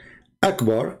god.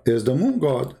 Akbar is the moon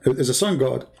god, is the sun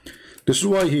god. This is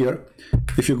why here,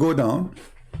 if you go down,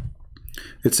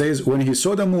 it says, when he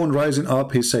saw the moon rising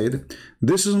up, he said,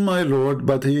 this is my Lord,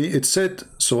 but it said,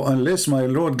 so unless my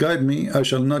Lord guide me, I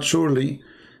shall not surely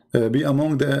be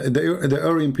among the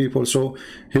erring people. So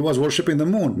he was worshipping the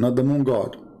moon, not the moon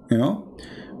god, you know.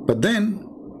 But then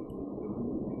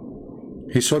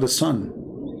he saw the sun,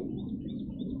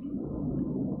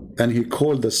 and he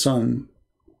called the sun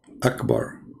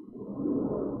Akbar.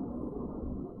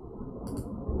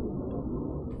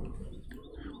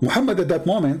 Muhammad at that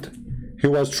moment, he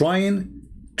was trying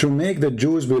to make the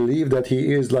Jews believe that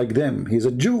he is like them. He's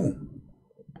a Jew.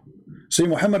 See,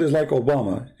 Muhammad is like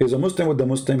Obama. He's a Muslim with the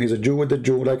Muslim. He's a Jew with the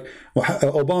Jew. Like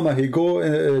Obama, he go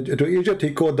to Egypt,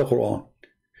 he quote the Quran.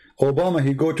 Obama,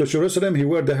 he go to Jerusalem, he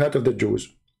wear the hat of the Jews.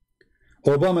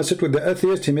 Obama sit with the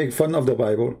atheist, he make fun of the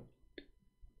Bible.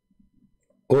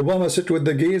 Obama sit with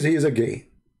the gays, he is a gay.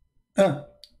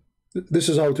 This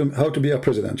is how to be a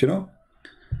president, you know.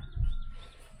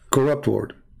 Corrupt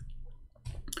word.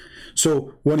 So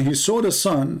when he saw the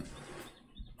sun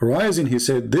rising, he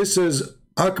said, this is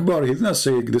Akbar. He did not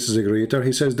say this is a greater.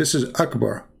 He says this is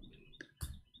Akbar.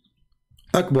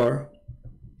 Akbar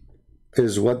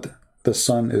is what the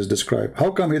sun is described. How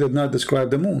come he did not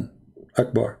describe the moon?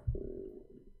 Akbar.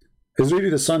 Is really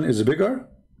the sun is bigger?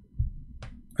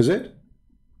 Is it?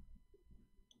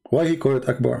 Why he called it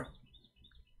Akbar?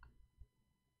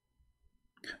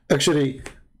 Actually,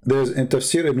 there's in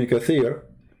Tafsir Ibn Kathir,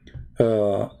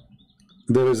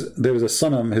 there is a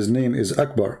sanam, his name is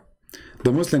Akbar.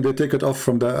 The Muslim, they take it off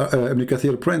from the Ibn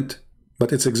Kathir print,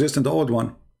 but it exists in the old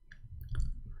one.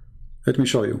 Let me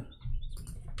show you.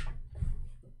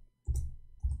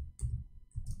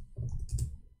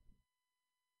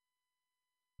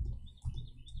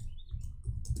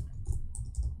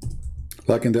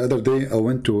 Like in the other day, I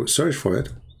went to search for it.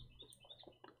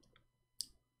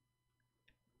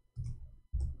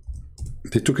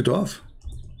 They took it off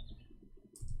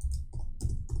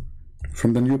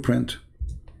from the new print.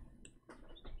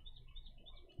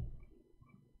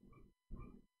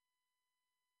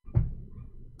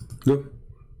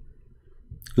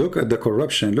 Look at the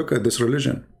corruption. Look at this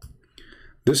religion.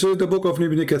 This is the book of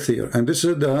Ibn Kathir, and this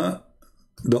is the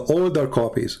older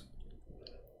copies.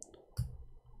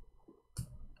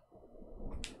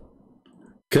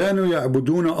 كانوا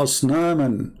يعبدون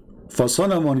أصناما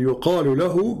فصنم يقال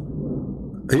له.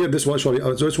 Here this one, sorry,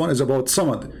 this one is about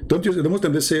Samad. Don't you, the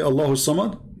Muslims, they say Allahu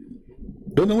Samad?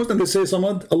 Don't the Muslims, they say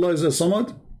Samad? Allah is a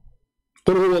Samad?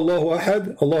 قل هو الله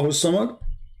أحد الله الصمد.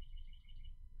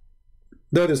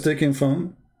 That is taken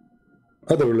from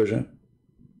other religion,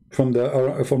 from the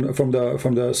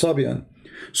Sabian.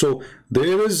 So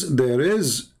there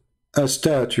is a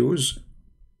statues,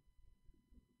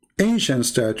 ancient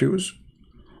statues,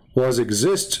 was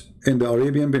exist in the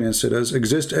Arabian Peninsulas,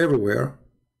 exist everywhere,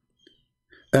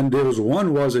 and there is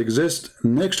one was exist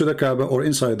next to the Kaaba or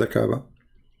inside the Kaaba.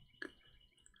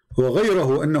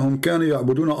 وغيره أنهم كانوا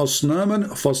يعبدون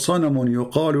أصناما فصنم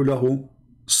يقال له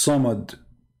صمد.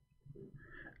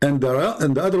 And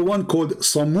the other one called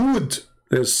Samud.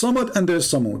 There's Samad and there's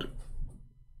Samud.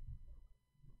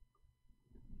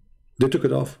 They took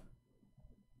it off.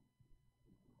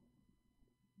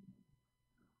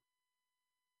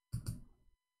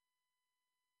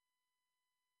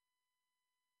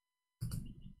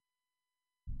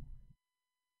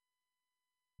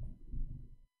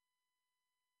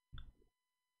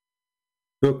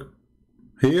 Look,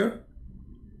 here,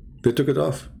 they took it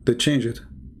off. They changed it.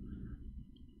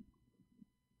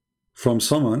 From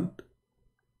Saman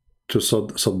to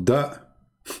Sadda.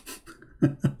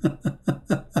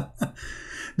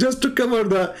 Just to cover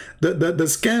the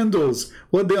scandals,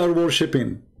 what they are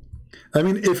worshipping. I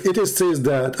mean, if it says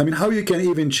that, I mean, how you can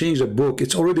even change a book?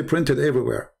 It's already printed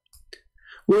everywhere.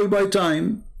 Well, by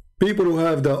time, people who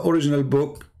have the original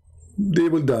book, they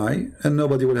will die and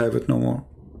nobody will have it no more.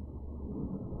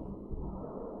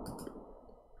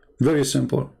 Very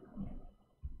simple.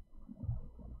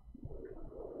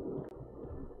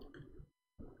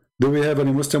 Do we have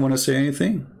any Muslim want to say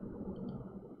anything?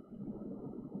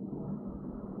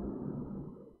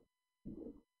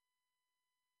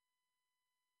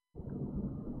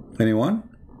 Anyone?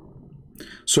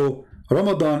 So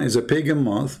Ramadan is a pagan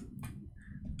month,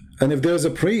 and if there's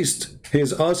a priest, he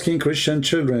is asking Christian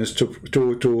children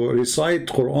to recite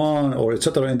Quran or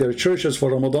etc. in their churches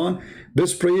for Ramadan,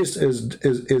 this priest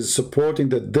is supporting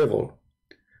the devil.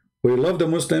 We love the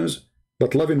Muslims,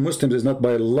 but loving Muslims is not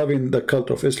by loving the cult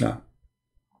of Islam.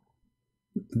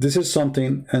 This is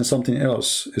something and something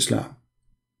else, Islam.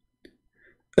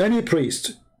 Any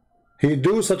priest, he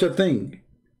do such a thing,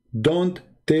 don't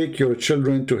take your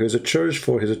children to his church,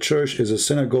 for his church is a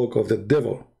synagogue of the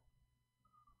devil.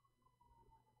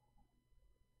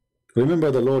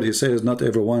 Remember the Lord, he says, not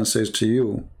everyone says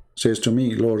to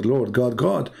me, Lord, Lord, God,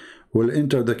 God, will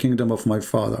enter the kingdom of my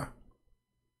Father.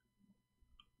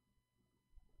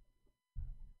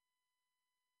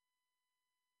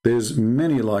 There's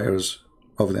many liars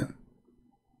of them.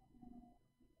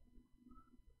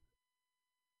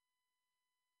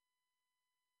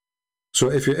 So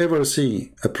if you ever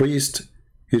see a priest,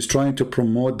 he's trying to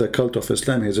promote the cult of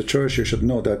Islam, he's a church, you should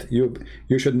know that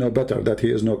you should know better that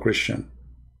he is no Christian.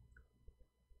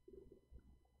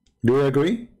 Do you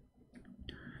agree?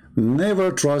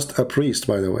 Never trust a priest,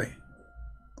 by the way.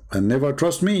 And never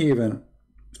trust me even.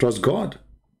 Trust God.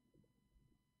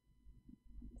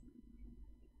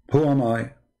 Who am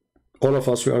I? All of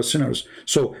us, we are sinners.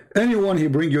 So anyone he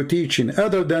bring you teaching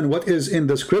other than what is in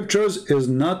the scriptures is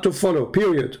not to follow,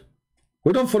 period.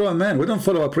 We don't follow a man. We don't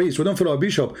follow a priest. We don't follow a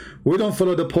bishop. We don't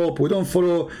follow the Pope. We don't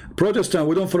follow Protestant.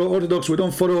 We don't follow Orthodox. We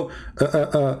don't follow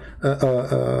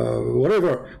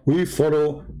whatever. We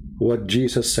follow what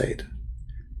Jesus said.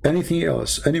 Anything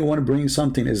else, anyone brings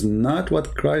something is not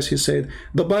what Christ he said.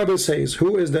 The Bible says,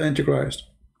 who is the Antichrist?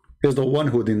 Is the one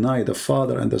who denied the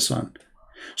Father and the Son.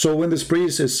 So when this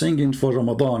priest is singing for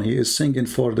Ramadan, he is singing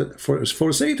for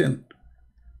Satan.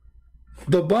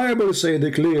 The Bible says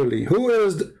it clearly. Who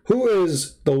is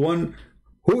the one?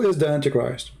 Who is the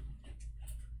Antichrist?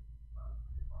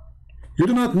 You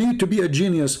do not need to be a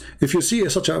genius. If you see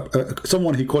such a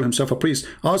someone he called himself a priest,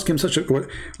 ask him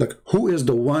like, who is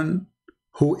the one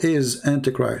who is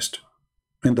Antichrist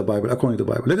in the Bible, according to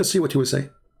the Bible? Let us see what he will say.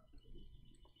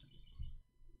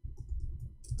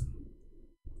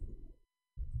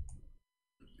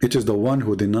 It is the one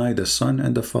who denied the Son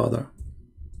and the Father.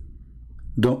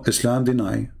 Don't Islam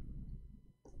deny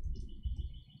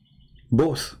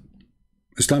both?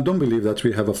 Islam don't believe that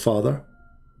we have a Father,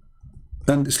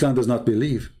 and Islam does not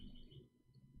believe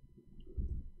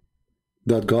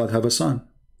that God have a Son.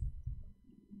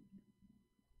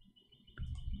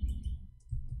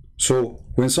 So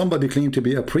when somebody claims to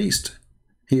be a priest,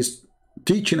 he is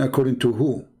teaching according to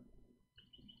who?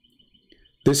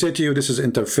 They say to you, this is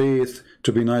interfaith,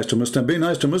 to be nice to Muslim. Be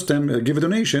nice to Muslim, give a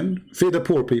donation, feed the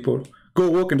poor people. Go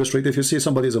walk in the street. If you see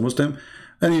somebody is a Muslim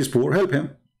and he's poor, help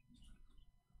him.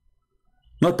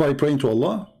 Not by praying to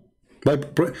Allah.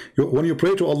 When you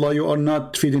pray to Allah, you are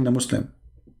not feeding the Muslim.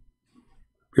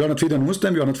 You are not feeding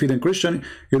Muslim, you are not feeding Christian.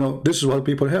 You know, this is what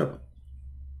people help.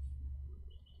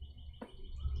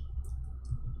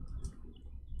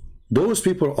 Those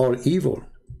people are evil.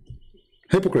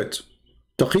 Hypocrites.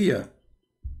 Taqiyya.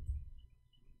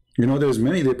 You know, there's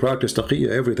many, they practice taqiyya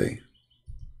every day.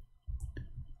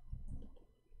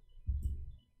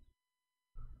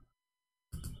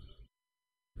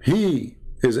 He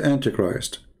is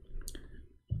Antichrist,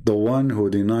 the one who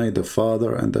denied the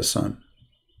Father and the Son.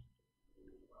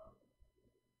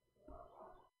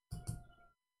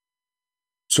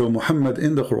 So Muhammad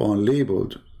in the Quran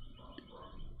labeled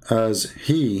as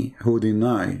he who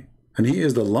deny, and he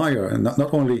is the liar. And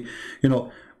not only, you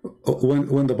know,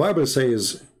 when the Bible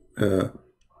says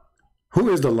who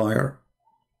is the liar,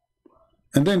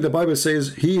 and then the Bible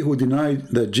says he who denied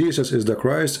that Jesus is the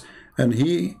Christ, and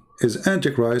he is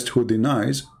Antichrist who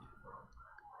denies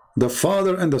the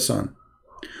Father and the Son.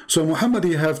 So Muhammad,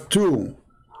 he have two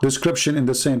description in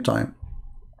the same time.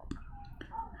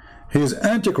 He is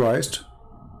Antichrist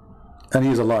and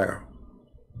he is a liar.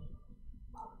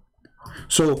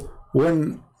 So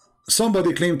when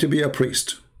somebody claimed to be a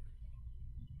priest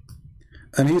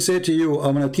and he said to you,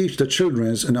 I'm going to teach the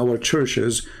children in our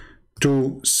churches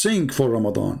to sing for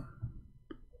Ramadan.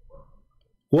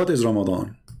 What is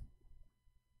Ramadan?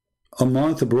 A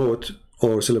month brought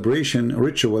or celebration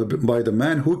ritual by the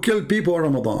man who killed people on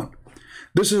Ramadan.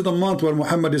 This is the month where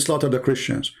Muhammad slaughtered the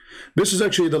Christians. This is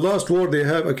actually the last war they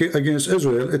have against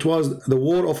Israel. It was the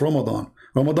war of Ramadan.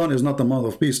 Ramadan is not the month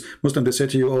of peace. Muslim, they say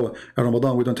to you, oh, in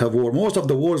Ramadan we don't have war. Most of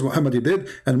the wars Muhammad did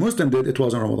and Muslim did, it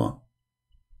was in Ramadan.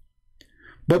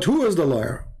 But who is the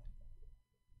liar?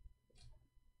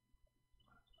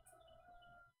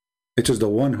 It is the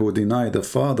one who denied the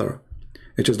Father.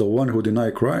 It is the one who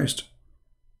denied Christ.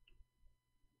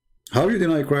 How do you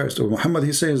deny Christ? Or Muhammad,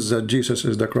 he says that Jesus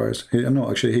is the Christ. No,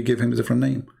 actually, he gave him a different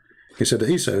name. He said that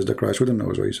Isa is the Christ. We don't know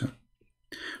what Isa.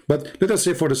 But let us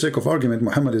say, for the sake of argument,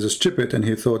 Muhammad is stupid and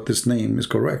he thought this name is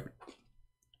correct.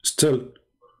 Still,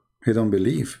 he don't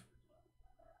believe.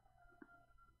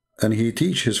 And he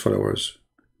teach his followers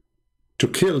to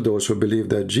kill those who believe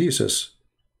that Jesus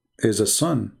is a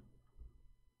son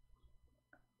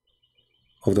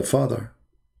of the Father.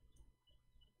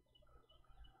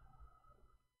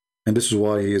 And this is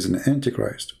why he is an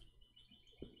Antichrist.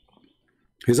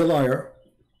 He's a liar.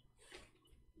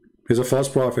 He's a false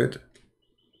prophet.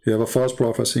 He have a false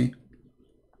prophecy.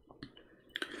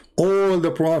 All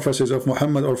the prophecies of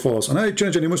Muhammad are false. And I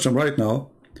change any Muslim right now.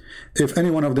 If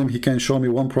any one of them, he can show me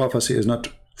one prophecy is not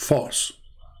false.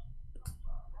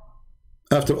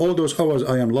 After all those hours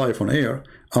I am live on air,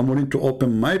 I'm willing to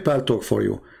open my paltalk for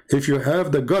you. If you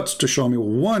have the guts to show me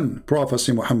one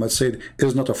prophecy Muhammad said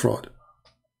is not a fraud.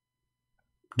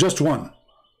 Just one.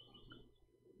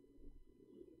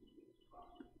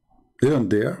 They don't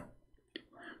dare.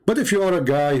 But if you are a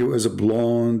guy who is a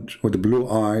blonde with blue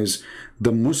eyes,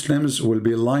 the Muslims will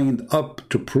be lined up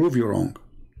to prove you wrong.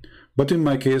 But in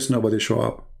my case, nobody show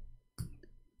up.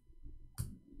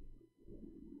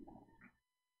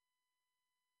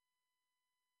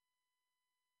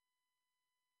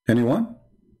 Anyone?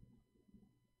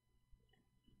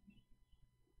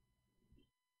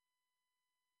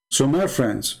 So my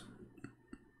friends,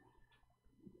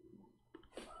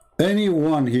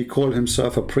 anyone he call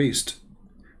himself a priest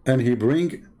and he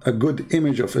bring a good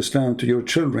image of Islam to your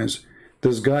children,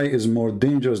 this guy is more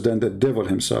dangerous than the devil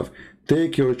himself.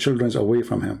 Take your children away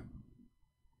from him.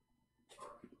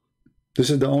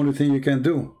 This is the only thing you can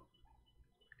do.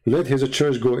 Let his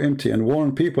church go empty and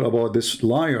warn people about this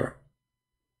liar.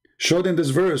 Show them this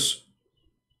verse.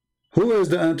 Who is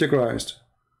the Antichrist?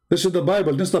 This is the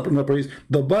Bible. This is not the priest.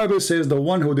 The Bible says the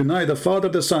one who denied the Father,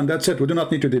 the Son. That's it. We do not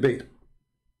need to debate.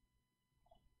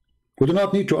 We do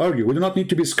not need to argue. We do not need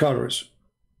to be scholars.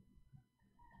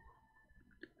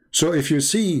 So if you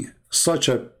see such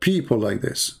a people like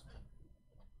this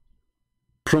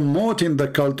promoting the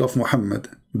cult of Muhammad,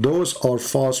 those are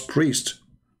false priests.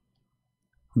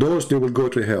 Those, they will go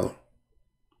to hell.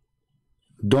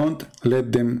 Don't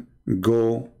let them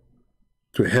go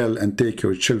to hell and take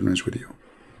your children with you.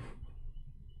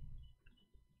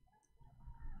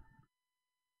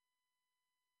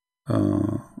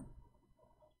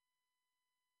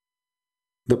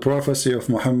 The prophecy of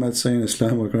Muhammad saying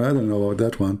Islam, I don't know about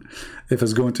that one. If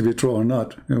it's going to be true or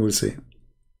not, we will see.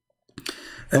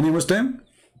 Any Muslim?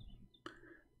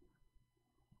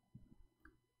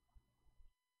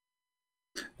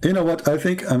 You know what? I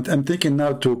think I'm thinking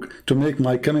now to make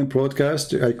my coming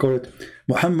broadcast. I call it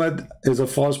Muhammad is a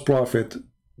false prophet.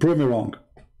 Prove me wrong.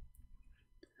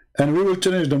 And we will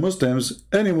challenge the Muslims,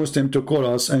 any Muslim, to call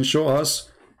us and show us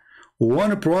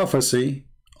one prophecy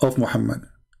of Muhammad.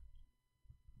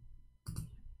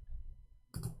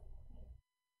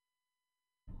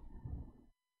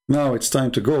 Now it's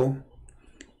time to go,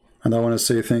 and I want to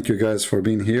say thank you guys for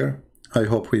being here. I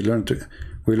hope we learn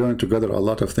together a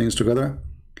lot of things together,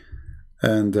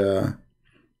 and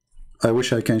I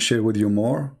wish I can share with you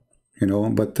more, you know.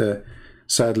 But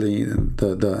sadly,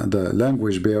 the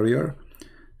language barrier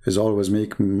is always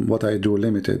making what I do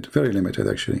limited, very limited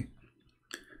actually.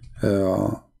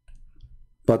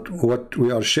 But what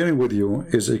we are sharing with you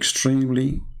is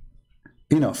extremely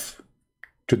enough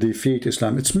to defeat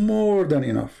Islam. It's more than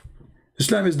enough.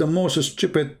 Islam is the most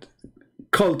stupid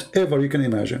cult ever you can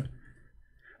imagine.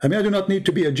 I mean, I do not need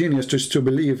to be a genius to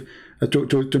believe,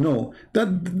 to know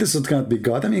that this can't be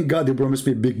God. I mean, God, he promised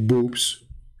me big boobs,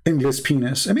 English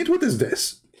penis. I mean, what is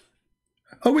this?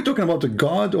 Are we talking about a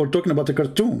God or talking about a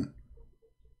cartoon?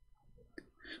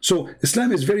 So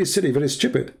Islam is very silly, very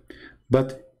stupid.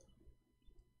 But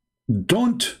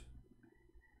don't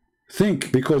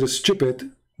think because it's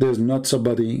stupid, there's not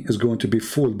somebody is going to be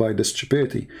fooled by the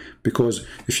stupidity. Because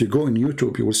if you go on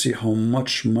YouTube, you will see how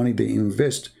much money they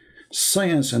invest.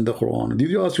 Science and the Quran.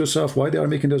 Did you ask yourself why they are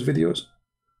making those videos?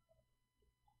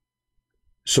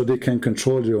 So they can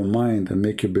control your mind and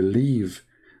make you believe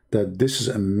that this is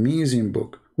an amazing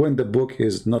book, when the book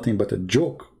is nothing but a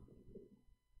joke.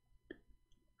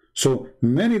 So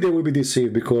many, they will be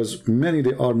deceived because many,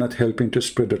 they are not helping to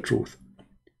spread the truth.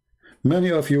 Many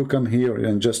of you come here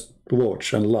and just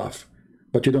watch and laugh,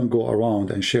 but you don't go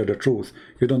around and share the truth.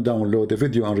 You don't download the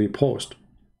video and repost.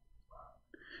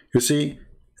 You see,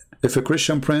 if a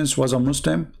Christian prince was a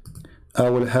Muslim, I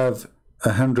will have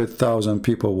 100,000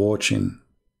 people watching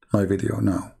my video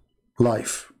now,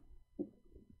 live.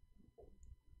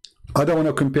 I don't want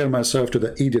to compare myself to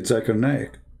the idiot Zakir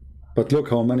Naik, but look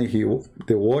how many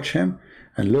they watch him,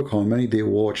 and look how many they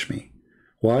watch me.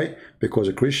 Why? Because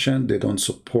a Christian, they don't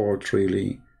support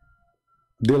really.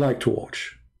 They like to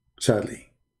watch,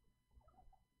 sadly.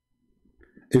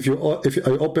 If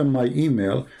I open my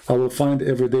email, I will find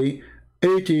every day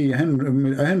 80,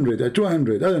 100,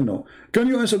 200, I don't know. Can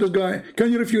you answer this guy?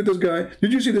 Can you refute this guy?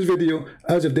 Did you see this video?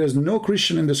 As if there's no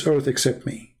Christian in this earth except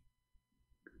me.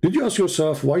 Did you ask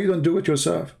yourself why you don't do it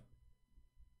yourself?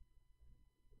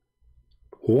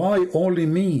 Why only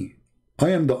me? I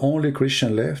am the only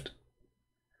Christian left.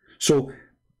 So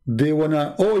they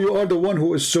wanna, oh, you are the one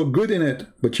who is so good in it,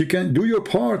 but you can do your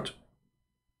part.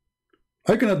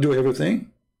 I cannot do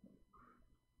everything.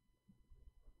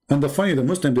 And the funny, the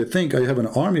Muslim, they think I have an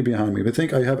army behind me. They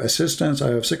think I have assistants,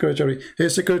 I have secretary. Hey,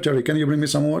 secretary, can you bring me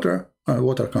some water?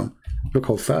 Water come. Look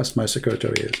how fast my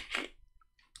secretary is.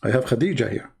 I have Khadija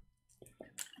here.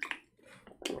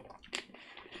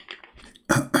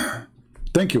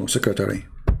 Thank you, secretary.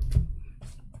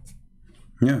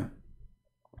 Yeah.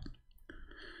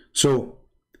 So,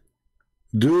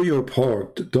 do your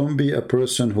part. Don't be a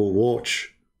person who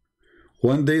watch.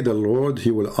 One day the Lord,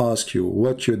 he will ask you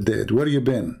what you did, where you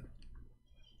been.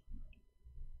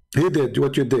 He did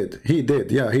what you did. He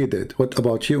did. Yeah, he did. What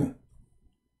about you?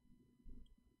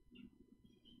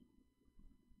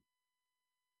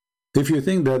 If you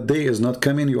think that day is not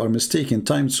coming, you are mistaken.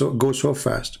 Time goes so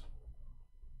fast.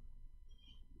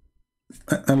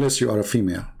 unless you are a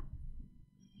female.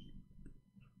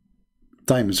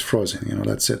 Time is frozen, you know,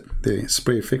 that's it. The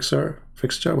spray fixture,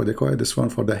 what they call it, this one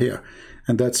for the hair.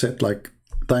 And that's it, like,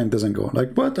 time doesn't go.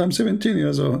 Like, what? I'm 17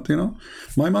 years old, you know?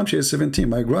 My mom, she is 17.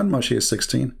 My grandma, she is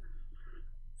 16.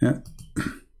 Yeah.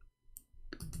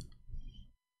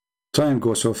 Time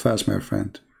goes so fast, my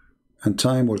friend. And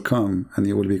time will come and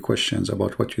there will be questions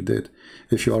about what you did.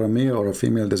 If you are a male or a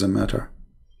female, doesn't matter.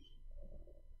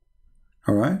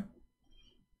 All right?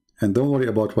 And don't worry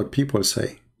about what people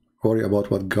say. Worry about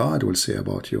what God will say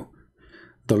about you.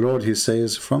 The Lord, he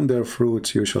says, from their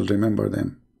fruits you shall remember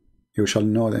them. You shall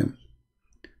know them.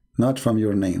 Not from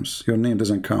your names. Your name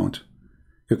doesn't count.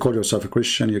 You call yourself a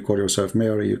Christian, you call yourself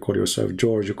Mary, you call yourself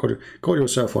George, you call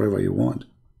yourself whatever you want.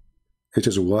 It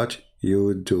is what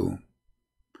you do.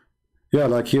 Yeah,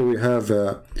 like here we have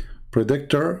a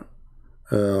predictor.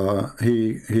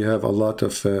 He have a lot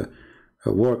of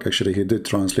work, actually, he did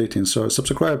translating. So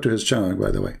subscribe to his channel,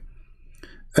 by the way.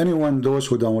 Anyone, those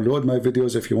who download my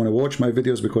videos, if you want to watch my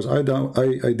videos, because I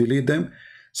delete them,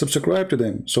 subscribe to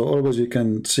them. So always you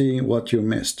can see what you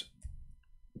missed.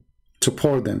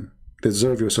 Support them. They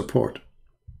deserve your support.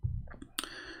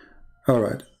 All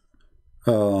right.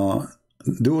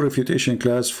 Do a refutation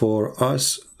class for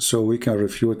us so we can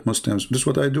refute Muslims. This is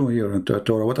what I do here in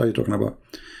Torah. What are you talking about?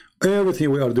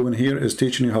 Everything we are doing here is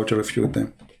teaching you how to refute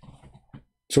them.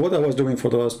 So what I was doing for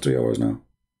the last 3 hours now,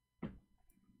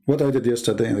 what I did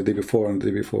yesterday and the day before and the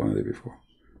day before and the day before,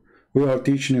 we are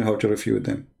teaching you how to refute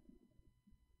them.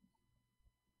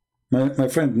 My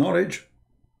friend, knowledge,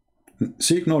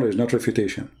 seek knowledge, not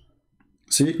refutation.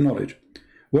 Seek knowledge.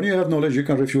 When you have knowledge, you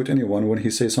can refute anyone when he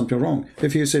says something wrong.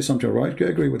 If he says something right, you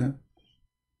agree with him.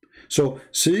 So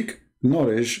seek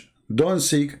knowledge, don't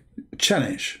seek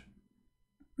challenge.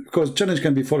 Because challenge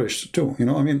can be foolish too, you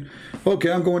know. I mean,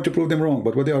 okay, I'm going to prove them wrong,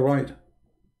 but what they are right.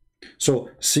 So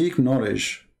seek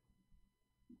knowledge.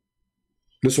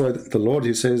 That's why the Lord,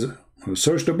 he says,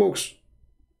 search the books.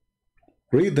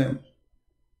 Read them.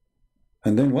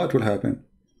 And then what will happen?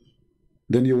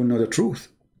 Then you will know the truth.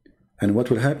 And what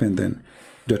will happen then?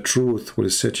 The truth will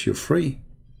set you free.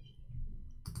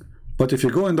 But if you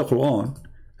go in the Quran,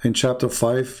 in chapter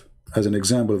 5, as an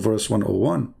example, verse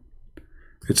 101,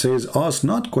 it says, ask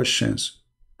not questions.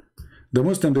 The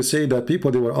Muslims, they say that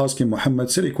people, they were asking Muhammad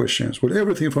silly questions. Well,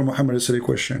 everything for Muhammad is a silly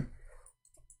question.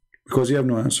 Because you have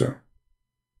no answer.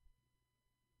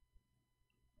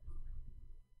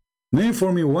 Name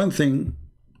for me one thing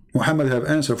Muhammad have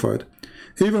answer for it.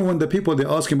 Even when the people, they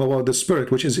ask him about the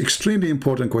spirit, which is extremely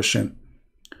important question.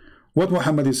 What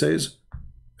Muhammad, he says,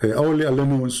 only Allah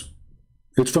knows.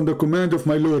 It's from the command of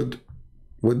my Lord.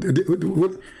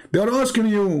 They are asking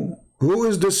you, who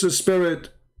is this spirit?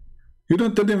 You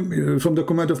don't tell them from the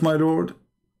command of my Lord.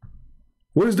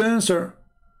 What is the answer?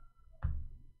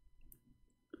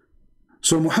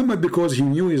 So Muhammad, because he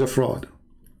knew he's a fraud.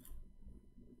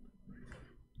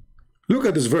 Look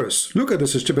at this verse. Look at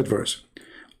this stupid verse.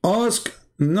 Ask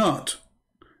not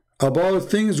about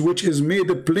things which is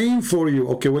made plain for you.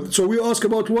 Okay, well, so we ask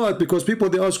about what? Because people,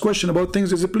 they ask question about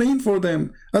things is plain for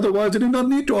them. Otherwise, they do not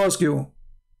need to ask you.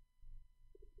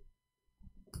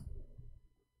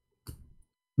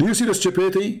 Do you see the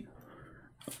stupidity?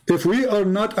 If we are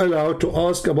not allowed to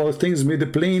ask about things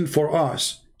made plain for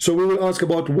us, so we will ask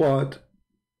about what?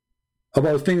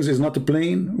 About things is not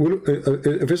plain?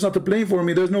 If it's not plain for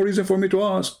me, there's no reason for me to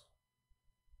ask.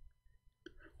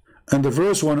 And the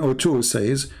verse 102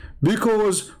 says,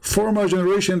 because former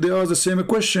generation, they asked the same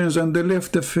questions and they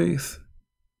left the faith.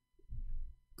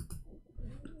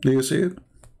 Do you see it?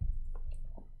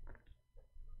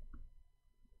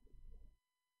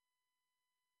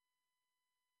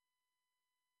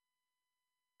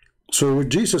 So with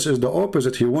Jesus is the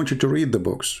opposite. He wants you to read the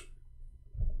books.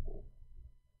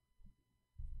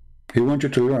 He wants you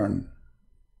to learn.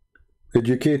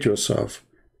 Educate yourself.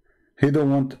 He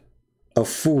don't want a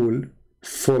fool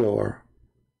follower.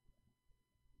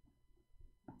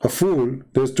 A fool,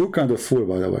 there's two kinds of fool,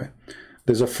 by the way.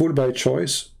 There's a fool by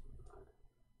choice,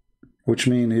 which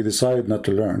means he decided not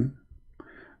to learn.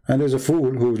 And there's a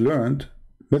fool who learned,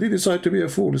 but he decided to be a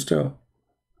fool still.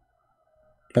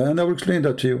 And I will explain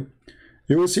that to you.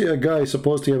 You will see a guy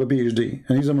supposed to have a PhD,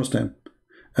 and he's a Muslim.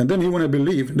 And then he want to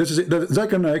believe, this is it, that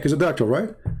Zakir Naik is a doctor, right?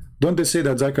 Don't they say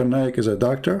that Zakir Naik is a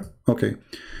doctor? Okay.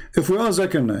 If we ask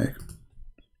Zakir Naik,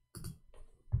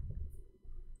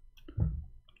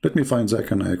 let me find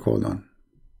Zakir Naik, hold on.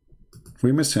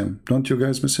 We miss him. Don't you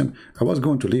guys miss him? I was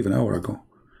going to leave an hour ago.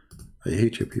 I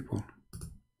hate you people.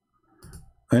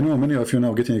 I know many of you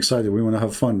now getting excited. We want to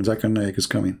have fun. Zakir Naik is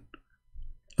coming.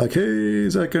 Like, hey,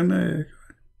 Zakir Naik.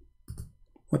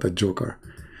 What a joker.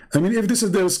 I mean, if this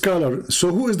is their scholar,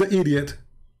 so who is the idiot?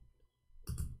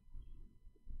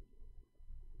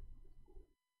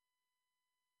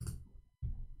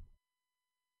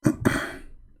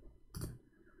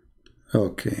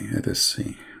 Okay, let us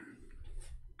see.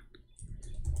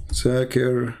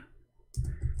 Zakir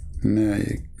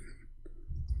Naik,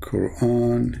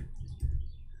 Quran,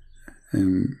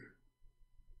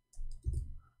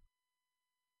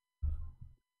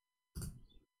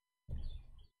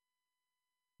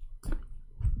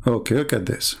 okay, look at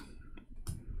this.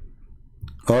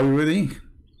 Are you ready?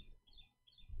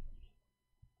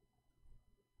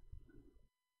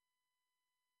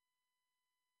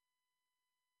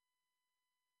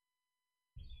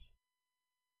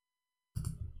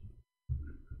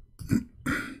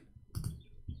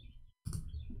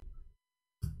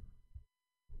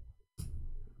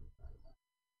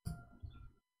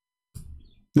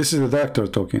 This is the doctor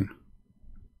talking.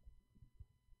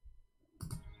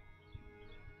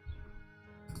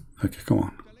 Okay, come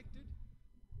on. Collected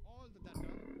all the data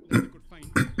that we could find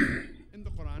in the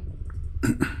Quran,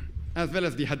 as well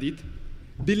as the Hadith,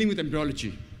 dealing with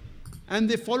embryology. And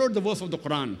they followed the verse of the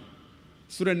Quran,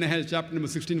 Surah Nahl, chapter number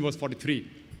 16, verse 43,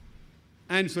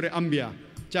 and Surah Anbiya,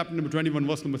 chapter number 21,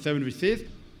 verse number 7, which says,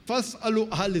 "Fas'alu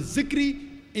ahla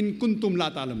zikri in kuntum la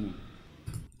ta'lamun."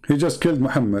 He just killed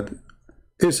Muhammad.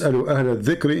 Is'alu ahla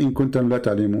dhikri in kuntum la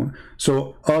ta'lamun.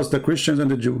 So ask the Christians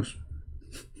and the Jews.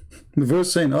 The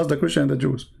verse saying, ask the Christians and the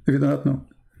Jews, if you do not know.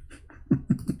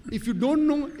 If you don't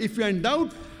know, if you're in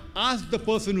doubt, ask the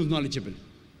person who's knowledgeable.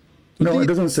 So no, it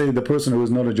doesn't say the person who is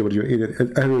knowledgeable, you idiot.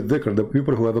 Ahlul dhikr, the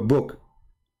people who have a book.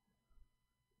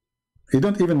 You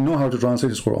don't even know how to translate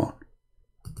his Quran.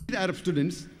 The Arab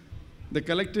students, they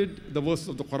collected the verse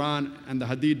of the Quran and the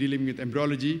Hadith dealing with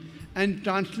embryology and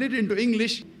translated it into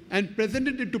English and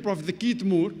presented it to Professor Keith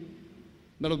Moore.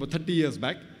 That was about 30 years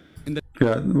back.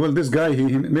 Yeah, well, this guy, he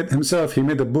made himself, he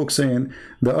made a book saying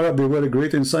the Arab, they were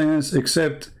great in science,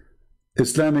 except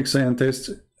Islamic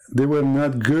scientists, they were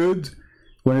not good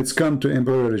when it's come to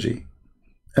embryology.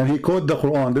 And he quoted the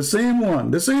Quran, the same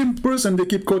one, the same person, they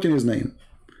keep quoting his name.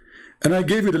 And I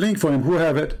gave you the link for him. Who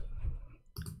have it?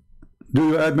 Do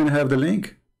you admin have the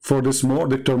link for this Moore,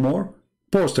 Dr. Moore?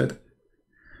 Post it.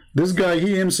 This guy,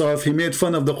 he himself, he made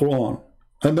fun of the Quran.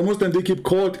 And the Muslims, they keep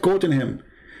quoting him.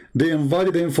 They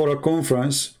invited him for a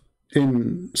conference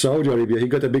in Saudi Arabia. He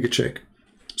got a big check.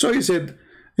 So he said,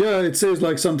 yeah, it says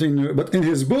like something, but in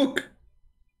his book,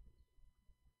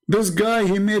 this guy,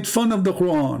 he made fun of the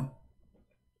Quran.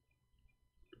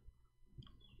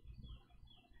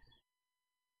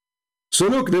 So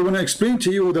look, they want to explain to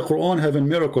you the Quran having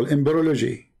miracle,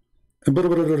 embryology.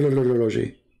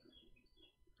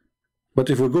 But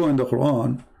if we go in the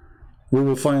Quran, we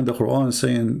will find the Quran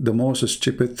saying the most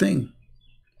stupid thing.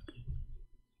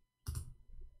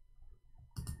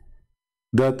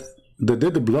 That the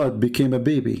dead blood became a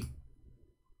baby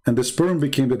and the sperm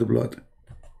became dead blood.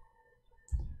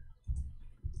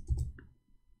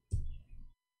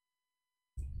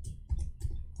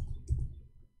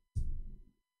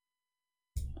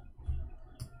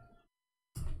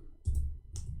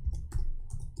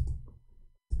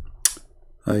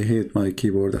 I hate my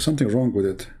keyboard. There's something wrong with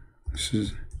it. This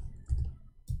is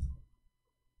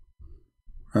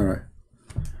all right.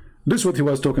 This is what he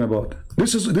was talking about.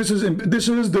 This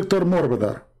is Dr. Moore,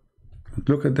 brother.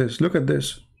 Look at this. Look at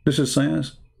this. This is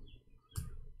science.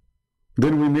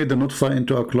 Then we made the nutfa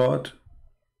into a clot,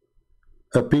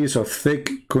 a piece of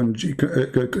thick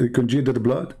congealed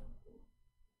blood.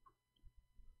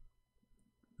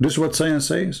 This is what science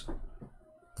says.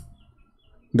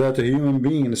 That a human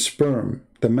being sperm,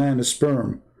 the man's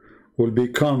sperm, will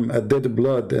become a dead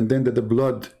blood, and then the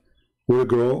blood will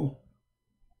grow.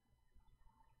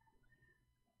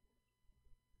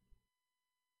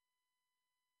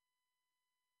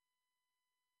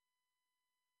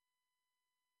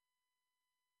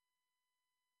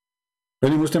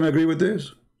 Any Muslim agree with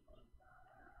this?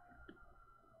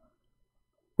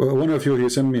 Well, one of you, he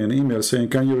sent me an email saying,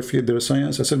 can you refute their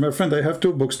science? I said, my friend, I have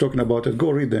 2 books talking about it.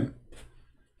 Go read them.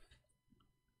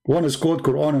 One is called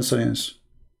Quran and Science.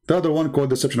 The other one called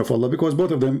Deception of Allah, because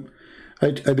both of them, I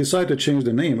decided to change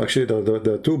the name. Actually,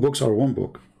 the 2 books are one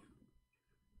book.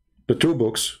 The 2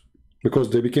 books, because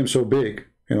they became so big,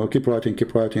 you know, keep writing,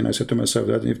 keep writing. I said to myself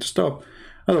that I have to stop.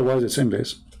 Otherwise, it's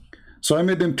endless. So I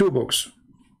made them 2 books.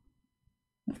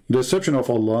 Deception of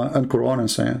Allah and Quran and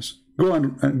Science. Go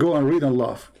and read and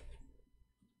laugh.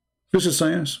 This is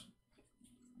science.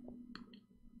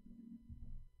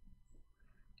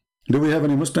 Do we have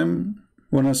any Muslim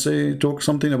when I say talk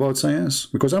something about science?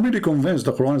 Because I'm really convinced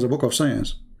the Quran is a book of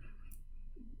science.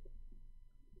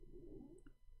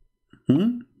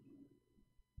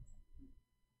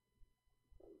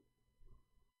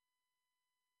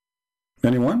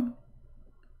 Anyone?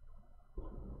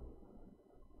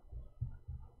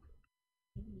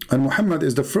 And Muhammad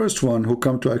is the first one who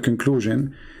come to a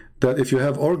conclusion that if you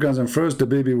have orgasm first, the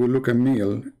baby will look a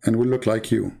male and will look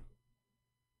like you.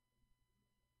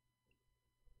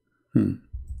 And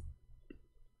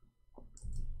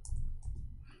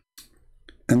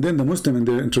then the Muslim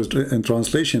in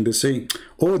translation, they say,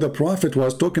 oh, the Prophet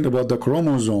was talking about the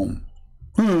chromosome.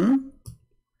 The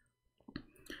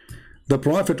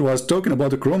Prophet was talking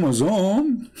about the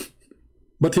chromosome,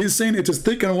 but he's saying it is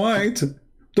thick and white,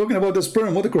 talking about the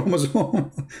sperm, not the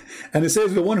chromosome. And he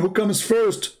says the one who comes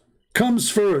first, comes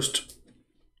first.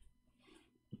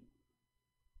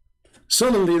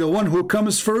 Suddenly, the one who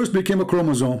comes first became a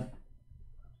chromosome.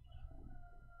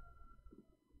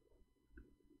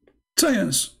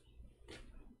 Science.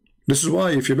 This is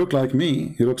why if you look like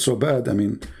me, you look so bad, I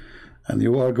mean, and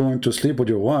you are going to sleep with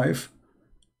your wife,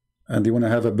 and you want to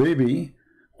have a baby,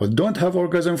 well, don't have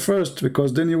orgasm first,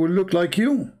 because then you will look like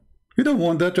you. You don't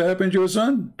want that to happen to your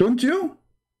son, don't you?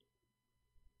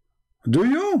 Do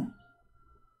you?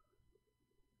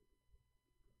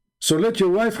 So let your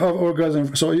wife have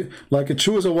orgasm. So like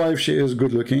choose a wife, she is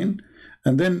good looking,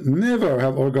 and then never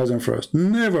have orgasm first.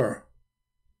 Never.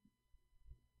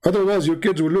 Otherwise your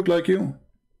kids will look like you.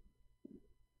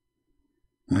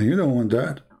 You don't want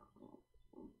that.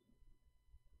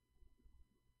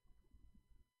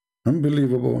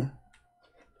 Unbelievable.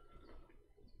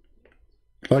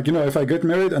 Like, you know, if I get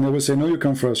married and I will say, no, you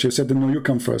come first. She said, no, you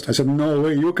come first. I said, no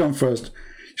way, you come first.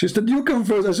 She said, you come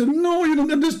first. I said, no, you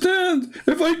don't understand.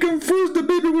 If I come first, the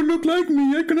baby will look like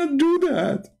me. I cannot do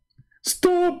that.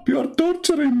 Stop, you are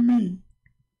torturing me.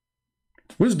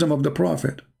 Wisdom of the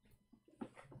Prophet.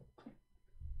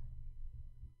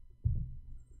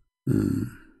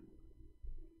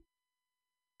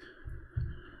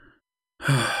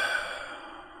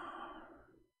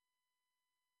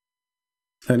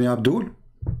 Any Abdul?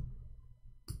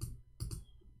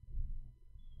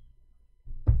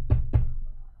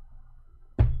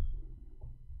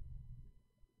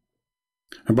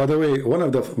 And by the way, one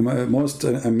of the most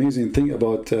amazing thing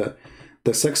about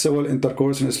the sexual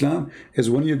intercourse in Islam is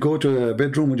when you go to the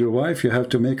bedroom with your wife, you have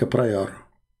to make a prayer.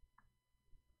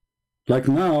 Like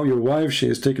now, your wife, she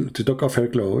is taken to take off her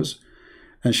clothes,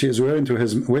 and she is waiting to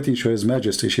His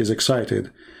Majesty. She is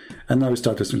excited, and now we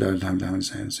start to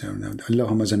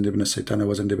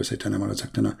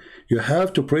you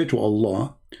have to pray to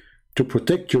Allah to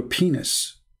protect your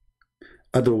penis.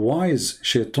 Otherwise,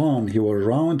 Shaitan, he will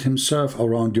round himself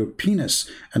around your penis,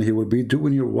 and he will be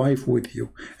doing your wife with you,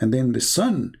 and then the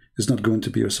son is not going to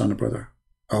be your son or brother.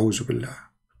 A'udhu billah.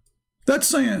 That's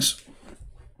science.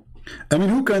 I mean,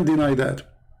 who can deny that?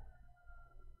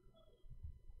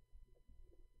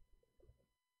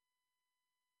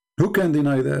 Who can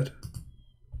deny that?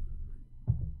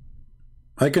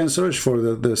 I can search for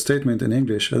the statement in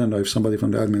English. I don't know if somebody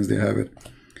from the admins, they have it,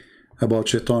 about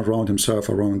Shaitan round himself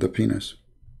around the penis.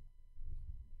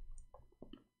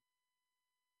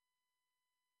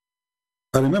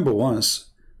 I remember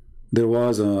once there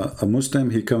was a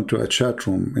Muslim, he came to a chat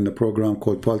room in a program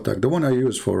called Paltak, the one I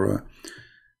use for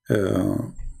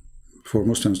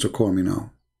Muslims to call me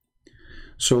now.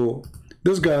 So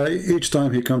this guy, each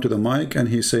time he come to the mic and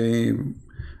he say,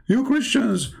 you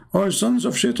Christians are sons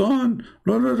of Shaitan.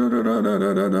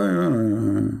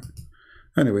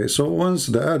 Anyway, so once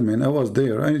the admin, I was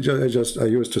there, I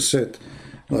used to sit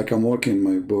like I'm working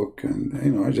my book, and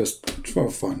you know, I just for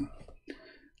fun.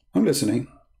 I'm listening.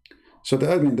 So the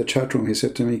admin in the chat room, he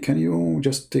said to me, can you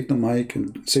just take the mic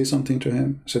and say something to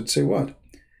him? I said, say what? He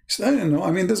said, I don't know.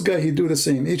 I mean, this guy, he do the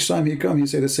same. Each time he come, he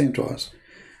say the same to us.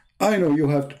 I know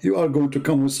you are going to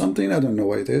come with something. I don't know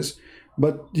what it is,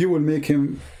 but you will make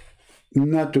him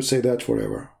not to say that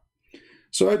forever.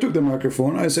 So I took the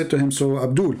microphone. I said to him, so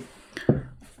Abdul,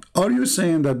 are you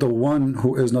saying that the one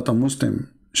who is not a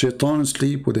Muslim, Shaitan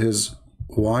sleep with his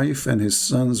wife and his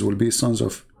sons will be sons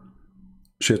of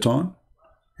Shaitan?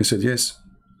 He said, yes.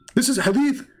 This is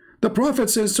hadith. The Prophet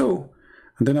says so.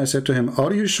 And then I said to him,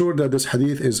 are you sure that this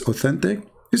hadith is authentic?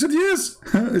 He said, yes,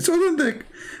 it's authentic.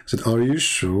 I said, are you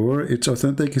sure it's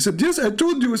authentic? He said, yes, I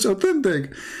told you it's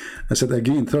authentic. I said,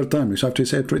 again, third time. You have to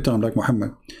say it 3 times like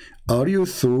Muhammad. Are you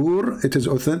sure it is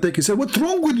authentic? He said, what's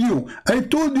wrong with you? I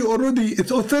told you already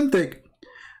it's authentic.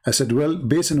 I said, well,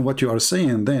 based on what you are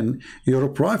saying, then your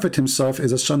prophet himself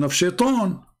is a son of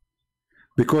Shaitan.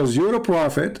 Because your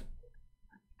prophet,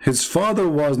 his father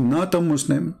was not a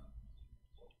Muslim,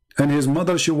 and his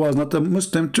mother, she was not a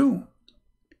Muslim too.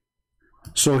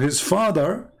 So his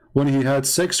father, when he had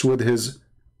sex with his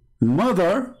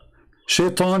mother,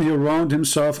 Shaitan, he wound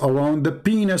himself around the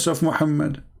penis of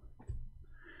Muhammad.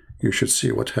 You should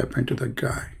see what happened to that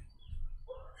guy.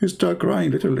 He started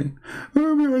crying literally.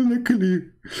 Oh, may Allah kill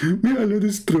you. May Allah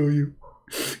destroy you.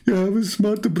 You have a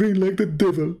smart brain like the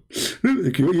devil.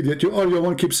 Like, you idiot. You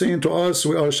want to keep saying to us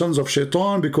we are sons of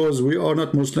Shaitan because we are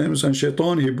not Muslims, and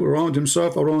Shaitan, he wound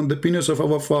himself around the penis of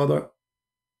our father.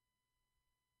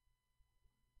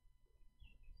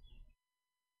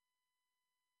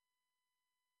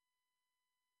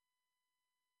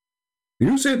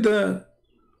 You said that.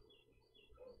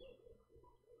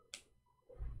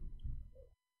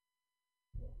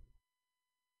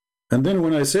 And then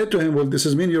when I said to him, well, this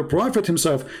is mean your prophet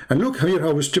himself, and look here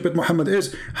how stupid Muhammad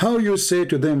is, how you say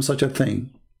to them such a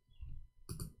thing?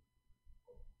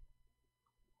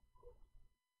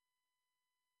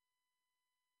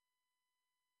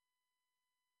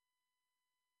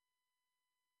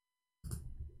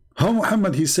 How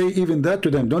Muhammad he say even that to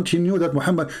them? Don't he knew that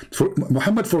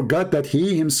Muhammad forgot that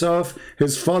he himself,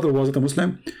 his father was a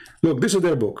Muslim? Look, this is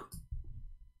their book.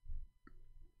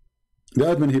 The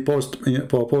admin, he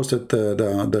posted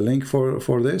the link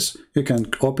for this. You can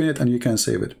open it and you can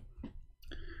save it.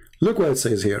 Look what it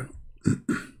says here.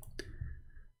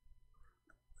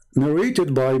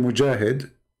 Narrated by Mujahid,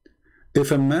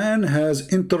 if a man has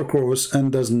intercourse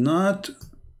and does not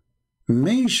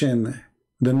mention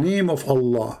the name of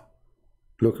Allah,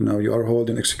 look, now you are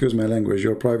holding, excuse my language,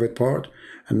 your private part,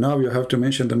 and now you have to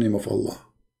mention the name of Allah.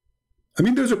 I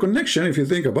mean, there's a connection if you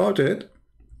think about it.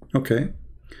 Okay.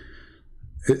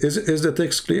 Is the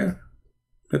text clear?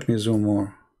 Let me zoom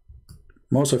more.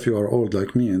 Most of you are old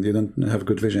like me and you don't have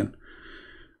good vision.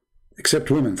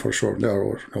 Except women, for sure. They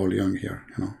are all young here.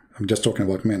 You know, I'm just talking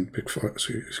about men.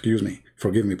 Excuse me.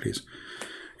 Forgive me, please.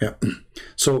 Yeah.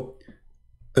 So,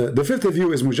 the fifth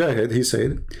view is Mujahid. He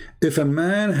said, if a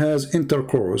man has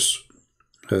intercourse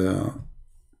and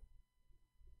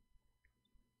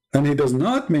he does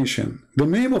not mention the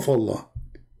name of Allah,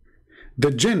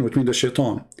 the jinn, which means the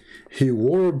shaitan, he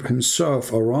warp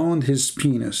himself around his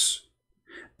penis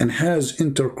and has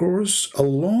intercourse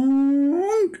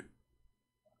along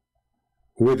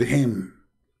with him.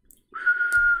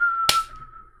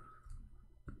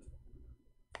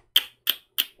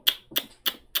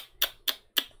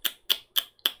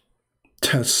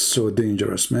 That's so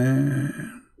dangerous,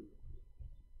 man.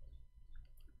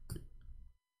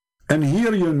 And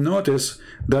here you notice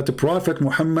that the Prophet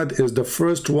Muhammad is the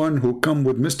first one who come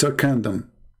with Mr. Condom.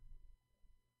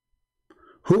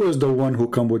 Who is the one who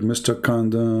come with Mr.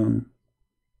 Condom?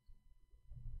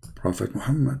 Prophet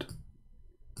Muhammad.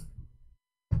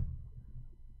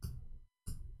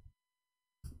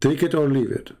 Take it or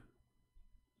leave it.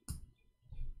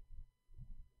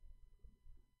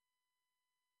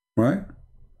 Right?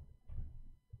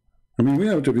 I mean, we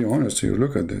have to be honest here.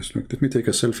 Look at this. Look, let me take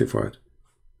a selfie for it.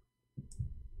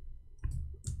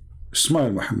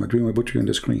 Smile, Muhammad. We will put you on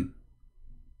the screen.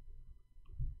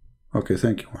 Okay,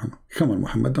 thank you, Muhammad. Come on,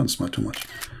 Muhammad. Don't smile too much.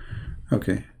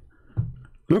 Okay.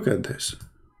 Look at this.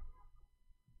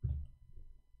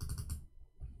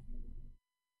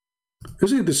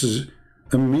 Isn't this is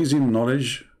amazing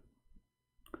knowledge?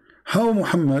 How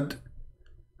Muhammad,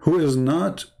 who is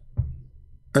not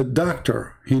a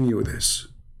doctor, he knew this.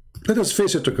 Let us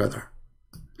face it together.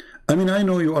 I mean, I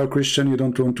know you are Christian, you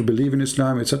don't want to believe in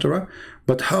Islam, etc.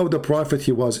 But how the Prophet,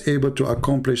 he was able to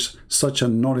accomplish such a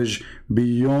knowledge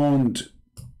beyond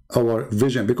our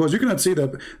vision? Because you cannot see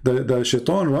the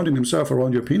shaitan rounding himself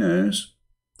around your penis.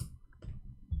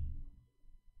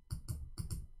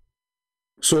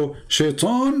 So,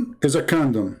 shaitan is a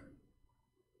condom.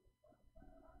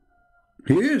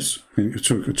 He is. I mean,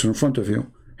 it's in front of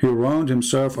you. He round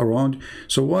himself around.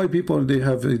 So why people, they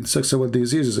have sexual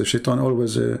diseases if shaitan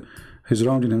always is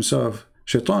rounding himself?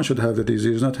 Shaitan should have the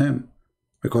disease, not him.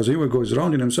 Because he will go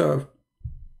rounding himself.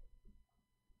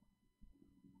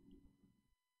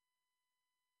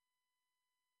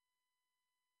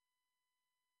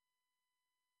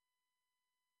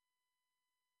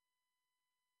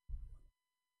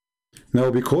 Now,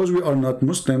 because we are not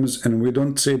Muslims and we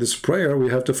don't say this prayer,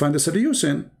 we have to find the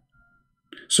solution.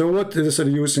 So what is the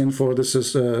solution for this?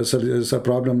 Is a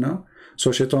problem now?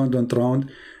 So shaitan don't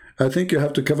round. I think you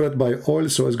have to cover it by oil,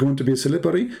 so it's going to be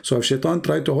slippery. So if shaitan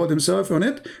tried to hold himself on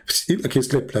it, like he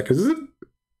slipped, like shaitan,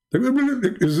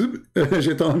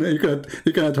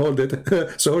 you cannot hold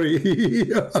it.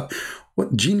 Sorry.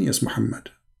 What genius,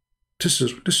 Muhammad! This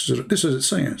is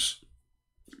science.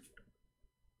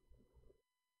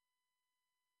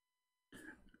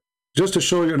 Just to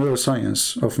show you another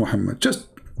science of Muhammad, just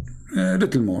a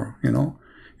little more, you know.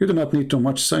 You do not need too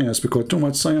much science, because too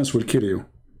much science will kill you.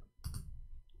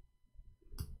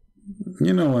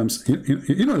 You know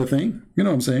you know the thing. You know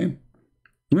what I'm saying?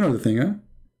 You know the thing, huh?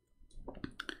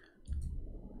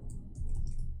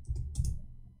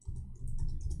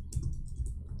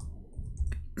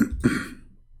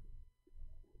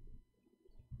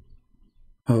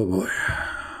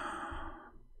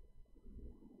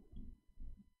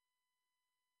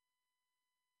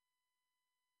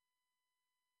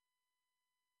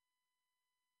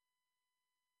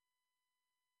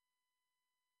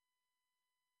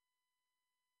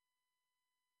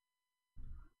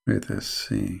 Wait, let's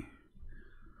see.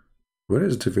 Where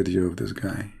is the video of this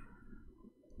guy?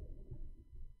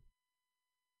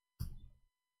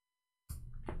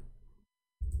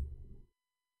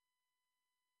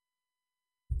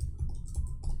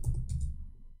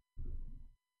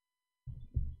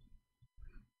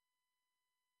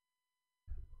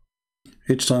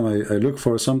 Each time I look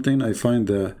for something, I find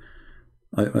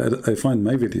I find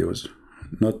my videos,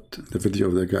 not the video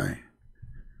of the guy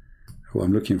who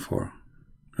I'm looking for.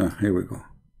 Ah, here we go.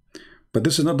 But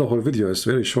this is not the whole video, it's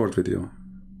a very short video.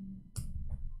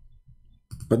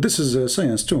 But this is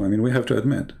science too, I mean, we have to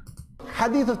admit.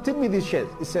 Hadith of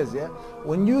Tirmidhi it says, yeah,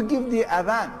 when you give the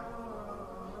adhan,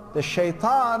 the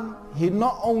shaitan, he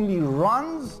not only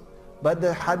runs, but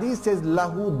the hadith says,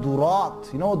 lahu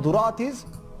durat. You know what durat is?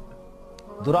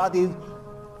 Durat is,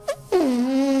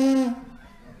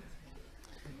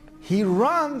 he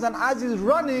runs, and as he's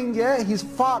running, yeah, his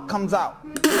fart comes out.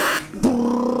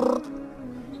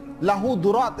 Lahu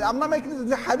durat. I'm not making this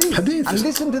the hadith. And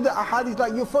listen to the hadith,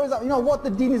 like you first, you know what the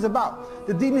deen is about.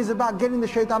 The deen is about getting the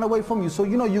shaitan away from you. So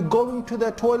you know, you go into the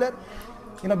toilet,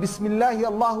 you know, Bismillahi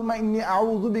Allahumma inni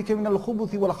a'udhu bika min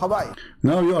al-khubuthi wal khaba'ith.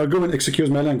 Now you are going, excuse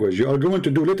my language, you are going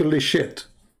to do literally shit.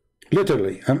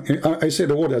 Literally. I say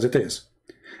the word as it is.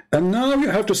 And now you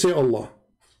have to say Allah.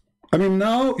 I mean,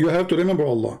 now you have to remember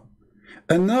Allah.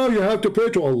 And now you have to pray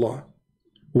to Allah.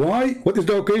 Why? What is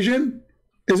the occasion?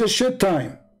 It's a shit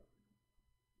time.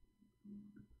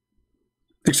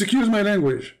 Excuse my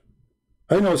language.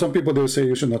 I know some people, they say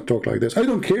you should not talk like this. I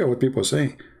don't care what people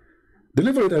say.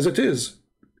 Deliver it as it is.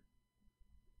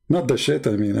 Not the shit,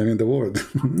 I mean the word.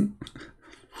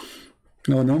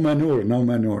 No manure, no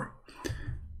manure.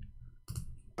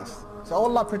 So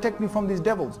Allah protect me from these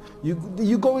devils.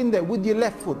 You go in there with your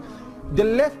left foot. The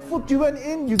left foot you went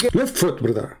in, you get... Left foot,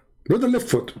 brother. Brother, left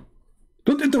foot.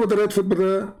 Don't enter with the right foot,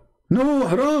 brother. No,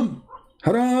 haram.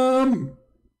 Haram.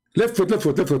 Left foot, left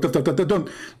foot, left foot, left foot.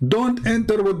 Don't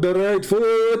enter with the right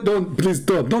foot. Please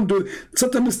don't do it.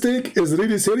 Such a mistake is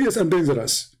really serious and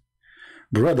dangerous.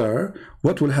 Brother,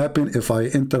 what will happen if I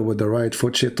enter with the right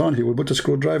foot? Shaitan, he will put a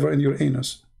screwdriver in your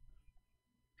anus.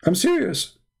 I'm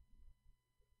serious.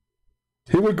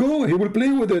 He will go, he will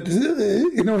play with it.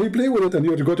 You know, he play with it, and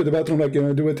you have to go to the bathroom like, you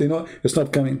know, do it, you know, it's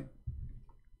not coming.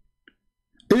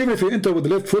 Even if you enter with the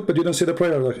left foot, but you don't say the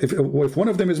prayer, like if one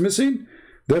of them is missing,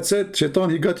 that's it. Shaitan,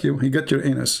 he got you. He got your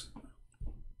anus.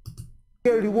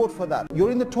 Get a reward for that. You're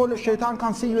in the toilet, shaitan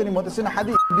can't see you anymore. That's in a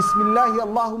hadith. Bismillahi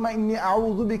Allahumma inni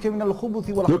a'udhu bika min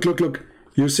al-khubuthi wal... Look.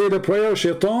 You say the prayer,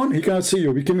 shaitan, he can't see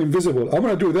you. Become invisible. I'm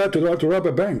going to do that to rob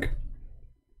a bank.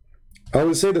 I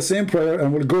will say the same prayer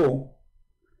and will go.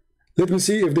 Let me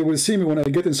see if they will see me when I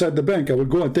get inside the bank. I will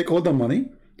go and take all the money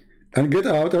and get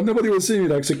out, and nobody will see me,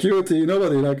 like security,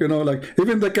 nobody, like, you know, like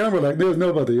even the camera, like there's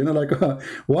nobody, you know, like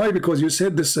why? Because you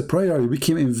said this prayer, you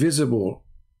became invisible.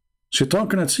 Shaitan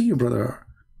cannot see you, brother.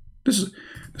 This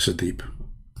is deep.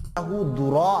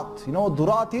 Durat. You know what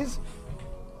durat is?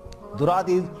 Durat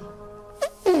is,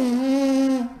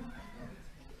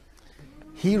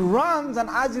 he runs, and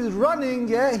as he's running,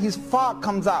 yeah, his fart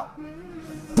comes out.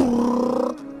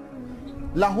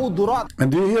 Lahu durat. And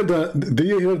do you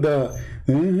hear the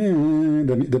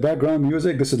background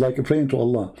music? This is like praying to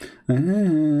Allah. I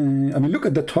mean, look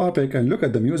at the topic and look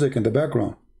at the music in the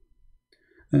background.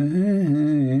 I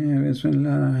mean,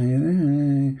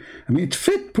 it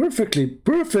fit perfectly.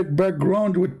 Perfect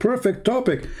background with perfect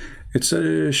topic. It's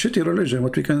a shitty religion,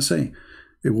 what we can say.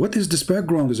 What is this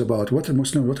background is about? What a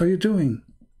Muslim, what are you doing?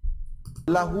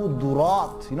 Lahu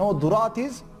durat. You know what durat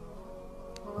is?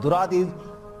 Durat is,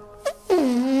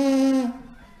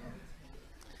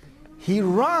 he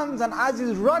runs, and as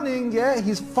he's running, yeah,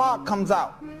 his fart comes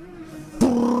out.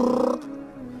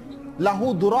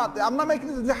 Lahu durat. I'm not making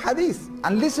this the hadith.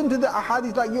 And listen to the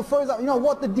hadith, like you first, you know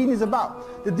what the deen is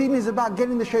about. The deen is about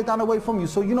getting the shaitan away from you.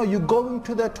 So you know, you go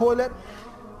into the toilet,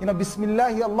 you know,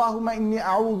 Bismillahi Allahumma inni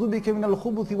a'udhu bika min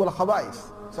al-khubuthi wal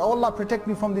khaba'ith. So Allah protect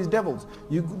me from these devils.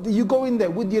 You go in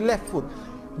there with your left foot.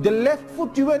 The left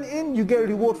foot you went in, you get a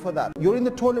reward for that. You're in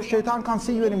the toilet, shaitan can't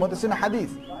see you anymore. That's in a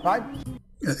hadith, right?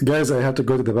 Guys, I have to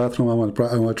go to the bathroom. I want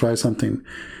to try something.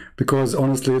 Because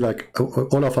honestly, like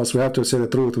all of us, we have to say the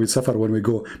truth. We suffer when we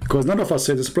go. Because none of us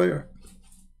say this prayer.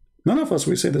 None of us,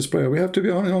 we say this prayer. We have to be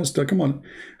honest. Come on.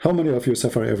 How many of you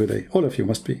suffer every day? All of you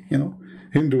must be, you know.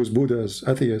 Hindus, Buddhas,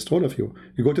 atheists, all of you.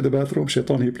 You go to the bathroom,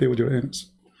 shaitan, he play with your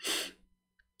anus.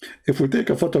 If we take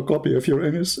a photocopy of your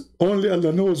anus, only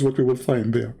Allah knows what we will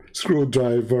find there.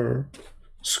 Screwdriver,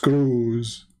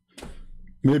 screws,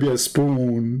 maybe a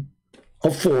spoon, a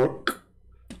fork,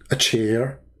 a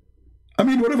chair. I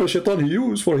mean, whatever shaitan he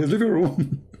used for his living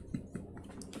room.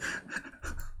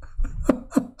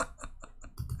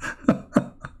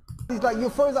 It's like,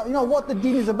 for example, you know what the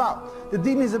deen is about? The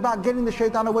deen is about getting the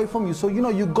shaitan away from you. So, you know,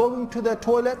 you're going to the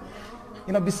toilet,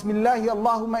 you know, Bismillahi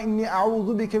Allahumma inni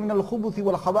a'udhu bika min al-khubuthi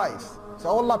wal khaba'ith. So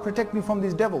Allah protect me from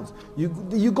these devils.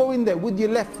 You go in there with your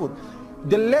left foot.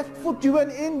 The left foot you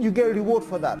went in, you get a reward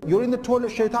for that. You're in the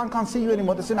toilet, shaitan can't see you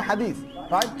anymore. That's in a hadith,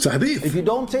 right? It's a hadith. If you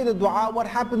don't say the dua, what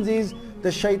happens is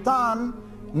the shaitan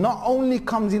not only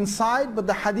comes inside, but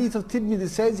the hadith of Tirmidhi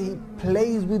says he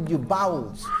plays with your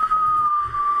bowels.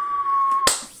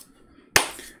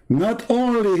 Not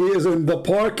only he is in the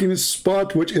parking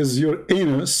spot, which is your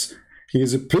anus, he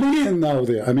is playing now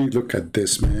there. I mean, look at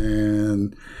this,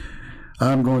 man.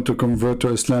 I'm going to convert to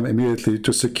Islam immediately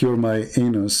to secure my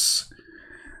anus.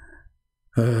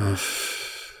 Oh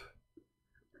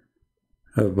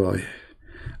boy.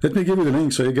 Let me give you the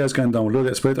link so you guys can download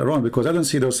it, spread it around, because I don't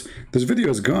see this video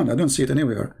is gone. I don't see it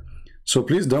anywhere. So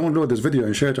please download this video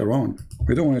and share it around.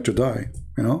 We don't want it to die,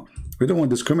 you know. We don't want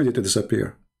this comedy to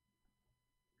disappear.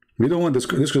 We don't want this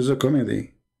is a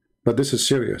comedy, but this is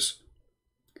serious.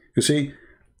 You see,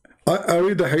 I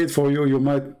read the hadith for you. You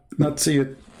might not see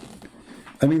it.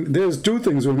 I mean, there's two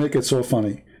things will make it so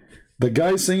funny. The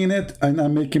guy saying it, and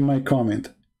I'm making my comment.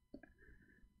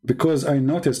 Because I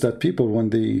notice that people, when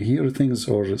they hear things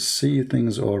or see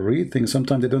things or read things,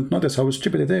 sometimes they don't notice how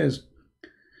stupid it is.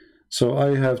 So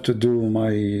I have to do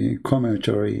my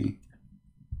commentary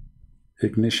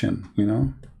ignition, you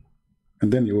know,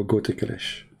 and then you will go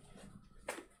ticklish.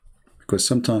 Because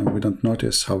sometimes we don't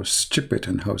notice how stupid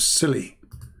and how silly.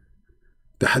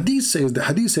 The hadith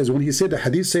says, when he said the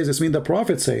hadith says, this means the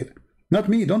Prophet said, not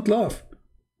me, don't laugh.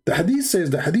 The hadith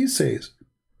says.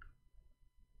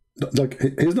 Like,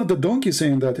 he's not the donkey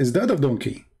saying that, it's that of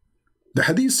donkey. The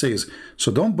hadith says,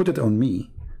 so don't put it on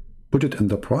me, put it on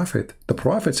the Prophet. The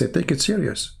Prophet said, take it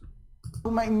serious.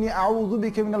 So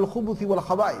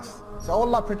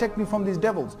Allah protect me from these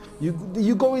devils.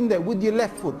 You go in there with your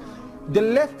left foot. The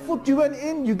left foot you went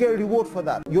in, you get a reward for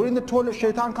that. You're in the toilet,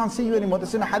 shaitan can't see you anymore.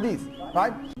 That's in a hadith,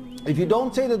 right? If you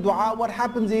don't say the dua, what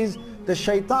happens is the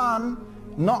shaitan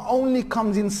not only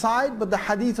comes inside, but the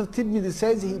hadith of Tirmidhi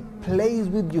says he plays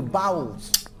with your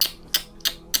bowels.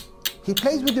 He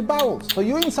plays with your bowels. So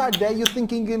you're inside there, you're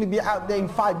thinking you're going to be out there in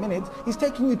 5 minutes. He's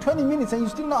taking you 20 minutes and you're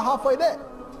still not halfway there.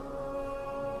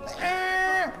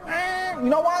 You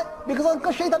know why?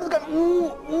 Because shaitan is going,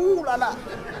 ooh, la la.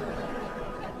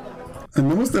 And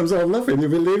the Muslims are laughing, you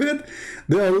believe it?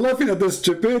 They are laughing at the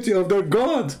stupidity of their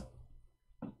God.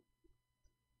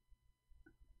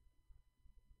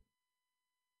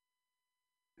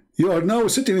 You are now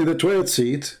sitting in the toilet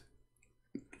seat.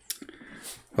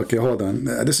 Okay, hold on.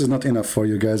 This is not enough for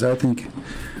you guys. I think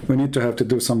we need to have to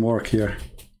do some work here.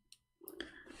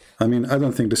 I mean, I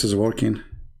don't think this is working.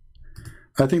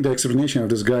 I think the explanation of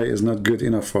this guy is not good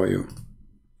enough for you.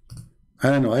 I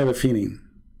don't know, I have a feeling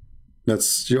that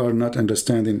you are not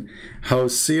understanding how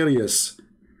serious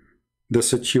the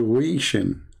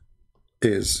situation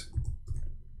is.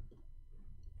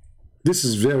 This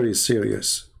is very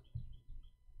serious.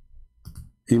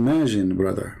 Imagine,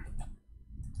 brother,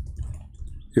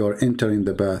 you're entering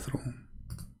the bathroom.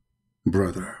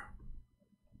 Brother.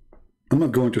 I'm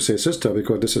not going to say sister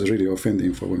because this is really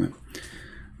offending for women.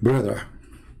 Brother,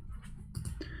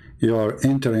 you are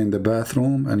entering the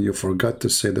bathroom and you forgot to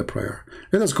say the prayer.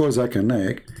 Let us call Zakir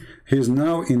Naik. He's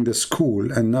now in the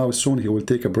school, and now soon he will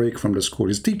take a break from the school.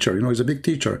 He's teacher, you know, he's a big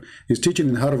teacher. He's teaching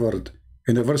in Harvard,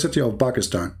 University of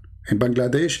Pakistan, in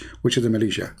Bangladesh, which is in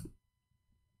Malaysia.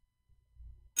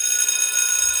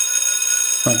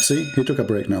 See, he took a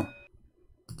break now.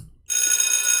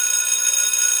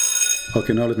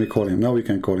 Okay, now let me call him. Now we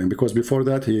can call him, because before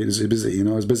that he is busy, you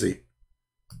know, he's busy.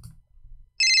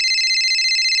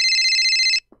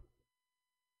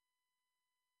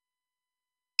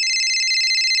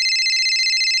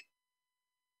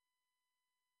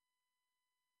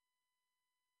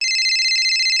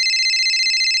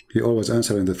 He always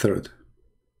answers in the third.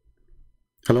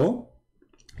 Hello?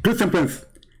 Christian Prince,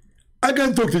 I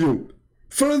can't talk to you.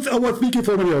 First, I was speaking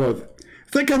for many hours.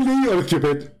 Secondly, you are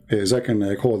stupid. Hey, Zakir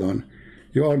Naik, hold on.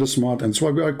 You are the smart, and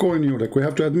so we are calling you, like we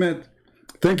have to admit.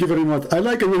 Thank you very much. I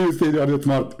like it when you say you are the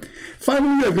smart.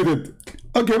 Finally, admit it.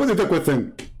 Okay, what is the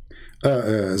question?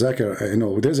 Zakir, you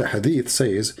know, there's a hadith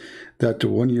says that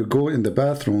when you go in the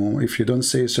bathroom, if you don't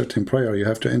say a certain prayer, you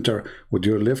have to enter with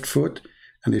your left foot.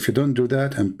 And if you don't do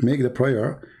that and make the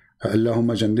prayer,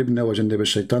 Allahumma jannibna wa jannib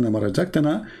ash-shaytana ma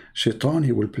razaqtana, shaitan,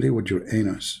 he will play with your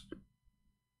anus.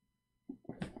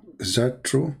 Is that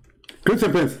true?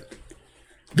 Christian Prince,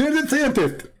 there is a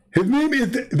scientist. His name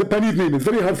is, the Chinese name is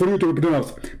very hard for you to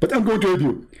pronounce, but I'm going to help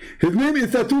you. His name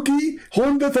is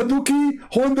Honda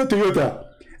Toyota.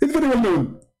 It's very well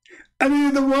known. and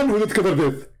he's the one who discovered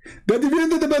this. That if you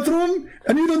enter the bathroom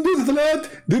and you don't do the salat,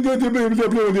 they blow on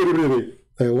your baby.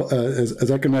 I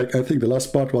think the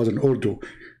last part was in Urdu.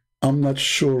 I'm not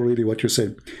sure really what you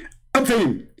said. I'm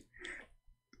saying,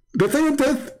 the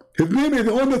scientist, his name is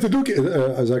Honda Suzuki.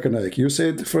 You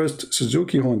said first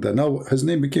Suzuki Honda. Now his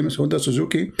name became Honda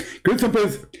Suzuki. Great simple.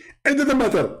 It doesn't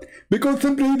matter. Because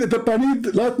simply the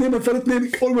Japanese last name and first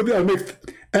name always are mixed.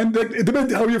 And it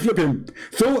depends how you flip him.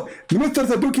 So Mr.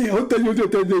 Suzuki Honda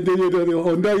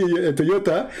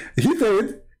Toyota, he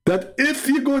said that if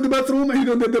you go to the bathroom and you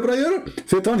don't get the prayer,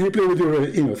 Satan, he play with your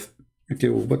anus. Okay,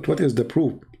 but what is the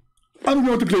proof? I'm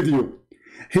going to play to you.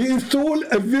 He installed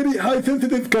a very high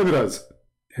sensitive cameras.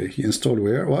 He installed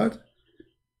where? What?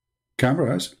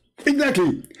 Cameras?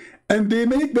 Exactly. And they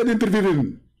make that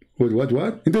interfering.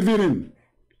 What? Interfering.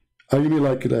 You mean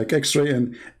like X-ray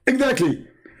and... Exactly.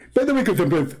 By the way,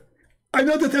 Christian, I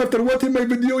noticed after watching my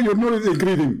video, your knowledge is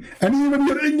increasing. And even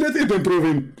your English is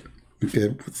improving.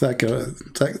 Okay, thank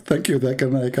you,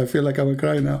 Zakir. I feel like I'm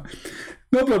crying now.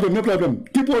 No problem.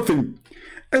 Keep watching.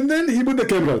 And then he put the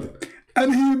camera.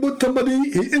 And he put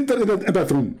somebody, he entered a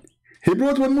bathroom. He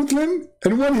brought one Muslim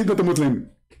and one he's not a Muslim.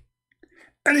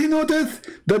 And he noticed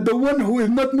that the one who is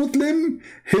not Muslim,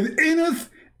 his anus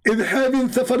is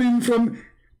having suffering from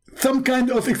some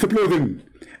kind of explosion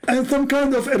and some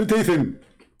kind of irritation.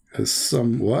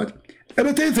 Some what?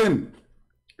 Irritation.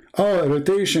 Oh,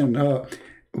 irritation.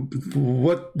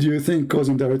 What do you think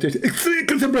causing the irritation?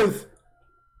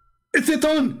 It's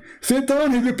Satan.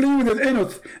 Satan is playing with his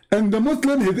anus. And the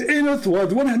Muslim, his anus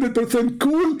was 100%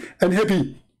 cool and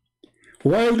happy.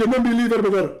 While the non-believer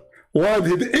brother was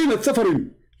his anus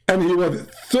suffering. And he was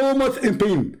so much in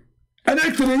pain. And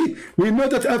actually, we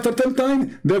noticed after some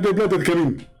time that the blood is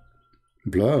coming.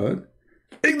 Blood?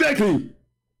 Exactly.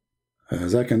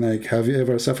 Zakir Naik, have you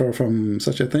ever suffered from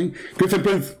such a thing? Christian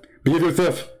Prince, behave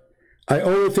yourself. I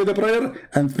always say the prayer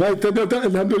and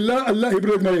Alhamdulillah, Allah, he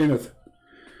broke my anus.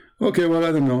 Okay, well,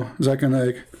 I don't know, Zakir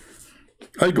Naik.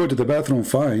 I go to the bathroom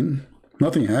fine,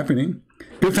 nothing happening.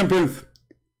 Christian Prince,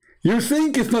 you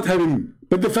think it's not happening,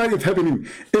 but the fact it's happening.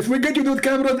 If we get you those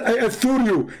cameras, I assure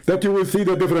you that you will see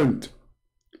the difference.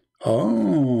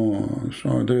 Oh,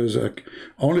 so there's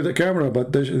only the camera,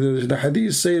 but the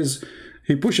hadith says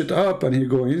he push it up and he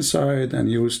go inside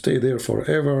and you will stay there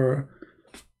forever.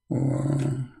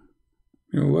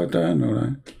 What I know,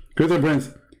 right? Christian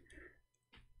Prince,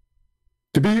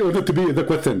 to be or not to be is the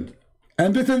question.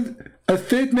 And this is a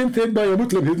statement said by a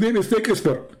Muslim. His name is Sheikh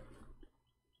Isper.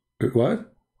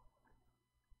 What?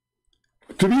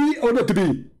 To be or not to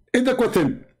be is the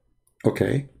question.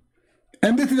 Okay.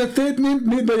 And this is a statement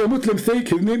made by a Muslim Sheikh.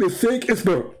 His name is Sheikh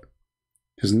Isper.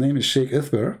 His name is Sheikh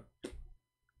Isper.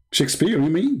 Shakespeare, you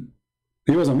mean?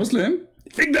 He was a Muslim?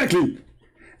 Exactly.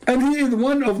 And he is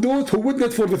one of those who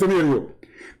witnessed for the scenario.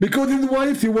 Because his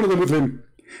wife, he was a Muslim.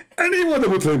 And he was a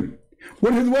Muslim.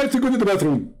 When his wife goes to the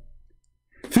bathroom,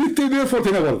 he stayed there for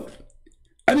 10 hours.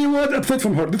 And he was upset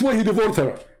from her. That's why he divorced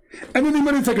her. And then he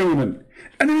married second woman.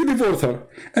 And then he divorced her.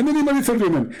 And then he married third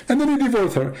woman. And then he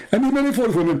divorced her. And he married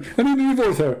fourth woman. And then he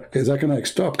divorced her. Hey, Zakir Naik,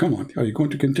 stop. Come on. Are you going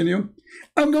to continue?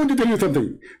 I'm going to tell you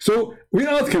something. So we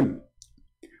asked him,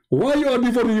 why you are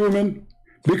divorcing women?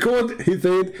 Because he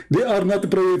said they are not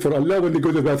praying for Allah when they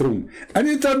go to the bathroom. And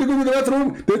inside they go to the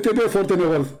bathroom, they stay there for 10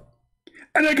 hours.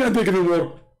 And I can't take it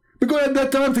anymore. Because at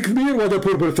that time, Shakespeare was a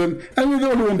poor person. And we the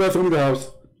only one bathroom in the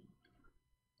house.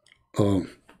 Oh.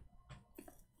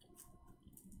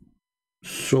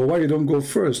 So why you don't go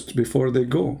first before they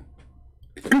go?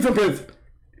 Christian Prince,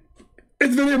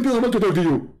 it's very impossible to talk to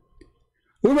you.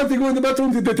 We must go in the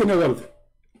bathroom to 10 hours.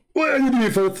 Why are you doing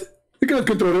first? You cannot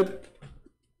control it.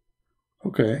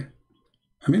 Okay.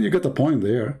 I mean, you get the point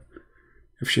there.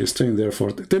 If she's staying there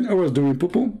for 10 hours doing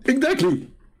poo-poo.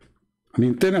 Exactly. I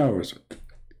mean, 10 hours.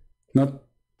 Not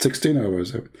 16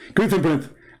 hours. Christian Prince,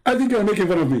 I think you're making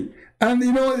fun of me. And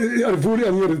you know, you're fully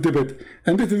on your debate.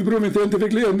 And this is proven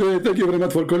scientifically. And thank you very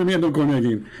much for calling me and don't call me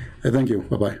again. Thank you.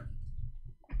 Bye-bye.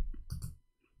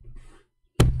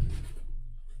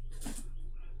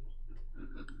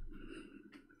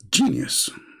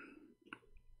 Genius.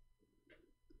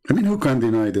 I mean, who can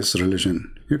deny this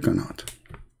religion? You cannot.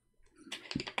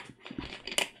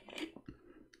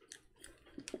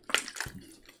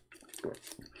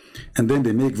 And then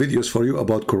they make videos for you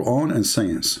about Quran and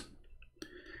science.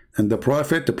 And the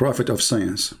prophet of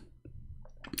science.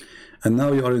 And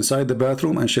now you are inside the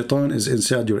bathroom and Shaitan is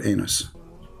inside your anus.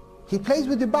 He plays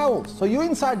with the bowels. So you're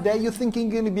inside there, you're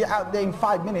thinking you're going to be out there in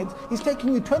 5 minutes. He's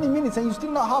taking you 20 minutes and you're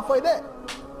still not halfway there.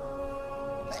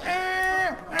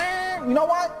 You know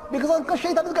why? Because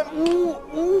Shaitan is going, ooh,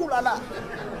 ooh, la la.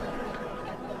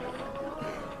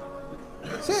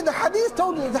 it. The hadith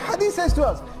told you. The hadith says to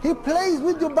us, he plays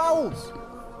with your bowels.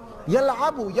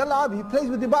 Yal'abu, yal'abu. He plays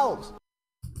with your bowels.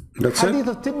 That's hadith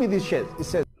it. of Tirmidhi shed. It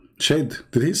says. Shed.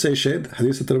 Did he say shed?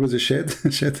 Hadith al-Tirmidhi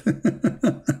shed? Shed.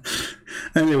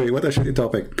 Anyway, what a shitty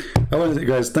topic. I want to say,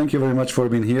 guys, thank you very much for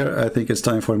being here. I think it's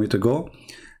time for me to go.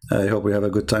 I hope we have a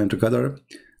good time together.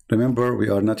 Remember, we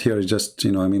are not here just,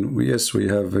 you know, I mean, yes, we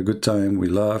have a good time, we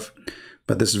laugh,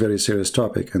 but this is a very serious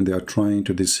topic, and they are trying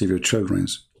to deceive your children.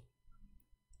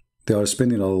 They are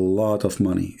spending a lot of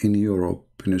money in Europe,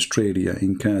 in Australia,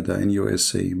 in Canada, in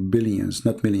USA, billions,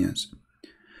 not millions,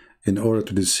 in order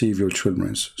to deceive your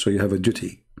children. So you have a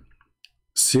duty,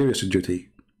 serious duty.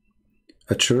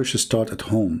 A church starts at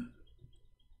home,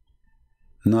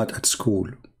 not at school,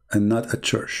 and not at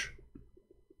church.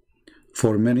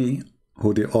 For many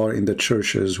who they are in the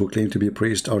churches who claim to be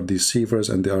priests are deceivers,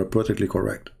 and they are politically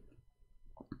correct.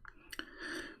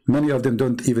 Many of them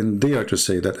don't even dare to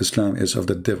say that Islam is of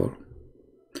the devil.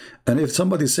 And if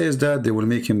somebody says that, they will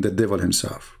make him the devil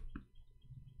himself.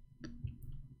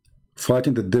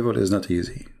 Fighting the devil is not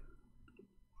easy.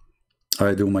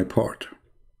 I do my part.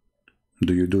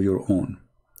 Do you do your own?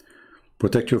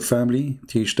 Protect your family,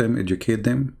 teach them, educate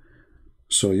them,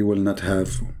 so you will not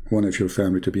have one of your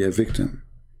family to be a victim.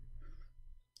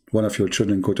 One of your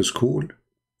children go to school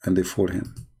and they fall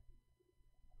him.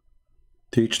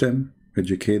 Teach them,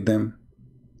 educate them,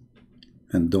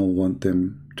 and don't want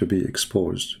them to be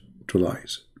exposed to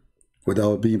lies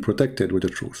without being protected with the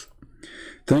truth.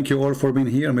 Thank you all for being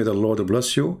here. May the Lord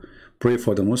bless you. Pray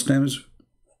for the Muslims.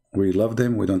 We love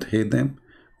them. We don't hate them.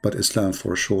 But Islam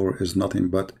for sure is nothing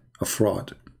but a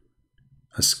fraud,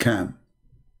 a scam,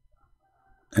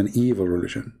 an evil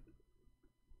religion.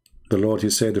 The Lord, he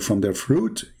said, from their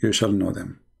fruit you shall know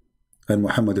them. And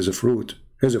Muhammad is a fruit,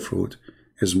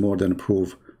 is more than a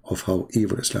proof of how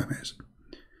evil Islam is.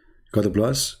 God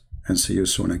bless, and see you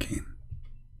soon again.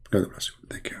 God bless you.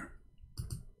 Take care.